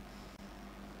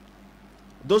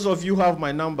 Those of you who have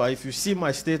my number, if you see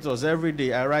my status every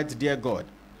day, I write, "Dear God."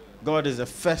 God is the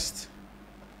first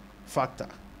factor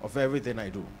of everything I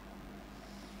do.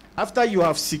 After you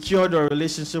have secured your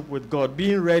relationship with God,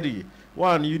 being ready,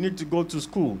 1, you need to go to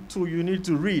school. 2, you need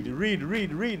to read.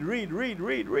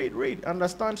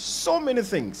 Understand so many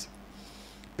things.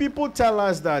 People tell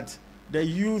us that the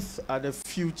youth are the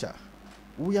future.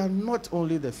 We are not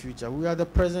only the future, we are the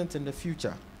present and the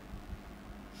future.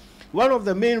 One of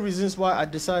the main reasons why I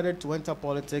decided to enter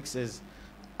politics is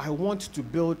I want to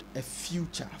build a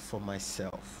future for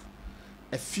myself.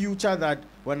 A future that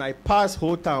when I pass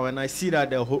Ho Town and I see that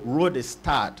the road is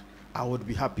tarred, I would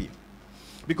be happy.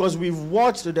 Because we've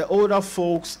watched the older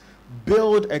folks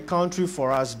build a country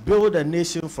for us, build a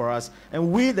nation for us,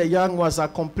 and we, the young ones, are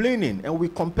complaining. And we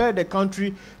compare the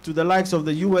country to the likes of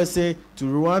the USA, to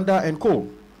Rwanda, and co.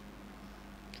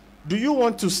 Do you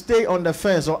want to stay on the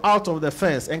fence or out of the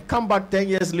fence and come back 10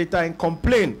 years later and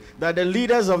complain that the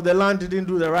leaders of the land didn't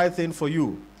do the right thing for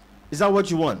you? Is that what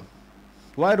you want?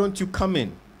 Why don't you come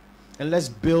in and let's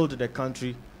build the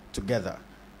country together?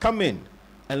 Come in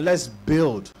and let's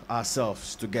build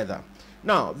ourselves together.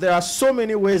 Now, there are so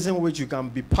many ways in which you can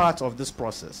be part of this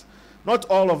process. Not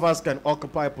all of us can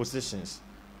occupy positions.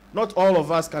 Not all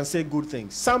of us can say good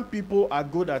things. Some people are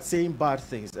good at saying bad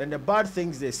things, and the bad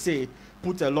things they say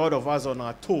put a lot of us on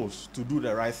our toes to do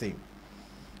the right thing.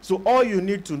 So all you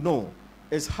need to know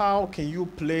is how can you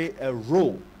play a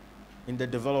role in the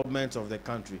development of the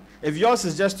country. If yours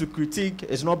is just to critique,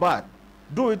 it's not bad.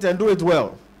 Do it and do it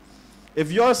well.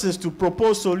 If yours is to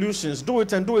propose solutions, do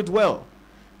it and do it well.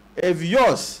 If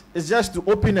yours is just to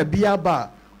open a beer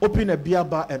bar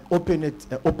and open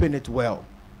it well.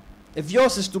 If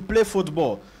yours is to play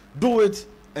football, do it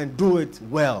and do it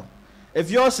well. If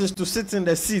yours is to sit in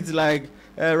the seat like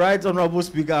Right Honorable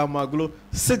Speaker Amaglo,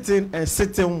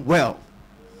 sitting well.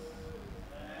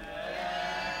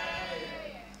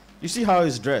 You see how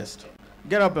he's dressed?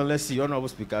 Get up and let's see, Honorable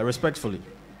Speaker, respectfully.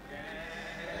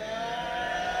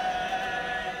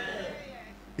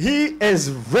 He is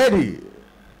ready.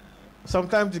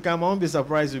 Sometimes you can, I won't be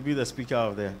surprised to be the Speaker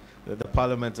of the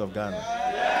Parliament of Ghana.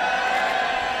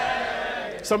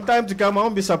 Sometimes to come, I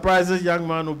won't be surprised this young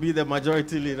man will be the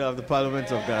majority leader of the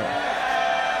Parliament of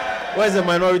Ghana. Where's the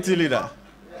minority leader?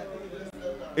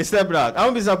 He stepped out. I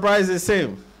won't be surprised the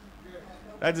same.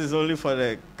 That is only for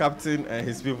the captain and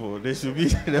his people. They should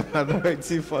be in the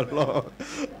minority for long.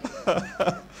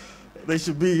 They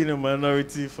should be in a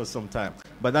minority for some time.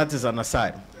 But that is an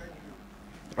aside.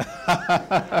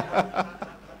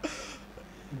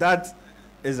 That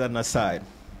is an aside.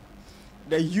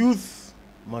 The youth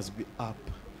must be up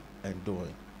and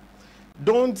doing.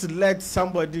 Don't let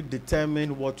somebody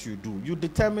determine what you do. You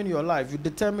determine your life. You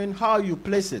determine how you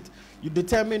place it. You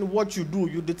determine what you do.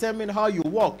 You determine how you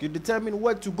walk. You determine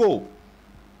where to go.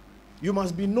 You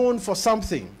must be known for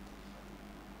something.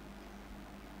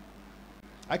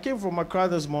 I came from Accra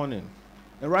this morning,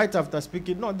 and right after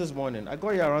speaking, not this morning, I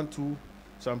got here around 2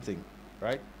 something,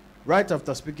 right? Right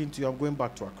after speaking to you, I'm going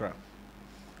back to Accra.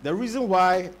 The reason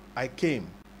why I came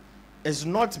is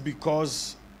not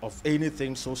because of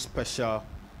anything so special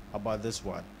about this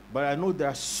one, but I know there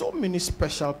are so many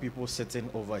special people sitting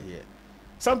over here.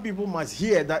 Some people must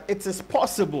hear that it is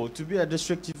possible to be a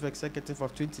district chief executive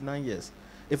of 29 years.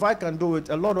 If I can do it,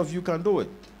 a lot of you can do it.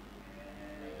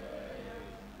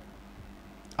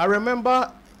 I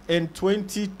remember in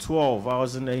 2012, I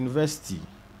was in the university.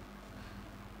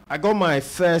 I got my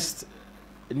first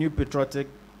New Patriotic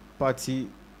Party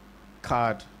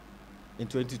card in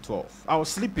 2012. I was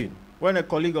sleeping when a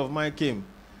colleague of mine came.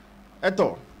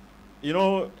 Eto, you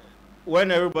know,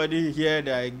 when everybody hear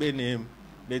the Igbe name,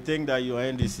 they think that you're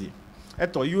NDC.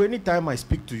 Eto, you, anytime I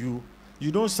speak to you,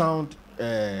 you don't sound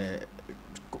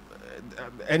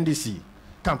NDC.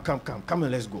 Come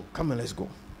and let's go. Come and let's go.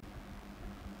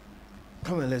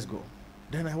 Come and let's go.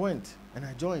 Then I went and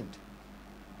I joined.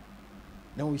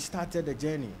 Then we started the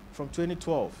journey from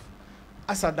 2012.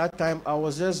 As at that time, I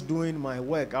was just doing my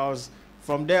work.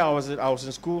 From there, I was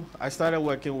in school. I started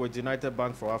working with United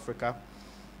Bank for Africa.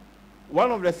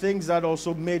 One of the things that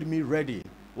also made me ready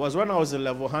was when I was in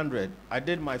level 100. I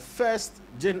did my first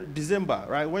December,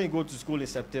 right? When you go to school in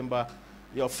September,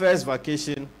 your first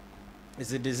vacation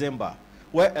is in December,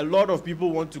 where a lot of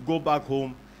people want to go back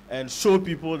home and show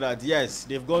people that, yes,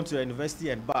 they've gone to university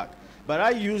and back. But I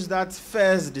used that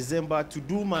first December to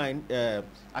do my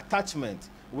attachment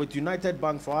with United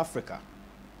Bank for Africa,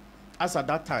 as at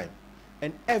that time.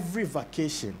 And every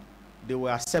vacation, they were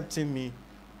accepting me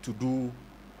to do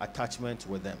attachment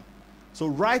with them. So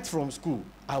right from school,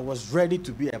 I was ready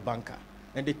to be a banker.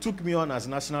 And they took me on as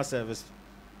national service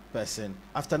person.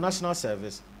 After national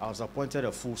service, I was appointed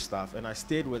a full staff, and I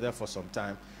stayed with them for some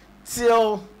time,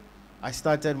 till I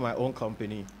started my own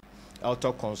company,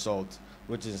 Auto Consult,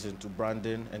 which is into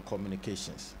branding and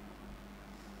communications.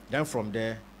 Then from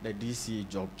there, the DC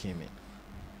job came in.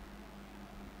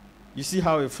 You see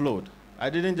how it flowed. I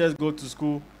didn't just go to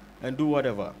school and do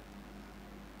whatever.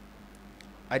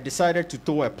 I decided to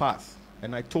tow a path,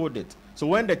 and I towed it. So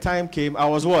when the time came, I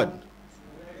was what?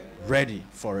 Ready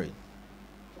for it.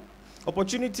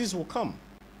 Opportunities will come.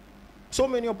 So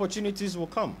many opportunities will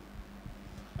come.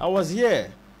 I was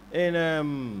here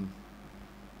in,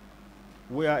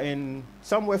 we are in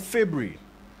somewhere February,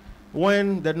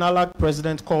 when the Narh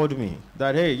president called me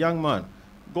that, hey, young man,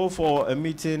 go for a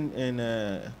meeting in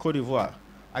Côte d'Ivoire.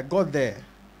 I got there.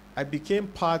 I became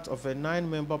part of a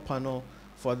 9-member panel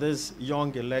for these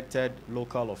young elected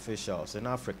local officials in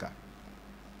Africa,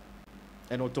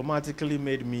 and automatically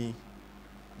made me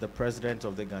the president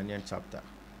of the Ghanaian chapter.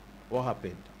 What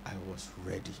happened? I was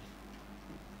ready.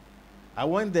 I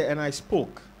went there and I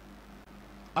spoke.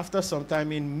 After some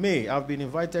time in May, I've been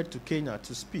invited to Kenya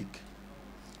to speak.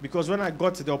 Because when I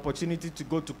got the opportunity to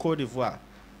go to Côte d'Ivoire,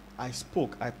 I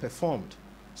spoke, I performed.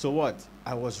 So what?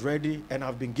 I was ready, and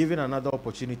I've been given another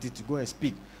opportunity to go and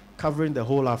speak, covering the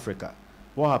whole Africa.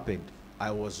 What happened? I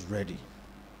was ready.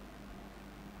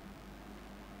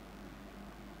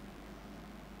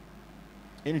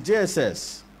 In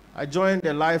JSS, I joined the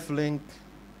LifeLink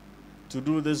to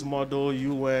do this model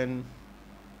UN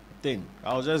thing.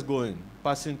 I was just going,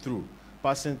 passing through.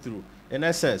 In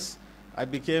SS, I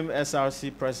became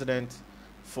SRC president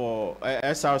for,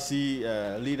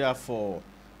 SRC leader for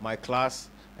my class,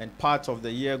 and part of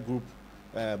the year group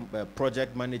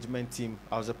project management team.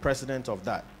 I was the president of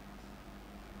that.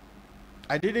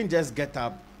 I didn't just get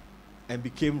up and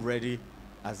became ready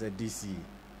as a DC.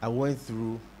 I went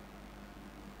through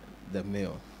the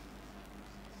mill.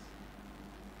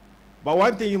 But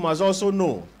one thing you must also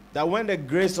know, that when the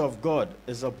grace of God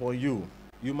is upon you,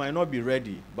 you might not be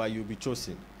ready, but you'll be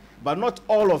chosen. But not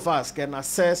all of us can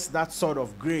access that sort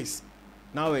of grace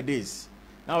nowadays.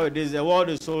 Nowadays, the world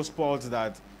is so spoiled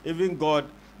that even God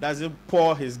doesn't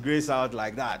pour his grace out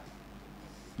like that.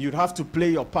 You'd have to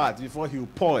play your part before he'll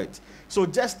pour it. So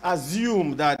just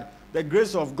assume that the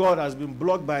grace of God has been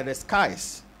blocked by the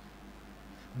skies.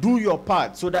 Do your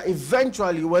part so that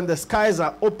eventually when the skies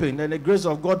are open and the grace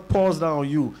of God pours down on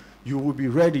you, you will be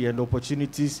ready and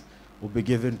opportunities will be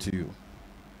given to you.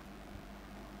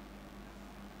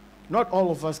 Not all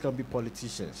of us can be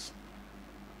politicians.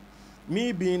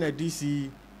 Me being a DC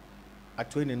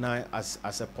at 29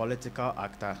 as a political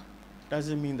actor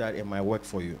doesn't mean that it might work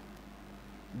for you.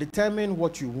 Determine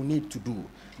what you will need to do.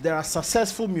 There are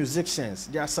successful musicians,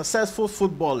 there are successful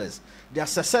footballers, there are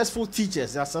successful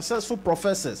teachers, there are successful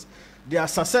professors, there are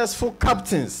successful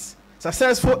captains,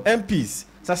 successful MPs,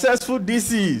 successful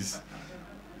DCs,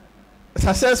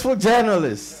 successful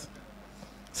journalists,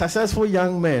 successful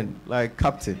young men like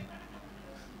Captain.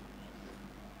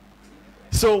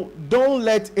 So don't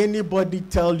let anybody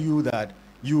tell you that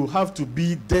you have to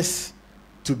be this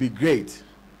to be great.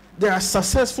 There are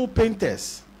successful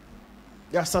painters.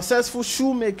 There are successful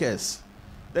shoemakers.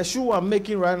 The shoe I'm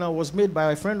making right now was made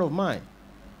by a friend of mine,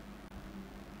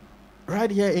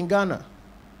 right here in Ghana.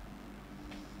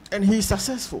 And he's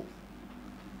successful.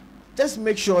 Just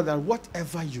make sure that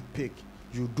whatever you pick,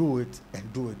 you do it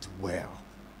and do it well.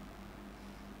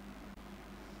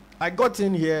 I got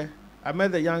in here, I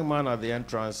met the young man at the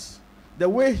entrance. The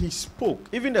way he spoke,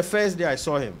 even the first day I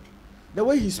saw him, the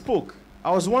way he spoke,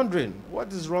 I was wondering,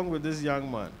 what is wrong with this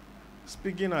young man?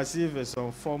 Speaking as if it's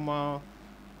some formal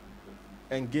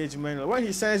engagement. When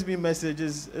he sends me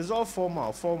messages, it's all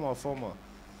formal.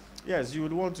 Yes, you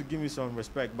would want to give me some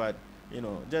respect, but, you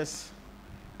know, just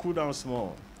cool down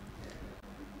small.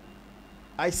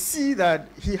 I see that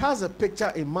he has a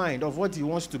picture in mind of what he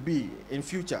wants to be in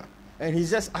future, and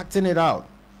he's just acting it out.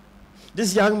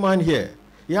 This young man here,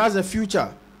 he has a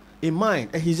future in mind,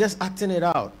 and he's just acting it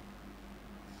out.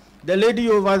 The lady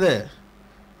over there,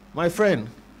 my friend,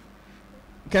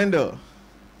 Kendall,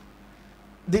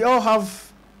 they all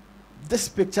have this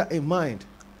picture in mind,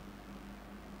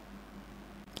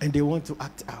 and they want to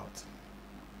act out.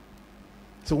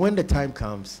 So when the time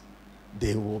comes,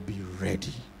 they will be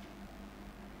ready.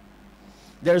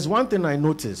 There's one thing I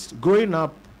noticed growing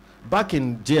up back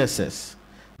in JSS.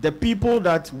 The people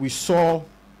that we saw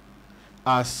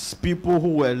as people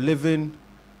who were living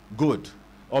good,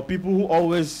 or people who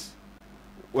always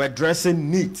were dressing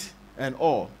neat and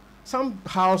all,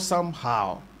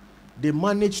 somehow, they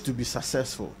managed to be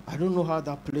successful. I don't know how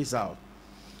that plays out.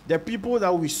 The people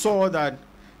that we saw that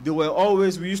they were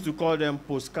always, we used to call them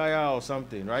postkaya or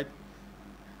something, right?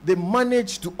 They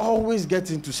managed to always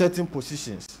get into certain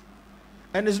positions.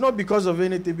 And it's not because of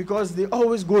anything, because they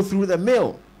always go through the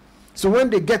mill. So when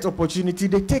they get opportunity,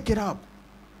 they take it up.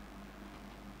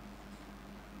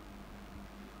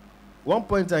 One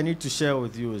point I need to share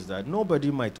with you is that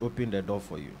nobody might open the door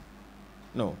for you.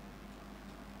 No.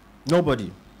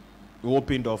 Nobody will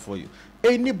open door for you.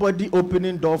 Anybody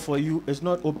opening door for you is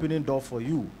not opening door for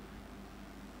you.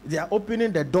 They are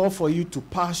opening the door for you to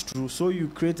pass through, so you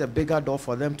create a bigger door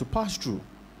for them to pass through.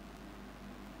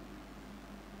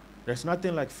 There's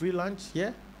nothing like free lunch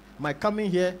here. My coming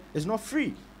here is not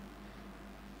free.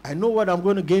 I know what I'm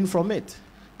going to gain from it.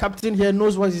 Captain here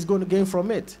knows what he's going to gain from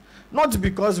it. Not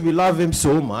because we love him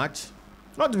so much.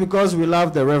 Not because we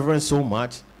love the Reverend so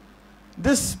much.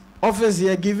 This office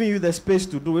here giving you the space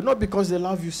to do it, not because they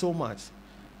love you so much.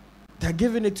 They're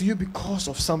giving it to you because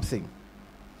of something.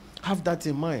 Have that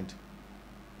in mind.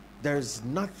 There is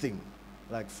nothing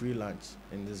like free lunch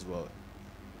in this world.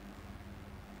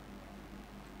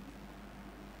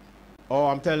 Oh,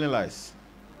 I'm telling lies.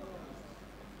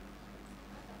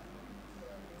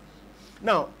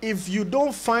 Now, if you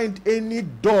don't find any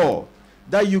door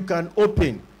that you can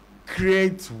open,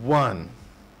 create one.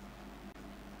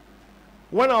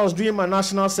 When I was doing my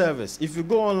national service, if you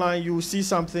go online, you will see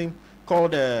something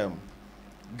called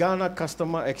Ghana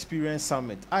Customer Experience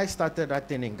Summit. I started that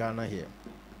thing in Ghana here.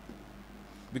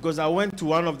 Because I went to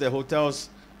one of the hotels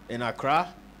in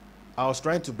Accra. I was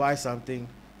trying to buy something,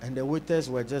 and the waiters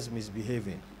were just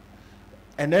misbehaving.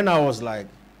 And then I was like,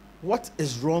 what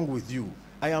is wrong with you?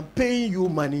 I am paying you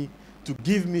money to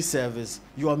give me service.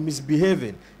 You are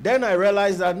misbehaving. Then I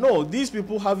realized that, no, these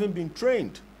people haven't been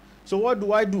trained. So what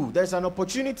do? There's an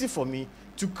opportunity for me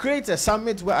to create a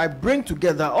summit where I bring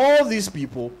together all these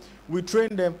people. We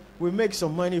train them. We make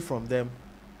some money from them.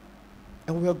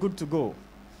 And we are good to go.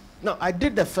 Now, I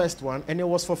did the first one, and it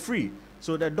was for free.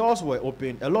 So the doors were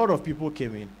open. A lot of people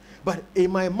came in. But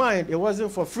in my mind, it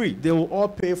wasn't for free. They will all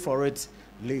pay for it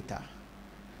later.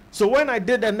 So when I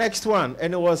did the next one,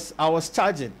 and I was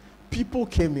charging, people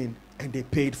came in and they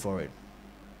paid for it.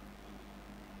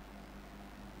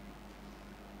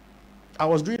 I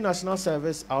was doing national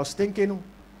service. I was thinking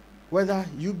whether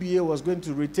UBA was going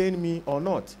to retain me or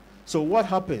not. So what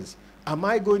happens? Am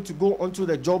I going to go onto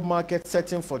the job market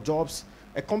searching for jobs?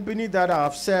 A company that I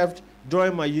have served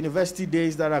during my university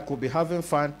days that I could be having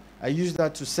fun, I use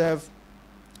that to serve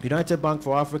United Bank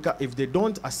for Africa. If they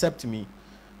don't accept me,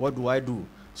 what do?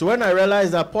 So when I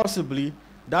realized that possibly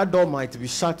that door might be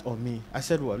shut on me, I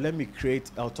said, well, let me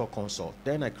create Auto Consult.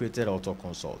 Then I created Auto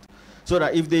Consult. So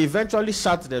that if they eventually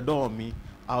shut the door on me,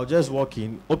 I'll just walk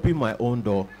in, open my own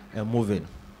door, and move in.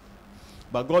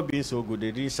 But God being so good,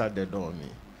 they didn't shut the door on me.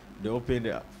 They opened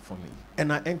it up for me.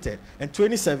 And I entered. In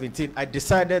 2017, I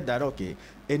decided that, okay,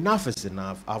 enough is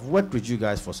enough. I've worked with you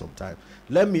guys for some time.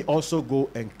 Let me also go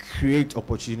and create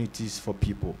opportunities for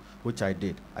people, which I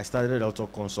did. I started Auto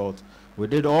Consult. We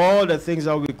did all the things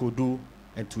that we could do,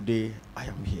 and today I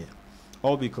am here.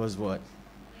 All because what?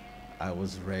 I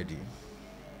was ready.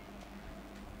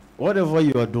 Whatever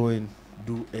you are doing,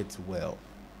 do it well.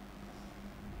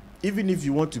 Even if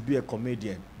you want to be a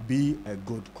comedian, be a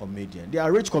good comedian. There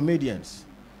are rich comedians.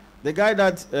 The guy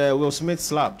that Will Smith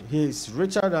slapped, he's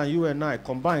richer than you and I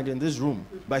combined in this room,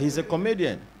 but he's a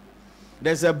comedian.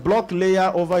 There's a block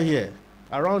layer over here,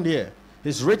 around here.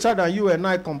 He's richer than you and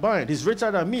I combined. He's richer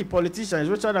than me, politician. He's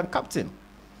richer than captain.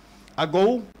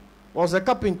 Agbo was a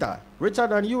carpenter, richer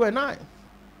than you and I.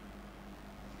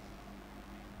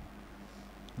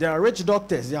 There are rich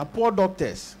doctors, there are poor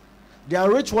doctors. There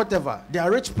are rich whatever. There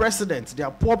are rich presidents, there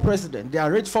are poor presidents. There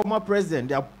are rich former presidents,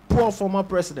 there are poor former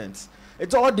presidents.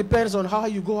 It all depends on how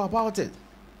you go about it.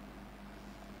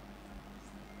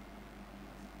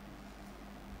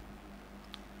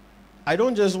 I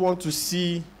don't just want to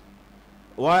see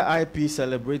YIP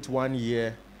celebrate 1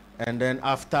 year and then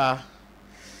after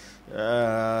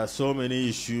so many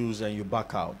issues and you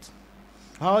back out.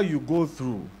 How you go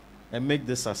through and make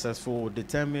this successful will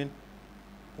determine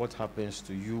what happens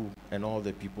to you and all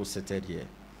the people seated here.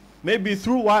 Maybe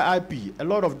through YIP, a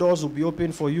lot of doors will be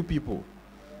open for you people.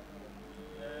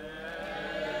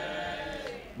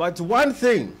 But one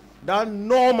thing that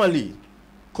normally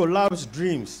collapses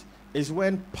dreams is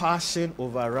when passion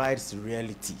overrides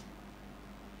reality.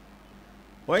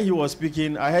 When he was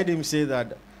speaking, I heard him say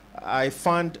that I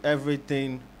fund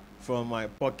everything from my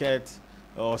pocket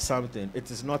or something. It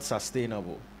is not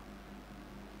sustainable.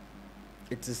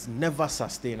 It is never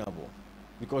sustainable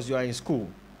because you are in school.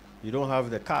 You don't have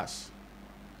the cash.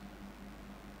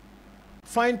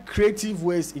 Find creative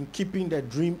ways in keeping the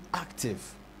dream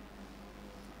active.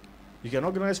 You can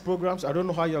organize programs. I don't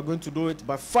know how you're going to do it,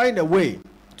 but find a way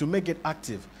to make it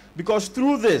active. Because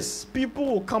through this, people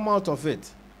will come out of it.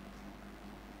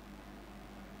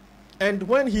 And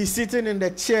when he's sitting in the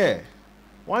chair,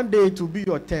 one day it will be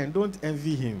your turn. Don't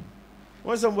envy him.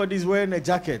 When somebody is wearing a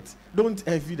jacket, don't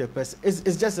envy the person.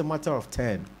 It's just a matter of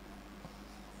turn.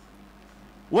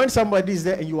 When somebody is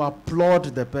there and you applaud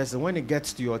the person, when it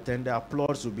gets to your turn, the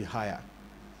applause will be higher.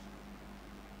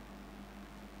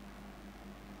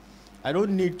 I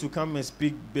don't need to come and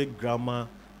speak big grammar,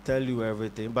 tell you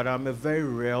everything, but I'm a very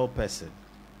real person.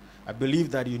 I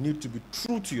believe that you need to be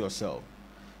true to yourself.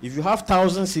 If you have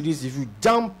 1,000 cities, if you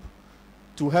jump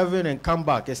to heaven and come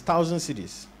back, it's 1,000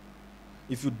 cities.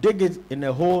 If you dig it in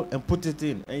a hole and put it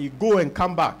in, and you go and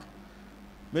come back,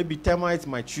 maybe termites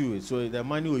might chew it, so the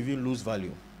money will even lose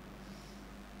value.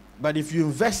 But if you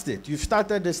invest it, you've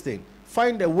started this thing,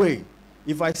 find a way.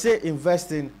 If I say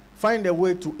invest in, find a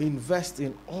way to invest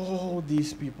in all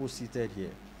these people seated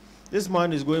here. This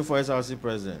man is going for SRC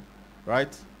president,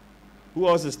 right? Who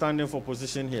else is standing for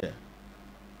position here?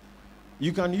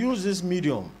 You can use this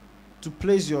medium to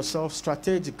place yourself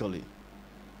strategically,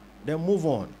 then move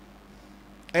on.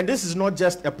 And this is not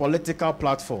just a political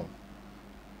platform.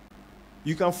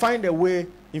 You can find a way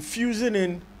infusing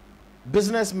in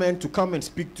businessmen to come and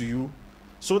speak to you,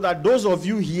 so that those of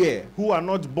you here who are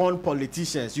not born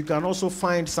politicians, you can also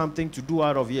find something to do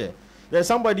out of here. There's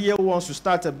somebody here who wants to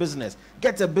start a business.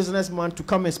 Get a businessman to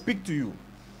come and speak to you.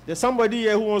 There's somebody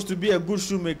here who wants to be a good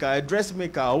shoemaker, a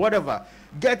dressmaker, or whatever.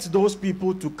 Get those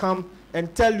people to come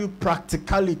and tell you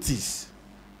practicalities.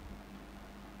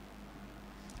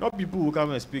 Not people who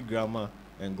come and speak grammar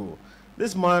and go.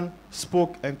 This man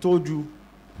spoke and told you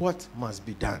what must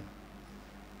be done.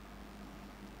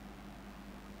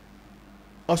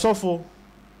 Osofo,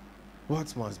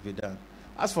 what must be done?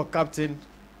 As for Captain,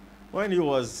 when he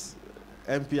was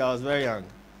MP, I was very young.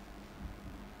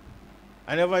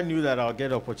 I never knew that I'll get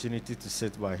the opportunity to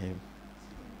sit by him.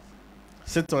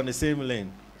 Sit on the same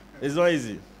lane. It's not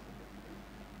easy.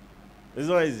 It's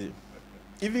not easy.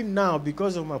 Even now,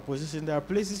 because of my position, there are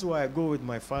places where I go with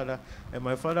my father, and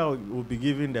my father will be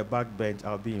giving the back bench,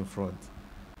 I'll be in front.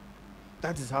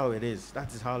 That is how it is.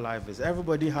 That is how life is.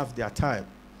 Everybody have their time.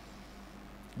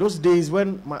 Those days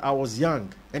when I was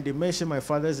young and they mentioned my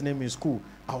father's name in school,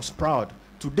 I was proud.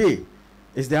 Today,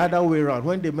 it's the other way around.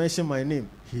 When they mention my name,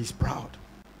 he's proud.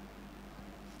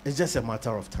 It's just a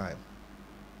matter of time.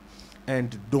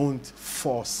 And don't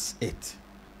force it.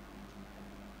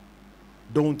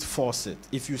 Don't force it.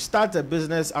 If you start a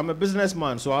business, I'm a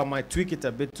businessman, so I might tweak it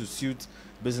a bit to suit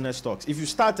business talks. If you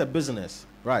start a business,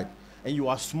 right, and you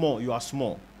are small, you are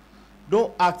small.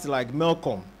 Don't act like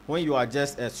Malcolm when you are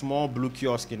just a small blue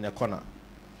kiosk in the corner.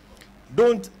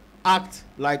 Don't act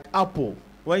like Apple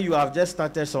when you have just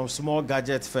started some small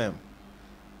gadget firm.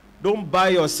 Don't buy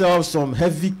yourself some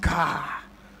heavy car.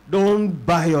 Don't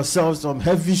buy yourself some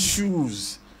heavy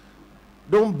shoes.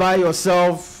 Don't buy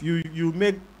yourself, you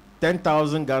make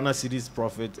 10,000 Ghana cedis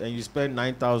profit and you spend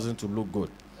 9,000 to look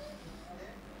good.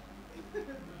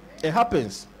 It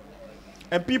happens.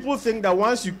 And people think that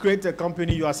once you create a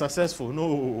company, you are successful.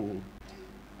 No.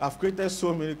 I've created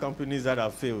so many companies that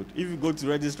have failed. If you go to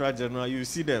Registrar General, you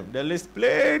see them. The list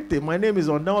plenty. My name is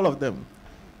on all of them.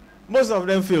 Most of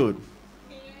them failed.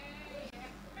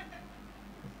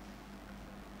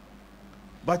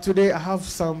 But today I have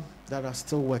some that are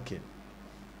still working.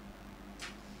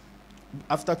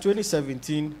 After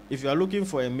 2017, if you are looking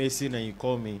for a mason and you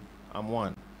call me, I'm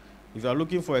one. If you are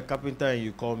looking for a carpenter and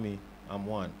you call me, I'm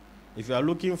one. If you are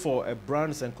looking for a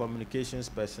brands and communications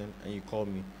person and you call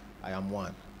me, I am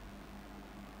one.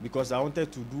 Because I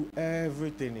wanted to do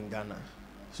everything in Ghana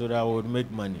so that I would make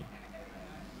money.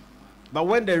 But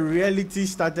when the reality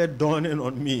started dawning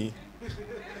on me,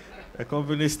 the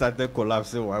company started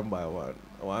collapsing one by one,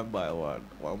 one by one,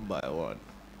 one by one.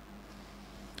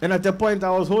 And at the point,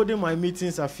 I was holding my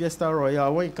meetings at Fiesta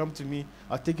Royale. When you come to me,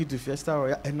 I'll take you to Fiesta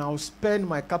Royale, and I'll spend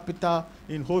my capital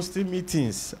in hosting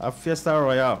meetings at Fiesta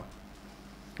Royale.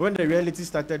 When the reality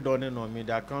started dawning on me,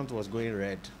 the account was going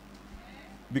red.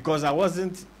 Because I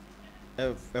wasn't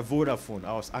a Vodafone,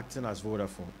 I was acting as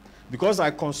Vodafone. Because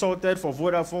I consulted for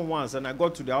Vodafone once and I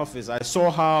got to the office, I saw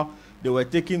how they were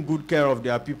taking good care of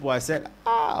their people. I said,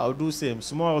 I'll do same.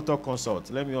 Small auto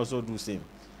consult. Let me also do same.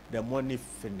 The money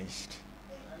finished.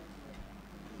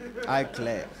 I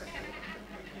clear.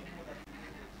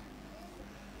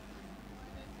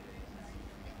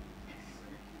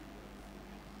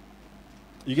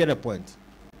 You get a point.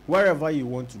 Wherever you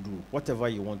want to do, whatever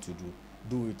you want to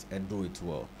do it and do it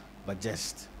well. But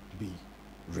just be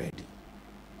ready.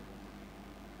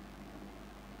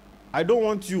 I don't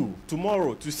want you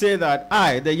tomorrow to say that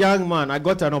I, the young man, I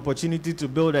got an opportunity to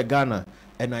build a Ghana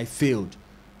and I failed.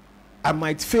 I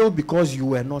might fail because you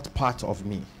were not part of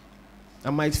me. I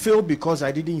might fail because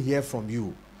I didn't hear from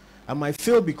you. I might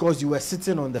fail because you were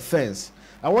sitting on the fence.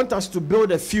 I want us to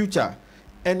build a future,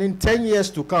 and in 10 years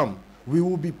to come, we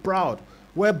will be proud,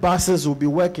 where buses will be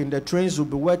working, the trains will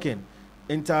be working,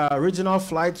 inter-regional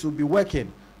flights will be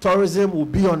working, tourism will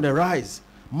be on the rise,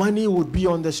 money will be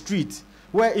on the street,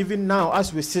 where even now,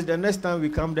 as we sit, the next time we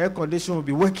come, the air condition will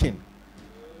be working.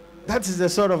 That is the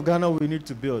sort of Ghana we need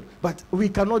to build. But we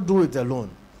cannot do it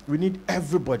alone. We need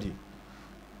everybody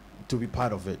to be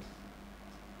part of it.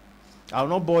 I'll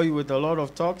not bore you with a lot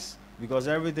of talks, because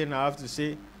everything I have to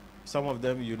say, some of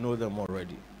them you know them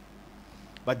already.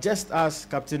 But just as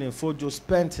Captain Infojo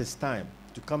spent his time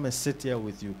to come and sit here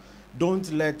with you,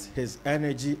 don't let his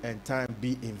energy and time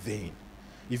be in vain.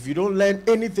 If you don't learn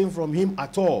anything from him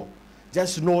at all,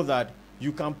 just know that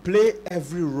you can play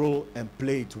every role and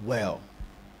play it well.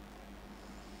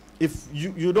 If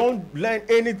you don't learn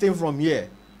anything from here,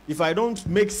 if I don't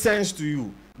make sense to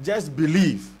you, just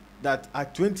believe that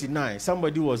at 29,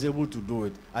 somebody was able to do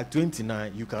it. At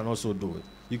 29, you can also do it.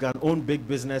 You can own big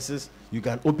businesses. You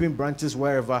can open branches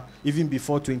wherever, even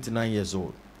before 29 years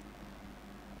old.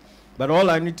 But all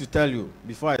I need to tell you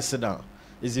before I sit down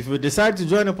is if you decide to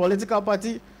join a political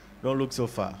party, don't look so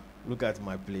far. Look at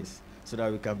my place so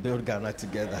that we can build Ghana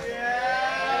together. Yeah.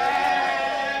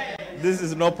 This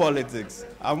is not politics.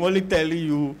 I'm only telling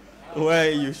you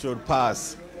where you should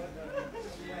pass.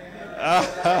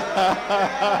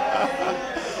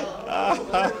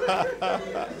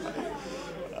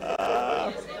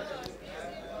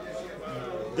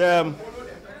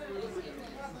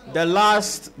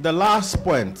 The last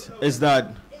point is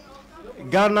that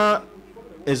Ghana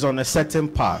is on a certain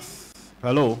path.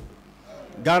 Hello?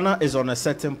 Ghana is on a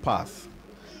certain path.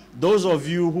 Those of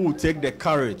you who take the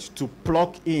courage to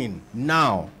plug in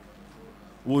now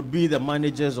would be the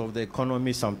managers of the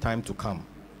economy some time to come.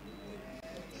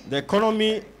 The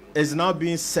economy is now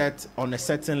being set on a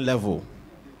certain level.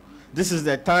 This is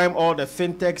the time all the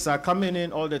fintechs are coming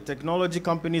in, all the technology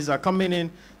companies are coming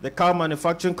in, the car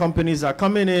manufacturing companies are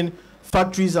coming in,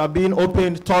 factories are being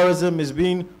opened, tourism is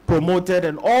being promoted,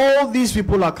 and all these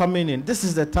people are coming in. This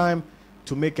is the time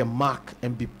to make a mark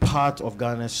and be part of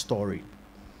Ghana's story.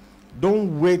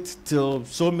 Don't wait till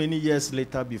so many years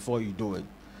later before you do it.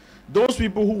 Those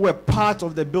people who were part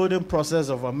of the building process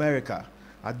of America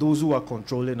are those who are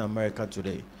controlling America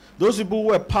today. Those people who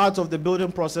were part of the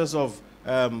building process of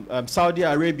Saudi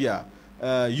Arabia,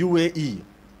 UAE,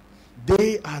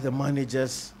 they are the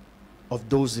managers of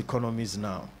those economies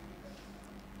now.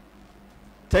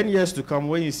 10 years to come,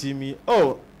 when you see me,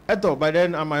 oh, Eto, by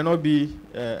then I might not be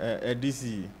a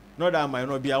DC. Not that I might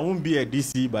not be, I won't be a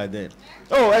DC by then.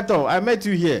 Oh, Eto, I met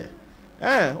you here.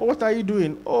 What are you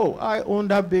doing? Oh, I own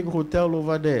that big hotel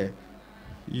over there.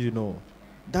 You know.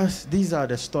 These are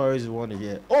the stories we want to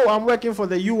hear. Oh, I'm working for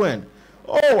the UN.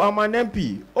 Oh, I'm an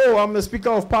MP. Oh, I'm a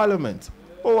Speaker of Parliament.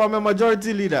 Oh, I'm a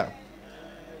majority leader.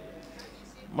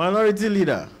 Minority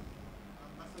leader.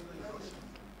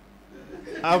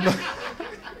 I'm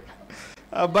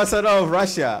ambassador of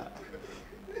Russia.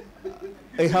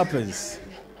 It happens.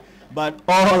 But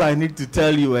all I need to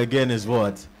tell you again is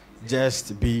what?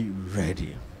 Just be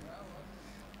ready.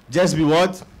 Just be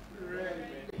what?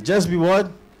 Ready. Just be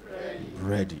what?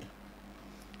 Ready.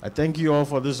 I thank you all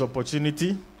for this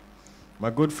opportunity. My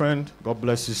good friend, God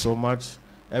bless you so much.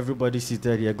 Everybody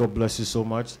seated here, God bless you so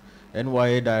much.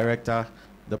 NYA director,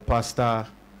 the pastor,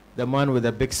 the man with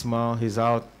a big smile, he's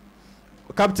out.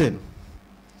 Captain,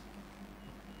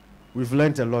 we've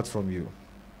learned a lot from you.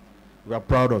 We are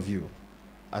proud of you.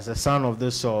 As a son of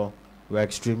this soil, we are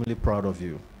extremely proud of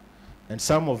you. And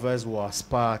some of us will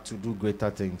aspire to do greater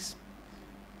things,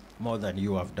 more than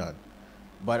you have done.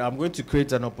 But I'm going to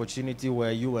create an opportunity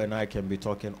where you and I can be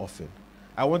talking often.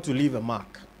 I want to leave a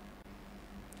mark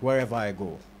wherever I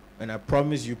go. And I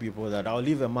promise you people that I'll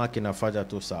leave a mark in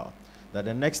Afadjato South. That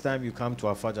the next time you come to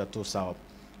Afadjato South,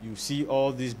 you see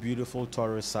all these beautiful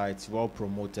tourist sites, well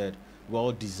promoted,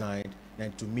 well designed,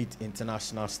 and to meet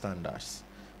international standards.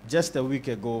 Just a week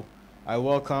ago, I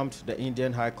welcomed the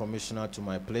Indian High Commissioner to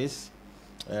my place,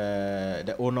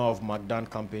 the owner of Magdan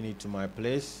Company to my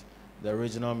place, the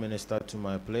regional minister to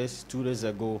my place. 2 days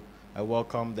ago, I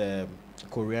welcomed the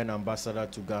Korean ambassador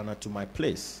to Ghana to my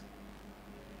place.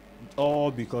 All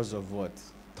because of what?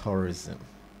 Tourism.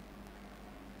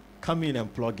 Come in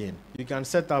and plug in. You can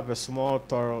set up a small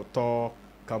tour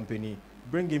company,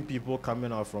 bring in people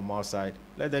coming out from outside,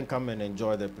 let them come and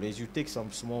enjoy the place. You take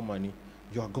some small money,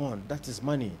 you are gone. That is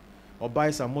money. Or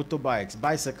buy some motorbikes,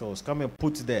 bicycles, come and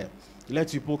put there. Let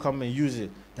people come and use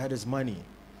it. That is money.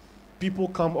 People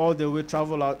come all the way,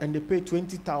 travel out, and they pay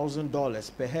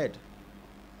 $20,000 per head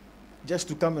just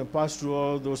to come and pass through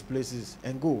all those places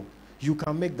and go. You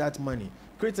can make that money.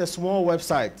 Create a small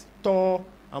website, Tor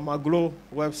Amaglo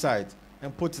website,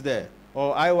 and put there.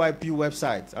 Or IYP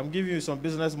website. I'm giving you some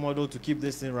business model to keep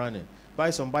this thing running. Buy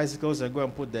some bicycles and go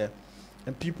and put there.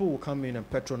 And people will come in and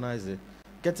patronize it.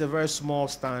 Get a very small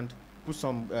stand, put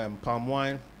some palm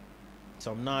wine,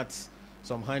 some nuts,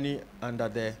 some honey under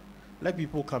there. Let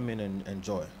people come in and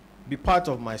enjoy. Be part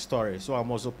of my story, so I'm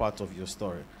also part of your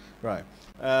story. Right.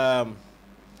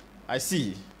 I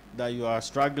see that you are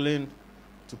struggling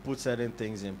to put certain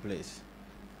things in place.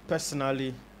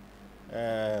 Personally,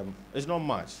 it's not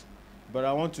much, but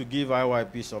I want to give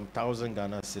IYP some 1,000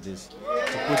 Ghana cedis to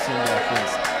put in their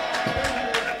place.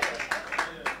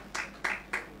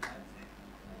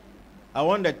 I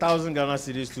want the 1,000 Ghana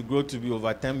cedis to grow to be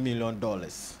over $10 million.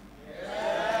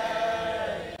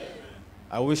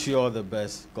 I wish you all the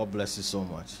best. God bless you so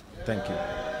much. Thank you.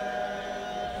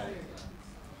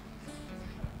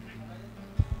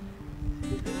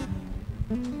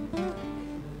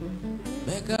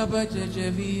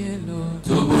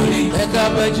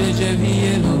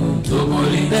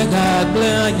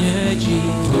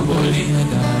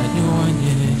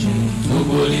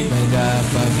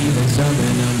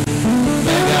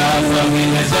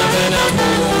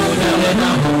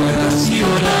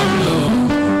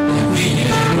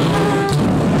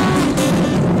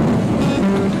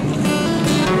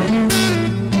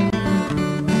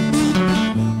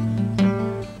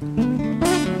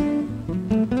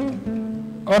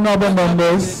 Honorable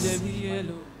members,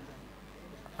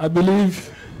 I believe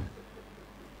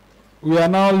we are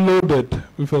now loaded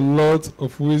with a lot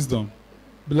of wisdom,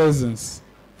 blessings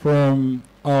from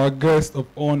our guest of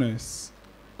honors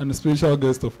and a special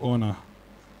guest of honor.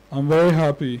 I'm very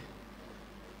happy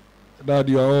that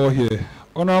you are all here.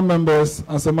 Honorable members,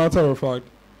 as a matter of fact,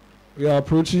 we are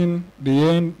approaching the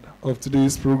end of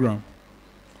today's program.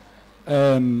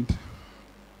 And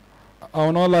I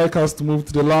would not like us to move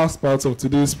to the last part of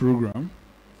today's program.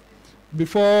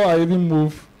 Before I even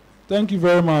move, thank you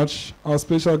very much, our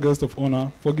special guest of honor,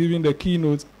 for giving the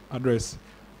keynote address.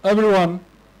 Everyone,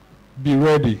 be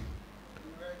ready.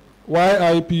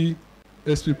 YIP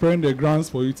is preparing the grounds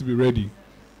for you to be ready.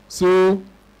 So,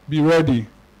 be ready.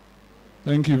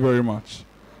 Thank you very much.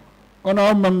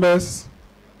 Honorable members,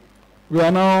 we are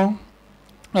now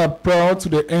proud to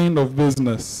the end of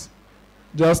business.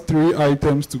 Just 3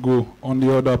 items to go on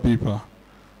the other paper.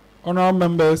 Honorable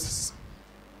members,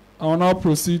 I will now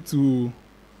proceed to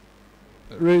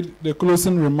read the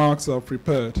closing remarks I've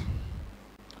prepared.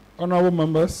 Honorable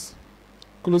members,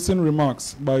 closing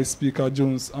remarks by Speaker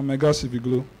Jones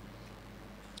Amegsahie-Viglo.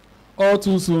 All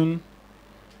too soon,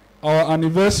 our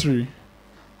anniversary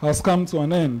has come to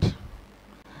an end.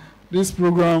 This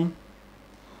program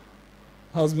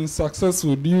has been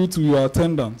successful due to your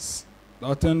attendance. The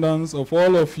attendance of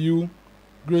all of you,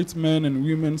 great men and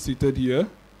women seated here,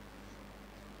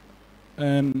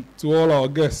 and to all our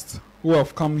guests who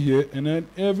have come here, and then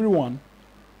everyone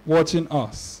watching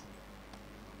us.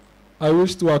 I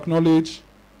wish to acknowledge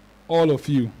all of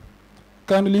you.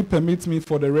 Kindly permit me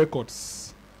for the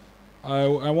records. I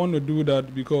want to do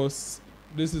that because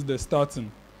this is the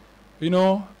starting. You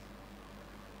know,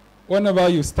 whenever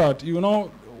you start, you know,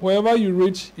 wherever you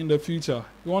reach in the future,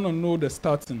 you want to know the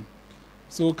starting.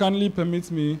 So kindly permit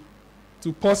me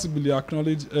to possibly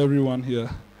acknowledge everyone here.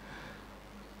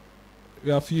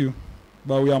 We are few,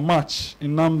 but we are much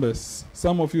in numbers.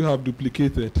 Some of you have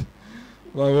duplicated,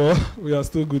 but we are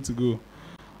still good to go.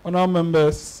 Honourable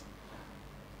members,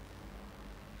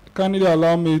 kindly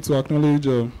allow me to acknowledge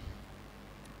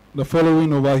the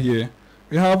following over here.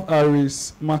 We have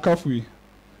Iris McAfee,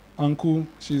 Uncle.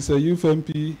 She's a youth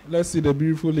MP. Let's see the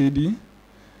beautiful lady.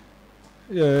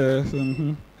 Yes.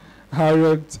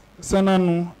 Harriet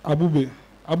Senanu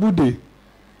Abude.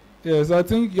 Yes, I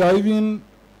think you're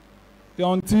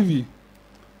on TV.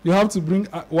 You have to bring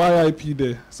YIP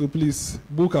there. So please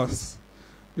book us.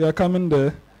 We are coming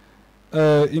there.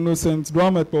 Innocent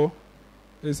Dwamepo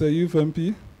is a youth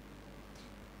MP.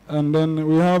 And then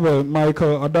we have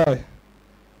Michael Adai.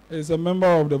 He's a member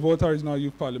of the Volta Regional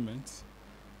Youth Parliament.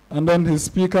 And then his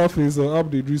speaker is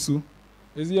Abdi Drisu.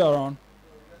 Is he around?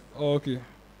 Oh, okay.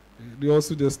 They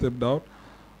also just stepped out.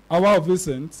 Our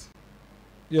Vincent.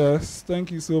 Yes,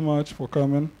 thank you so much for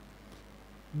coming.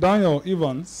 Daniel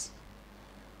Evans.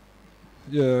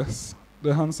 Yes,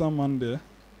 the handsome man there.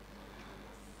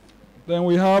 Then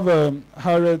we have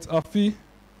Harriet Afi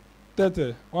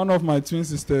Tete, one of my twin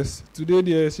sisters. Today,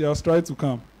 dear, she has tried to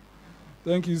come.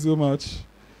 Thank you so much.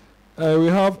 We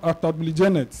have Atabli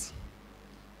Janet.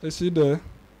 Is she there?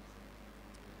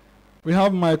 We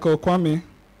have Michael Kwame.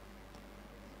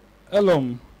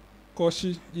 Elom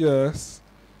Koshi, yes.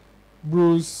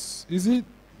 Bruce, is it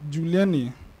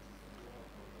Giuliani?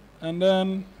 And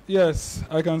then, yes,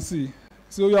 I can see.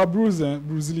 So you are Bruce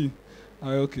Lee.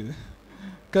 Okay.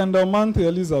 Kendall Mante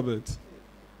Elizabeth,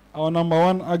 our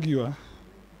 #1 arguer.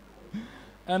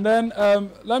 And then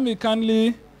let me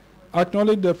kindly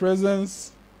acknowledge the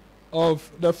presence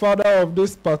of the father of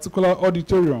this particular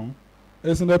auditorium.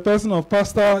 It's in the person of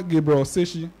Pastor Gabriel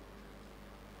Seshi.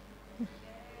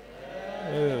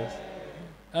 Yes.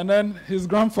 And then his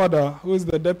grandfather, who is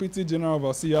the Deputy General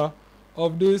Overseer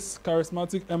of this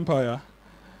charismatic empire,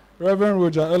 Reverend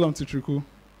Roger Elom Titriku.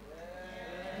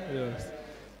 Yes.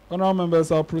 Honourable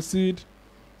members, I'll proceed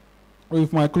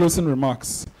with my closing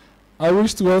remarks. I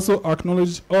wish to also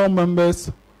acknowledge all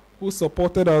members who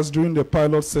supported us during the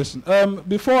pilot session.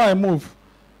 Before I move,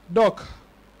 Doc,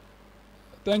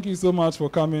 thank you so much for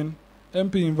coming.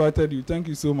 MP invited you. Thank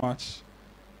you so much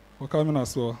for coming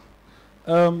as well.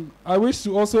 I wish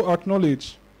to also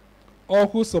acknowledge all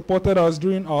who supported us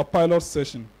during our pilot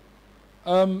session.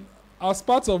 As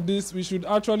part of this, we should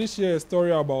actually share a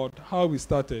story about how we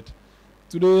started.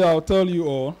 Today, I'll tell you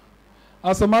all.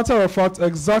 As a matter of fact,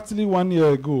 exactly 1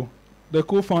 year ago, the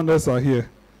co-founders are here.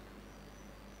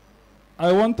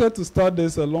 I wanted to start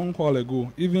this a long while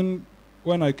ago, even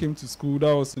when I came to school.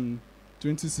 That was in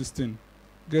 2016,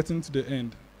 getting to the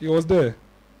end. It was there.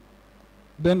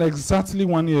 Then exactly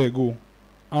 1 year ago,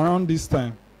 around this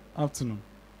time, afternoon,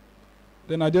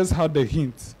 then I just had the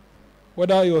hint.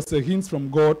 Whether it was a hint from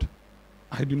God,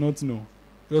 I do not know.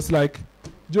 It was like,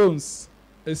 Jones,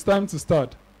 it's time to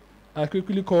start. I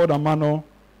quickly called Amanor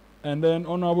and then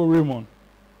Honorable Raymond.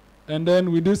 And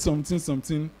then we did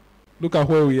something. Look at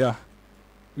where we are.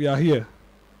 We are here.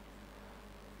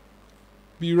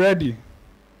 Be ready.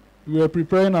 We were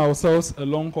preparing ourselves a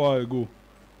long while ago.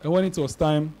 And when it was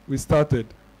time, we started.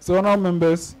 So honourable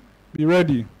members, be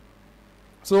ready.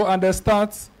 So at the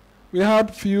start, we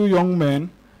had few young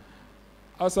men.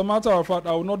 As a matter of fact,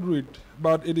 I will not read,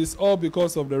 but it is all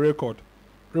because of the record.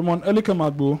 Raymond Elikem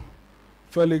Agbo,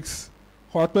 Felix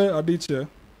Hwatpe Adiche,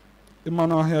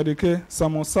 Emmanuel Hiadeke,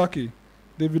 Samuel Saki,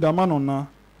 David Amanona,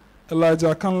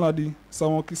 Elijah Kanladi,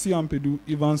 Samuel Kisi Ampedu,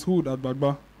 Evans Hood at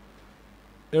Bagba,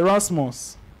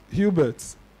 Erasmus, Hubert,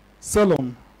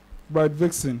 Selom, Bright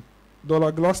Vixen,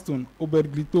 Dola Glaston,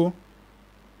 Obed Glito,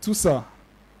 Tusa,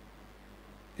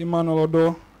 Emmanuel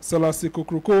Odo, Selassie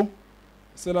Kokroko.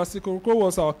 Selassie Kokroko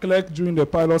was our clerk during the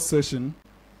pilot session.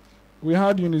 We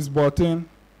had Eunice Boateng,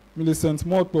 Millicent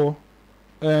Moto,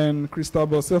 and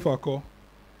Christabel Sefako.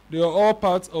 They were all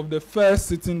part of the first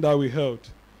sitting that we held.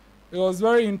 It was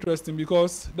very interesting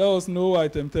because there was no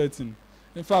item 13.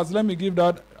 In fact, let me give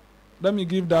that.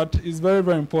 It's very,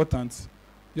 very important.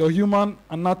 Your human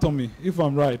anatomy, if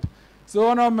I'm right. So,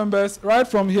 honourable members, right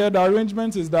from here, the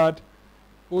arrangement is that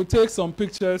we'll take some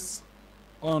pictures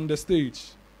on the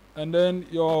stage, and then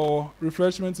your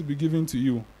refreshment will be given to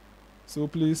you. So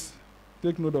please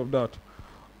take note of that.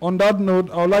 On that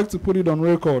note, I would like to put it on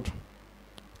record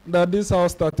that this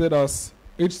house started as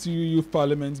HTU Youth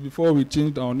Parliament before we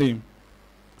changed our name.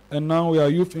 And now we are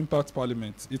Youth Impact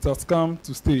Parliament. It has come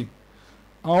to stay.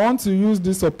 I want to use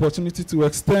this opportunity to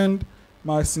extend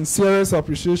my sincerest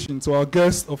appreciation to our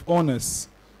guests of honors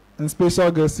and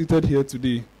special guests seated here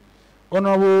today.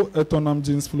 Honorable Etonam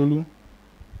James Flolu,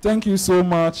 Thank you so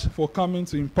much for coming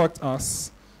to impact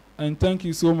us, and thank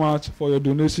you so much for your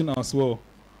donation as well.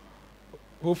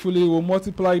 Hopefully we'll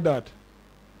multiply that.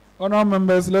 Honourable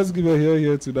members, let's give a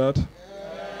here to that.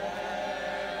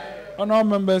 Honourable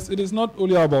members, it is not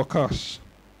only about cash.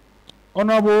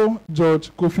 Honourable George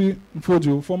Kofi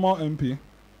Mfojo, former MP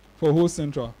for Ho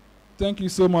Central, thank you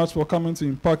so much for coming to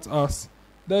impact us.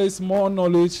 There is more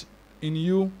knowledge in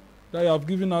you that you have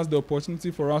given us the opportunity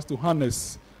for us to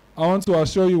harness. I want to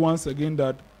assure you once again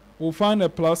that we'll find a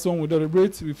platform, we'll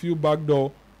deliberate with you back door.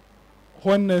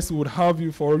 Honest would have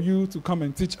you for you to come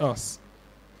and teach us.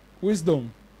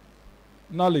 Wisdom,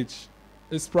 knowledge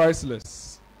is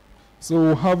priceless. So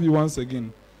we'll have you once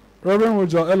again. Reverend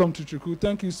Roger Elom Tuchuku,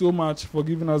 thank you so much for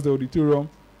giving us the auditorium,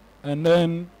 and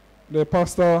then the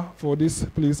pastor for this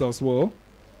place as well.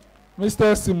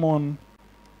 Mr. Simon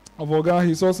Avoga,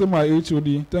 he's also my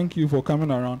HOD. Thank you for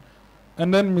coming around.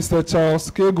 And then Mr.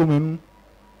 Charles K. Gomen,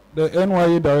 the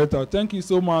NYA director. Thank you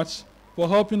so much for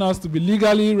helping us to be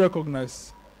legally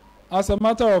recognized. As a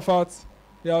matter of fact,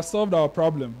 they have solved our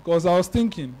problem. Because I was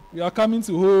thinking, we are coming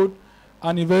to hold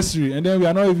anniversary, and then we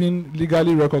are not even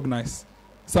legally recognized.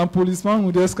 Some policeman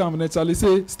would just come and actually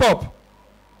say, stop.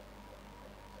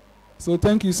 So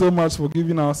thank you so much for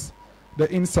giving us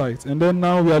the insight. And then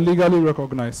now we are legally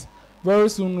recognized. Very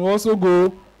soon we'll also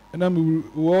go, and then we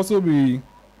will also be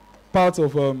part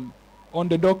of, on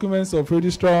the documents of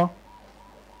Registrar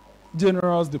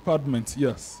General's Department,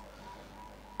 yes.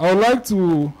 I would like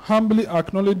to humbly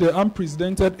acknowledge the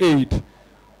unprecedented aid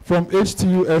from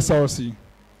HTU SRC.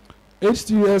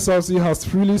 HTU SRC has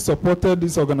freely supported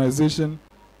this organization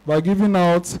by giving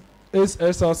out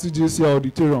SRC JC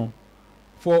Auditorium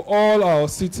for all our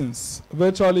sittings.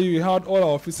 Virtually, we had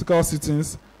all our physical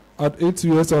sittings at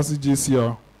HTU SRC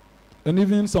JCR. And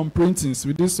even some printings,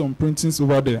 we did some printings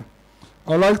over there.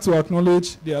 I'd like to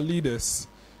acknowledge their leaders,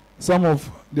 some of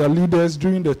their leaders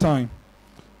during the time.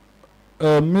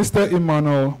 Mr.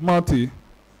 Emmanuel Marty,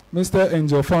 Mr.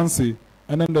 Angel Fancy,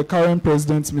 and then the current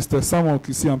president, Mr. Samuel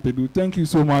Kisi-Ampedu. Thank you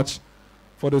so much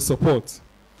for the support.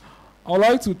 I'd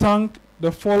like to thank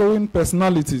the following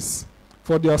personalities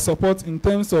for their support in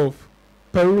terms of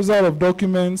perusal of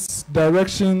documents,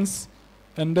 directions,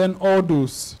 and then all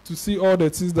those to see all the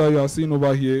things that you are seeing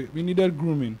over here. We needed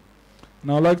grooming.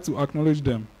 And I'd like to acknowledge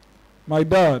them. My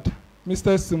dad,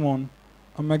 Mr. Simon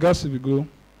Amegsahie-Viglo,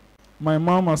 my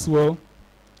mom as well,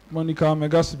 Monica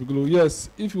Amegsahie-Viglo.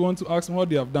 Yes, if you want to ask me what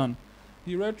they have done,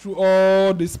 he read through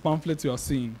all these pamphlets you are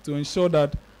seeing to ensure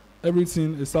that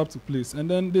everything is up to place. And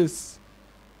then this,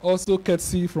 also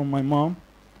courtesy from my mom.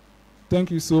 Thank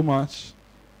you so much.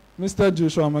 Mr.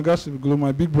 Joshua Amegsahie-Viglo,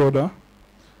 my big brother.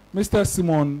 Mr.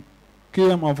 Simon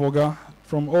K.M. Avoga,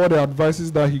 from all the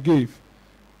advices that he gave.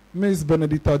 Ms.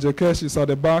 Benedicta Jekesh is at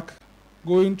the back,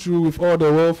 going through with all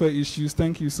the welfare issues.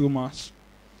 Thank you so much.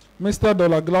 Mr.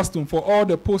 Dollar Glaston, for all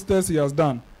the posters he has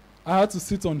done. I had to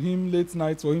sit on him late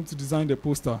nights for him to design the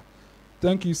poster.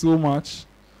 Thank you so much.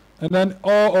 And then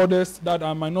all others that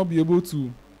I might not be able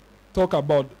to talk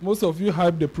about. Most of you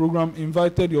hyped the program,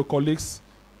 invited your colleagues.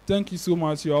 Thank you so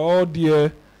much. You are all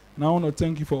dear, and I want to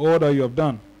thank you for all that you have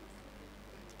done.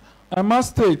 I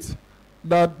must state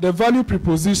that the value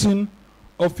proposition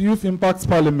of Youth Impact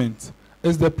Parliament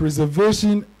is the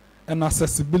preservation and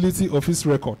accessibility of its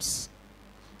records.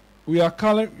 We are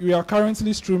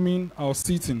currently streaming our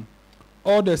sitting.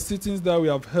 All the sittings that we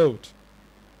have held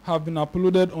have been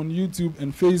uploaded on YouTube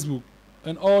and Facebook,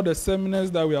 and all the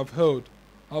seminars that we have held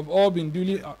have all been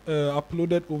duly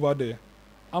uploaded over there.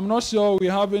 I'm not sure we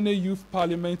have any youth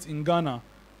parliament in Ghana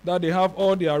that they have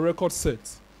all their records set.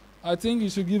 I think you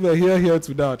should give a here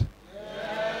to that. Yay!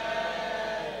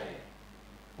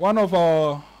 One of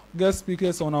our guest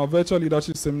speakers on our virtual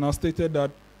leadership seminar stated that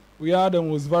we are the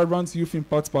most vibrant youth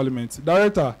impact parliament.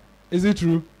 Director, is it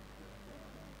true?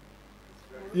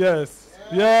 Yes.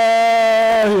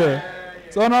 Yeah.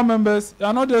 So honour members, you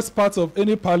are not just part of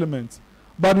any parliament,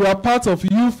 but we are part of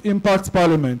Youth Impact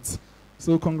Parliament.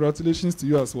 So congratulations to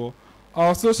you as well.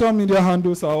 Our social media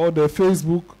handles are all the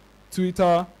Facebook,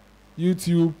 Twitter,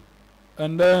 YouTube,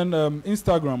 and then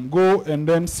Instagram. Go and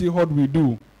then see what we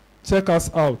do. Check us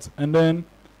out, and then,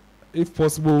 if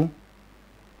possible,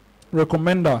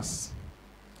 recommend us.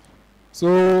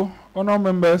 So, honour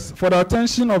members, for the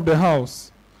attention of the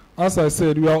House, as I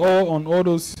said, we are all on all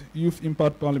those Youth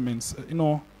Impact Parliaments,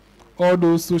 all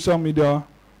those social media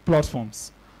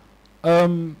platforms.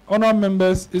 Honour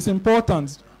members, it's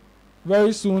important.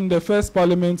 Very soon, the first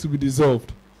Parliament will be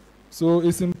dissolved. So,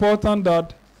 it's important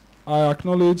that I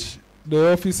acknowledge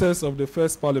the officers of the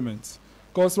first Parliament.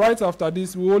 Because right after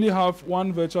this, we only have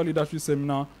one virtual leadership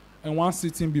seminar and one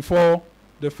sitting before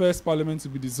the first parliament to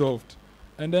be dissolved.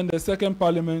 And then the second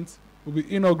parliament will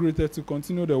be inaugurated to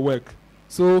continue the work.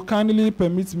 So kindly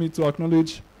permit me to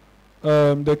acknowledge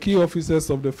the key officers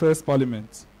of the first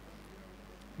parliament.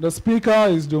 The speaker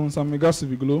is Jones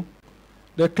Amegsahie-Viglo.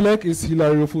 The clerk is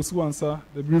Hilary Ofosu-Ansah,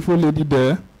 the beautiful lady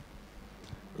there.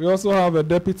 We also have a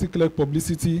deputy clerk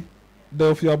publicity,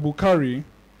 Delphia Bukari,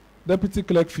 deputy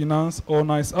clerk finance,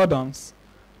 Ornice Adams,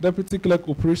 deputy clerk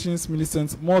operations,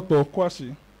 Millicent Moto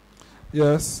Kwashi.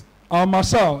 Yes. Our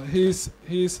marshal, he's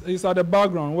at the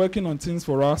background working on things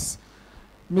for us,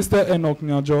 Mr. Enoch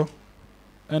Nyajo.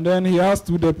 And then he has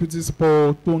two deputies,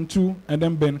 Paul Pontu and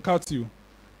then Ben Katu.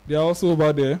 They are also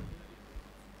over there.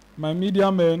 My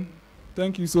media men,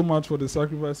 thank you so much for the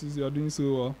sacrifices. You are doing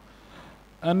so well.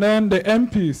 And then the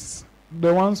MPs,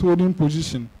 the ones holding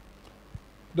position.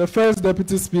 The first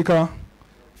deputy speaker,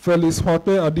 Felix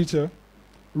Hwape Adiche,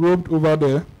 robed over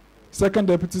there. Second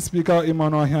deputy speaker,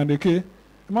 Emmanuel Ahiandeke.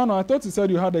 Emmanuel, I thought you said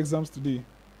you had exams today.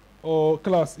 Or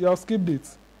class, you have skipped it.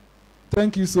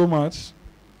 Thank you so much.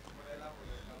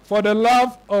 For the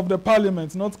love of the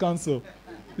parliament, not council.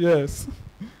 Yes.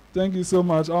 Thank you so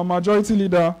much. Our majority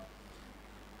leader,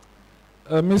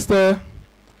 Mr.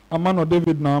 Amanor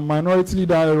D now, minority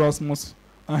leader Erasmus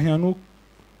Ahianu,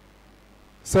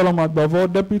 Selam Agbavo,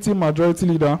 deputy majority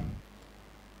leader,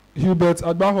 Hubert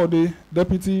Agbahode,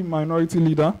 deputy minority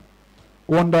leader,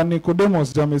 Wanda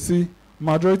Nicodemus Jamesi,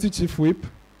 majority chief whip.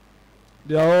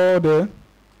 They are all there.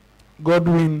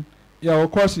 Godwin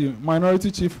Yaokwashi,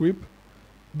 minority chief whip.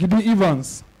 Gidi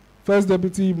Evans, first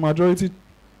deputy majority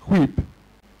whip.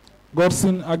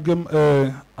 Godson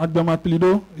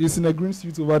Agbematpilido is in a green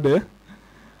suit over there.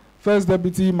 First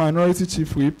deputy minority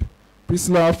chief whip.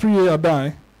 Priscilla Afriye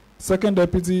Adai, second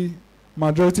deputy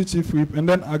majority chief whip. And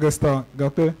then Augusta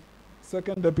Gape,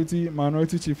 second deputy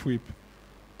minority chief whip.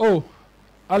 Oh,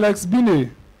 Alex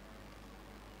Bine,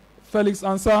 Felix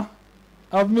Ansah,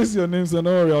 I've missed your name, so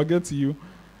don't worry, I'll get to you.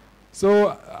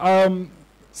 So,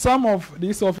 some of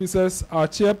these officers are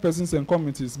chairpersons and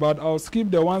committees, but I'll skip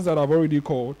the ones that I've already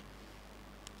called.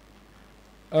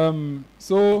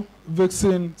 So,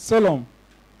 Vixen Selom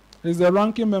is the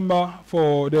ranking member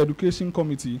for the Education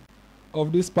Committee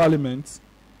of this Parliament.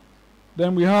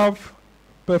 Then we have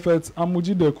Perfect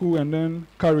Amuji Deku and then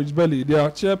Courage Belly. They are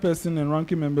chairperson and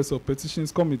ranking members of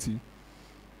Petitions Committee.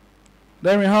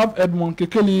 Then we have Edmond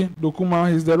Kekeli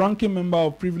Dokuma. He's the ranking member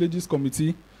of Privileges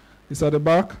Committee. He's at the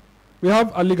back. We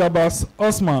have Ali Gabas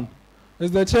Osman.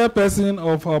 He's the chairperson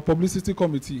of our Publicity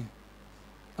Committee.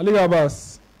 Ali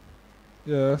Gabas.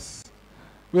 Yes.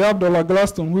 We have Dola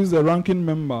Glaston, who is the ranking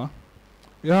member.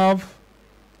 We have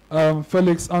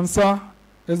Felix Ansah.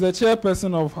 He's the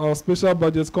chairperson of our Special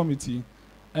Budget Committee.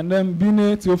 And then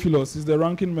Bine Theophilos is the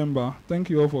ranking member. Thank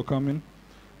you all for coming.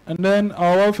 And then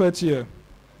our welfare chair,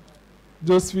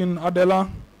 Josephine Adela,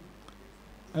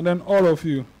 and then all of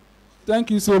you.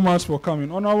 Thank you so much for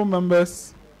coming. Honorable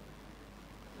members,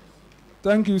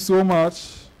 thank you so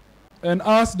much. And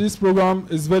as this program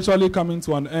is virtually coming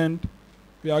to an end,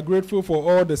 we are grateful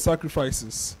for all the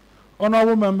sacrifices.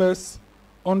 Honorable members,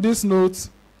 on this note,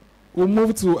 we'll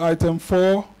move to item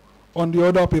 4 on the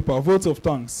order paper, vote of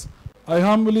thanks. I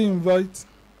humbly invite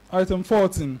item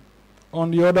 14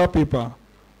 on the order paper.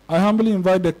 I humbly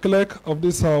invite the clerk of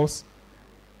this house,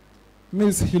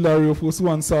 Miss Hilary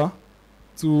Ofosu-Ansah,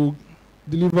 to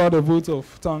deliver the vote of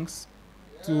thanks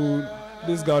to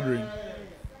this gathering.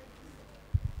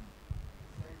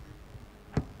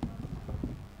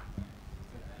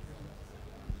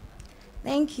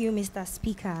 Thank you, Mr.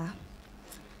 Speaker.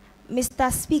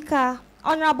 Mr. Speaker,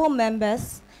 honorable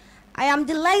members, I am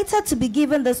delighted to be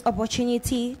given this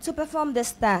opportunity to perform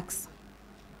this task.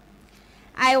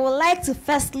 I would like to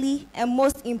firstly and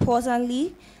most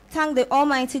importantly thank the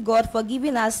Almighty God for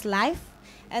giving us life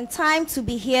and time to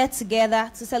be here together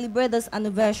to celebrate this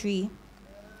anniversary.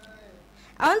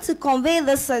 I want to convey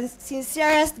the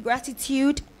sincerest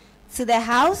gratitude to the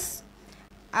House,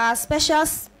 our special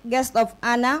guest of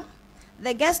honor,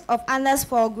 the guest of honors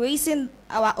for gracing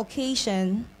our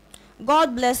occasion.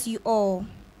 God bless you all.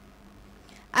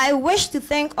 I wish to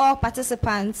thank all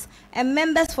participants and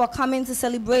members for coming to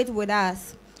celebrate with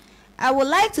us. I would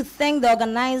like to thank the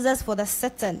organizers for the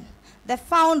sit-in, the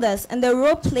founders and the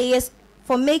role players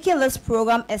for making this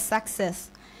program a success.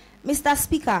 Mr.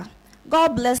 Speaker, God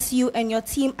bless you and your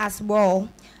team as well.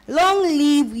 Long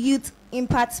live Youth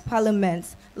Impact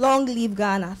Parliament. Long live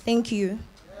Ghana. Thank you.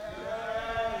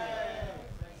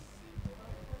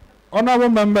 Honorable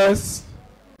members,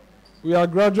 we are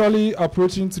gradually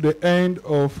approaching to the end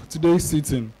of today's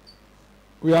sitting.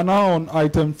 We are now on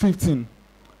item 15,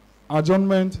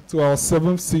 adjournment to our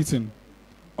 7th sitting.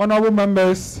 Honorable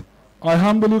members, I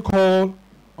humbly call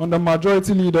on the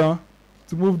Majority Leader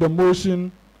to move the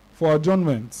motion for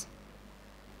adjournment.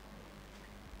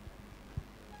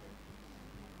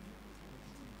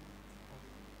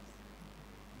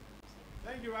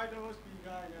 Thank you, Right Honourable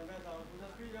Speaker, and your best house. Mr.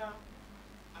 Speaker,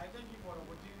 I thank you for the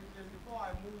opportunity. And before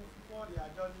I move for the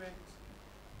adjournment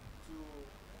to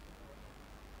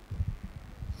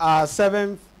our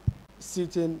 7th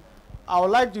sitting, I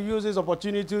would like to use this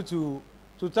opportunity to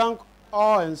thank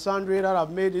all and sundry that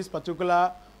have made this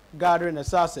particular gathering a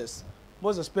success,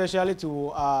 most especially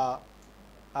to our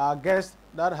guests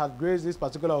that have graced this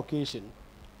particular occasion.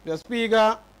 The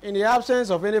Speaker, in the absence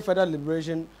of any further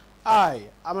deliberation, I,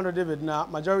 Amanor D,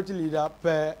 Majority Leader,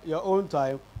 per your own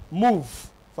time, move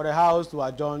for the House to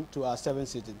adjourn to our 7th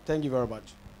sitting. Thank you very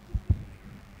much.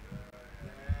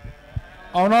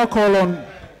 I will now call on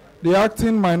the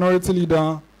Acting Minority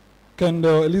Leader,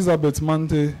 Kendall Elizabeth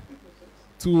Mante,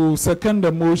 to second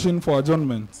the motion for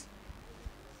adjournment.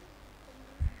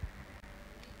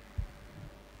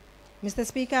 Mr.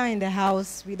 Speaker, in the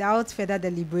House, without further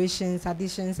deliberations,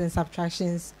 additions, and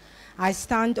subtractions, I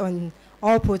stand on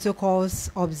all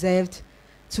protocols observed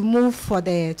to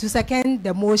second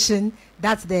the motion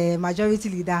that the Majority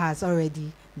Leader has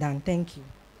already done. Thank you.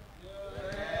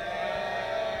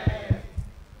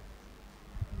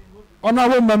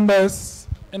 Honorable members,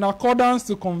 in accordance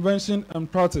to convention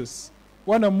and practice,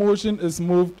 when a motion is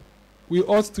moved, we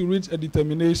ought to reach a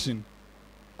determination.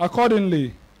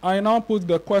 Accordingly, I now put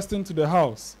the question to the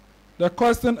House. The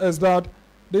question is that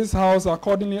this House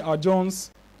accordingly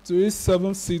adjourns to its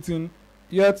 7th sitting,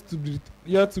 yet to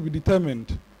be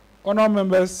determined. Honourable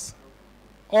members,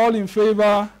 all in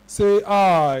favor say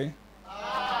aye.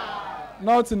 Aye.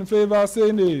 Not in favor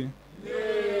say nay.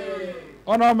 Nay.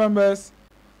 Honourable members,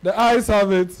 the ayes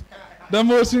have it. The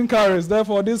motion carries.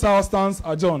 Therefore, this House stands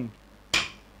adjourned.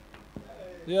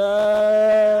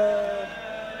 Yeah.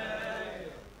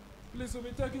 Please, we'll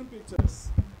be taking pictures.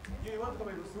 You want to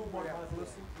come and do more?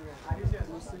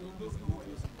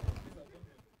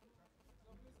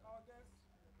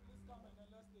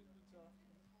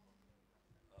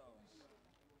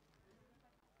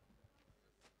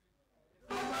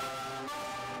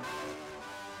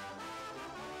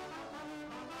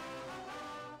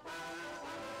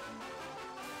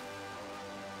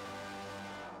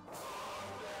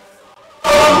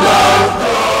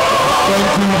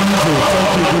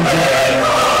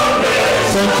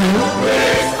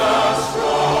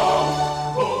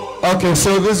 Okay,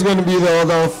 so this is going to be the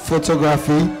order of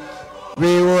photography.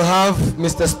 We will have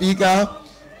Mr. Speaker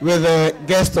with the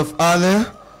guest of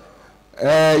honor.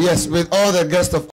 Yes, with all the guests of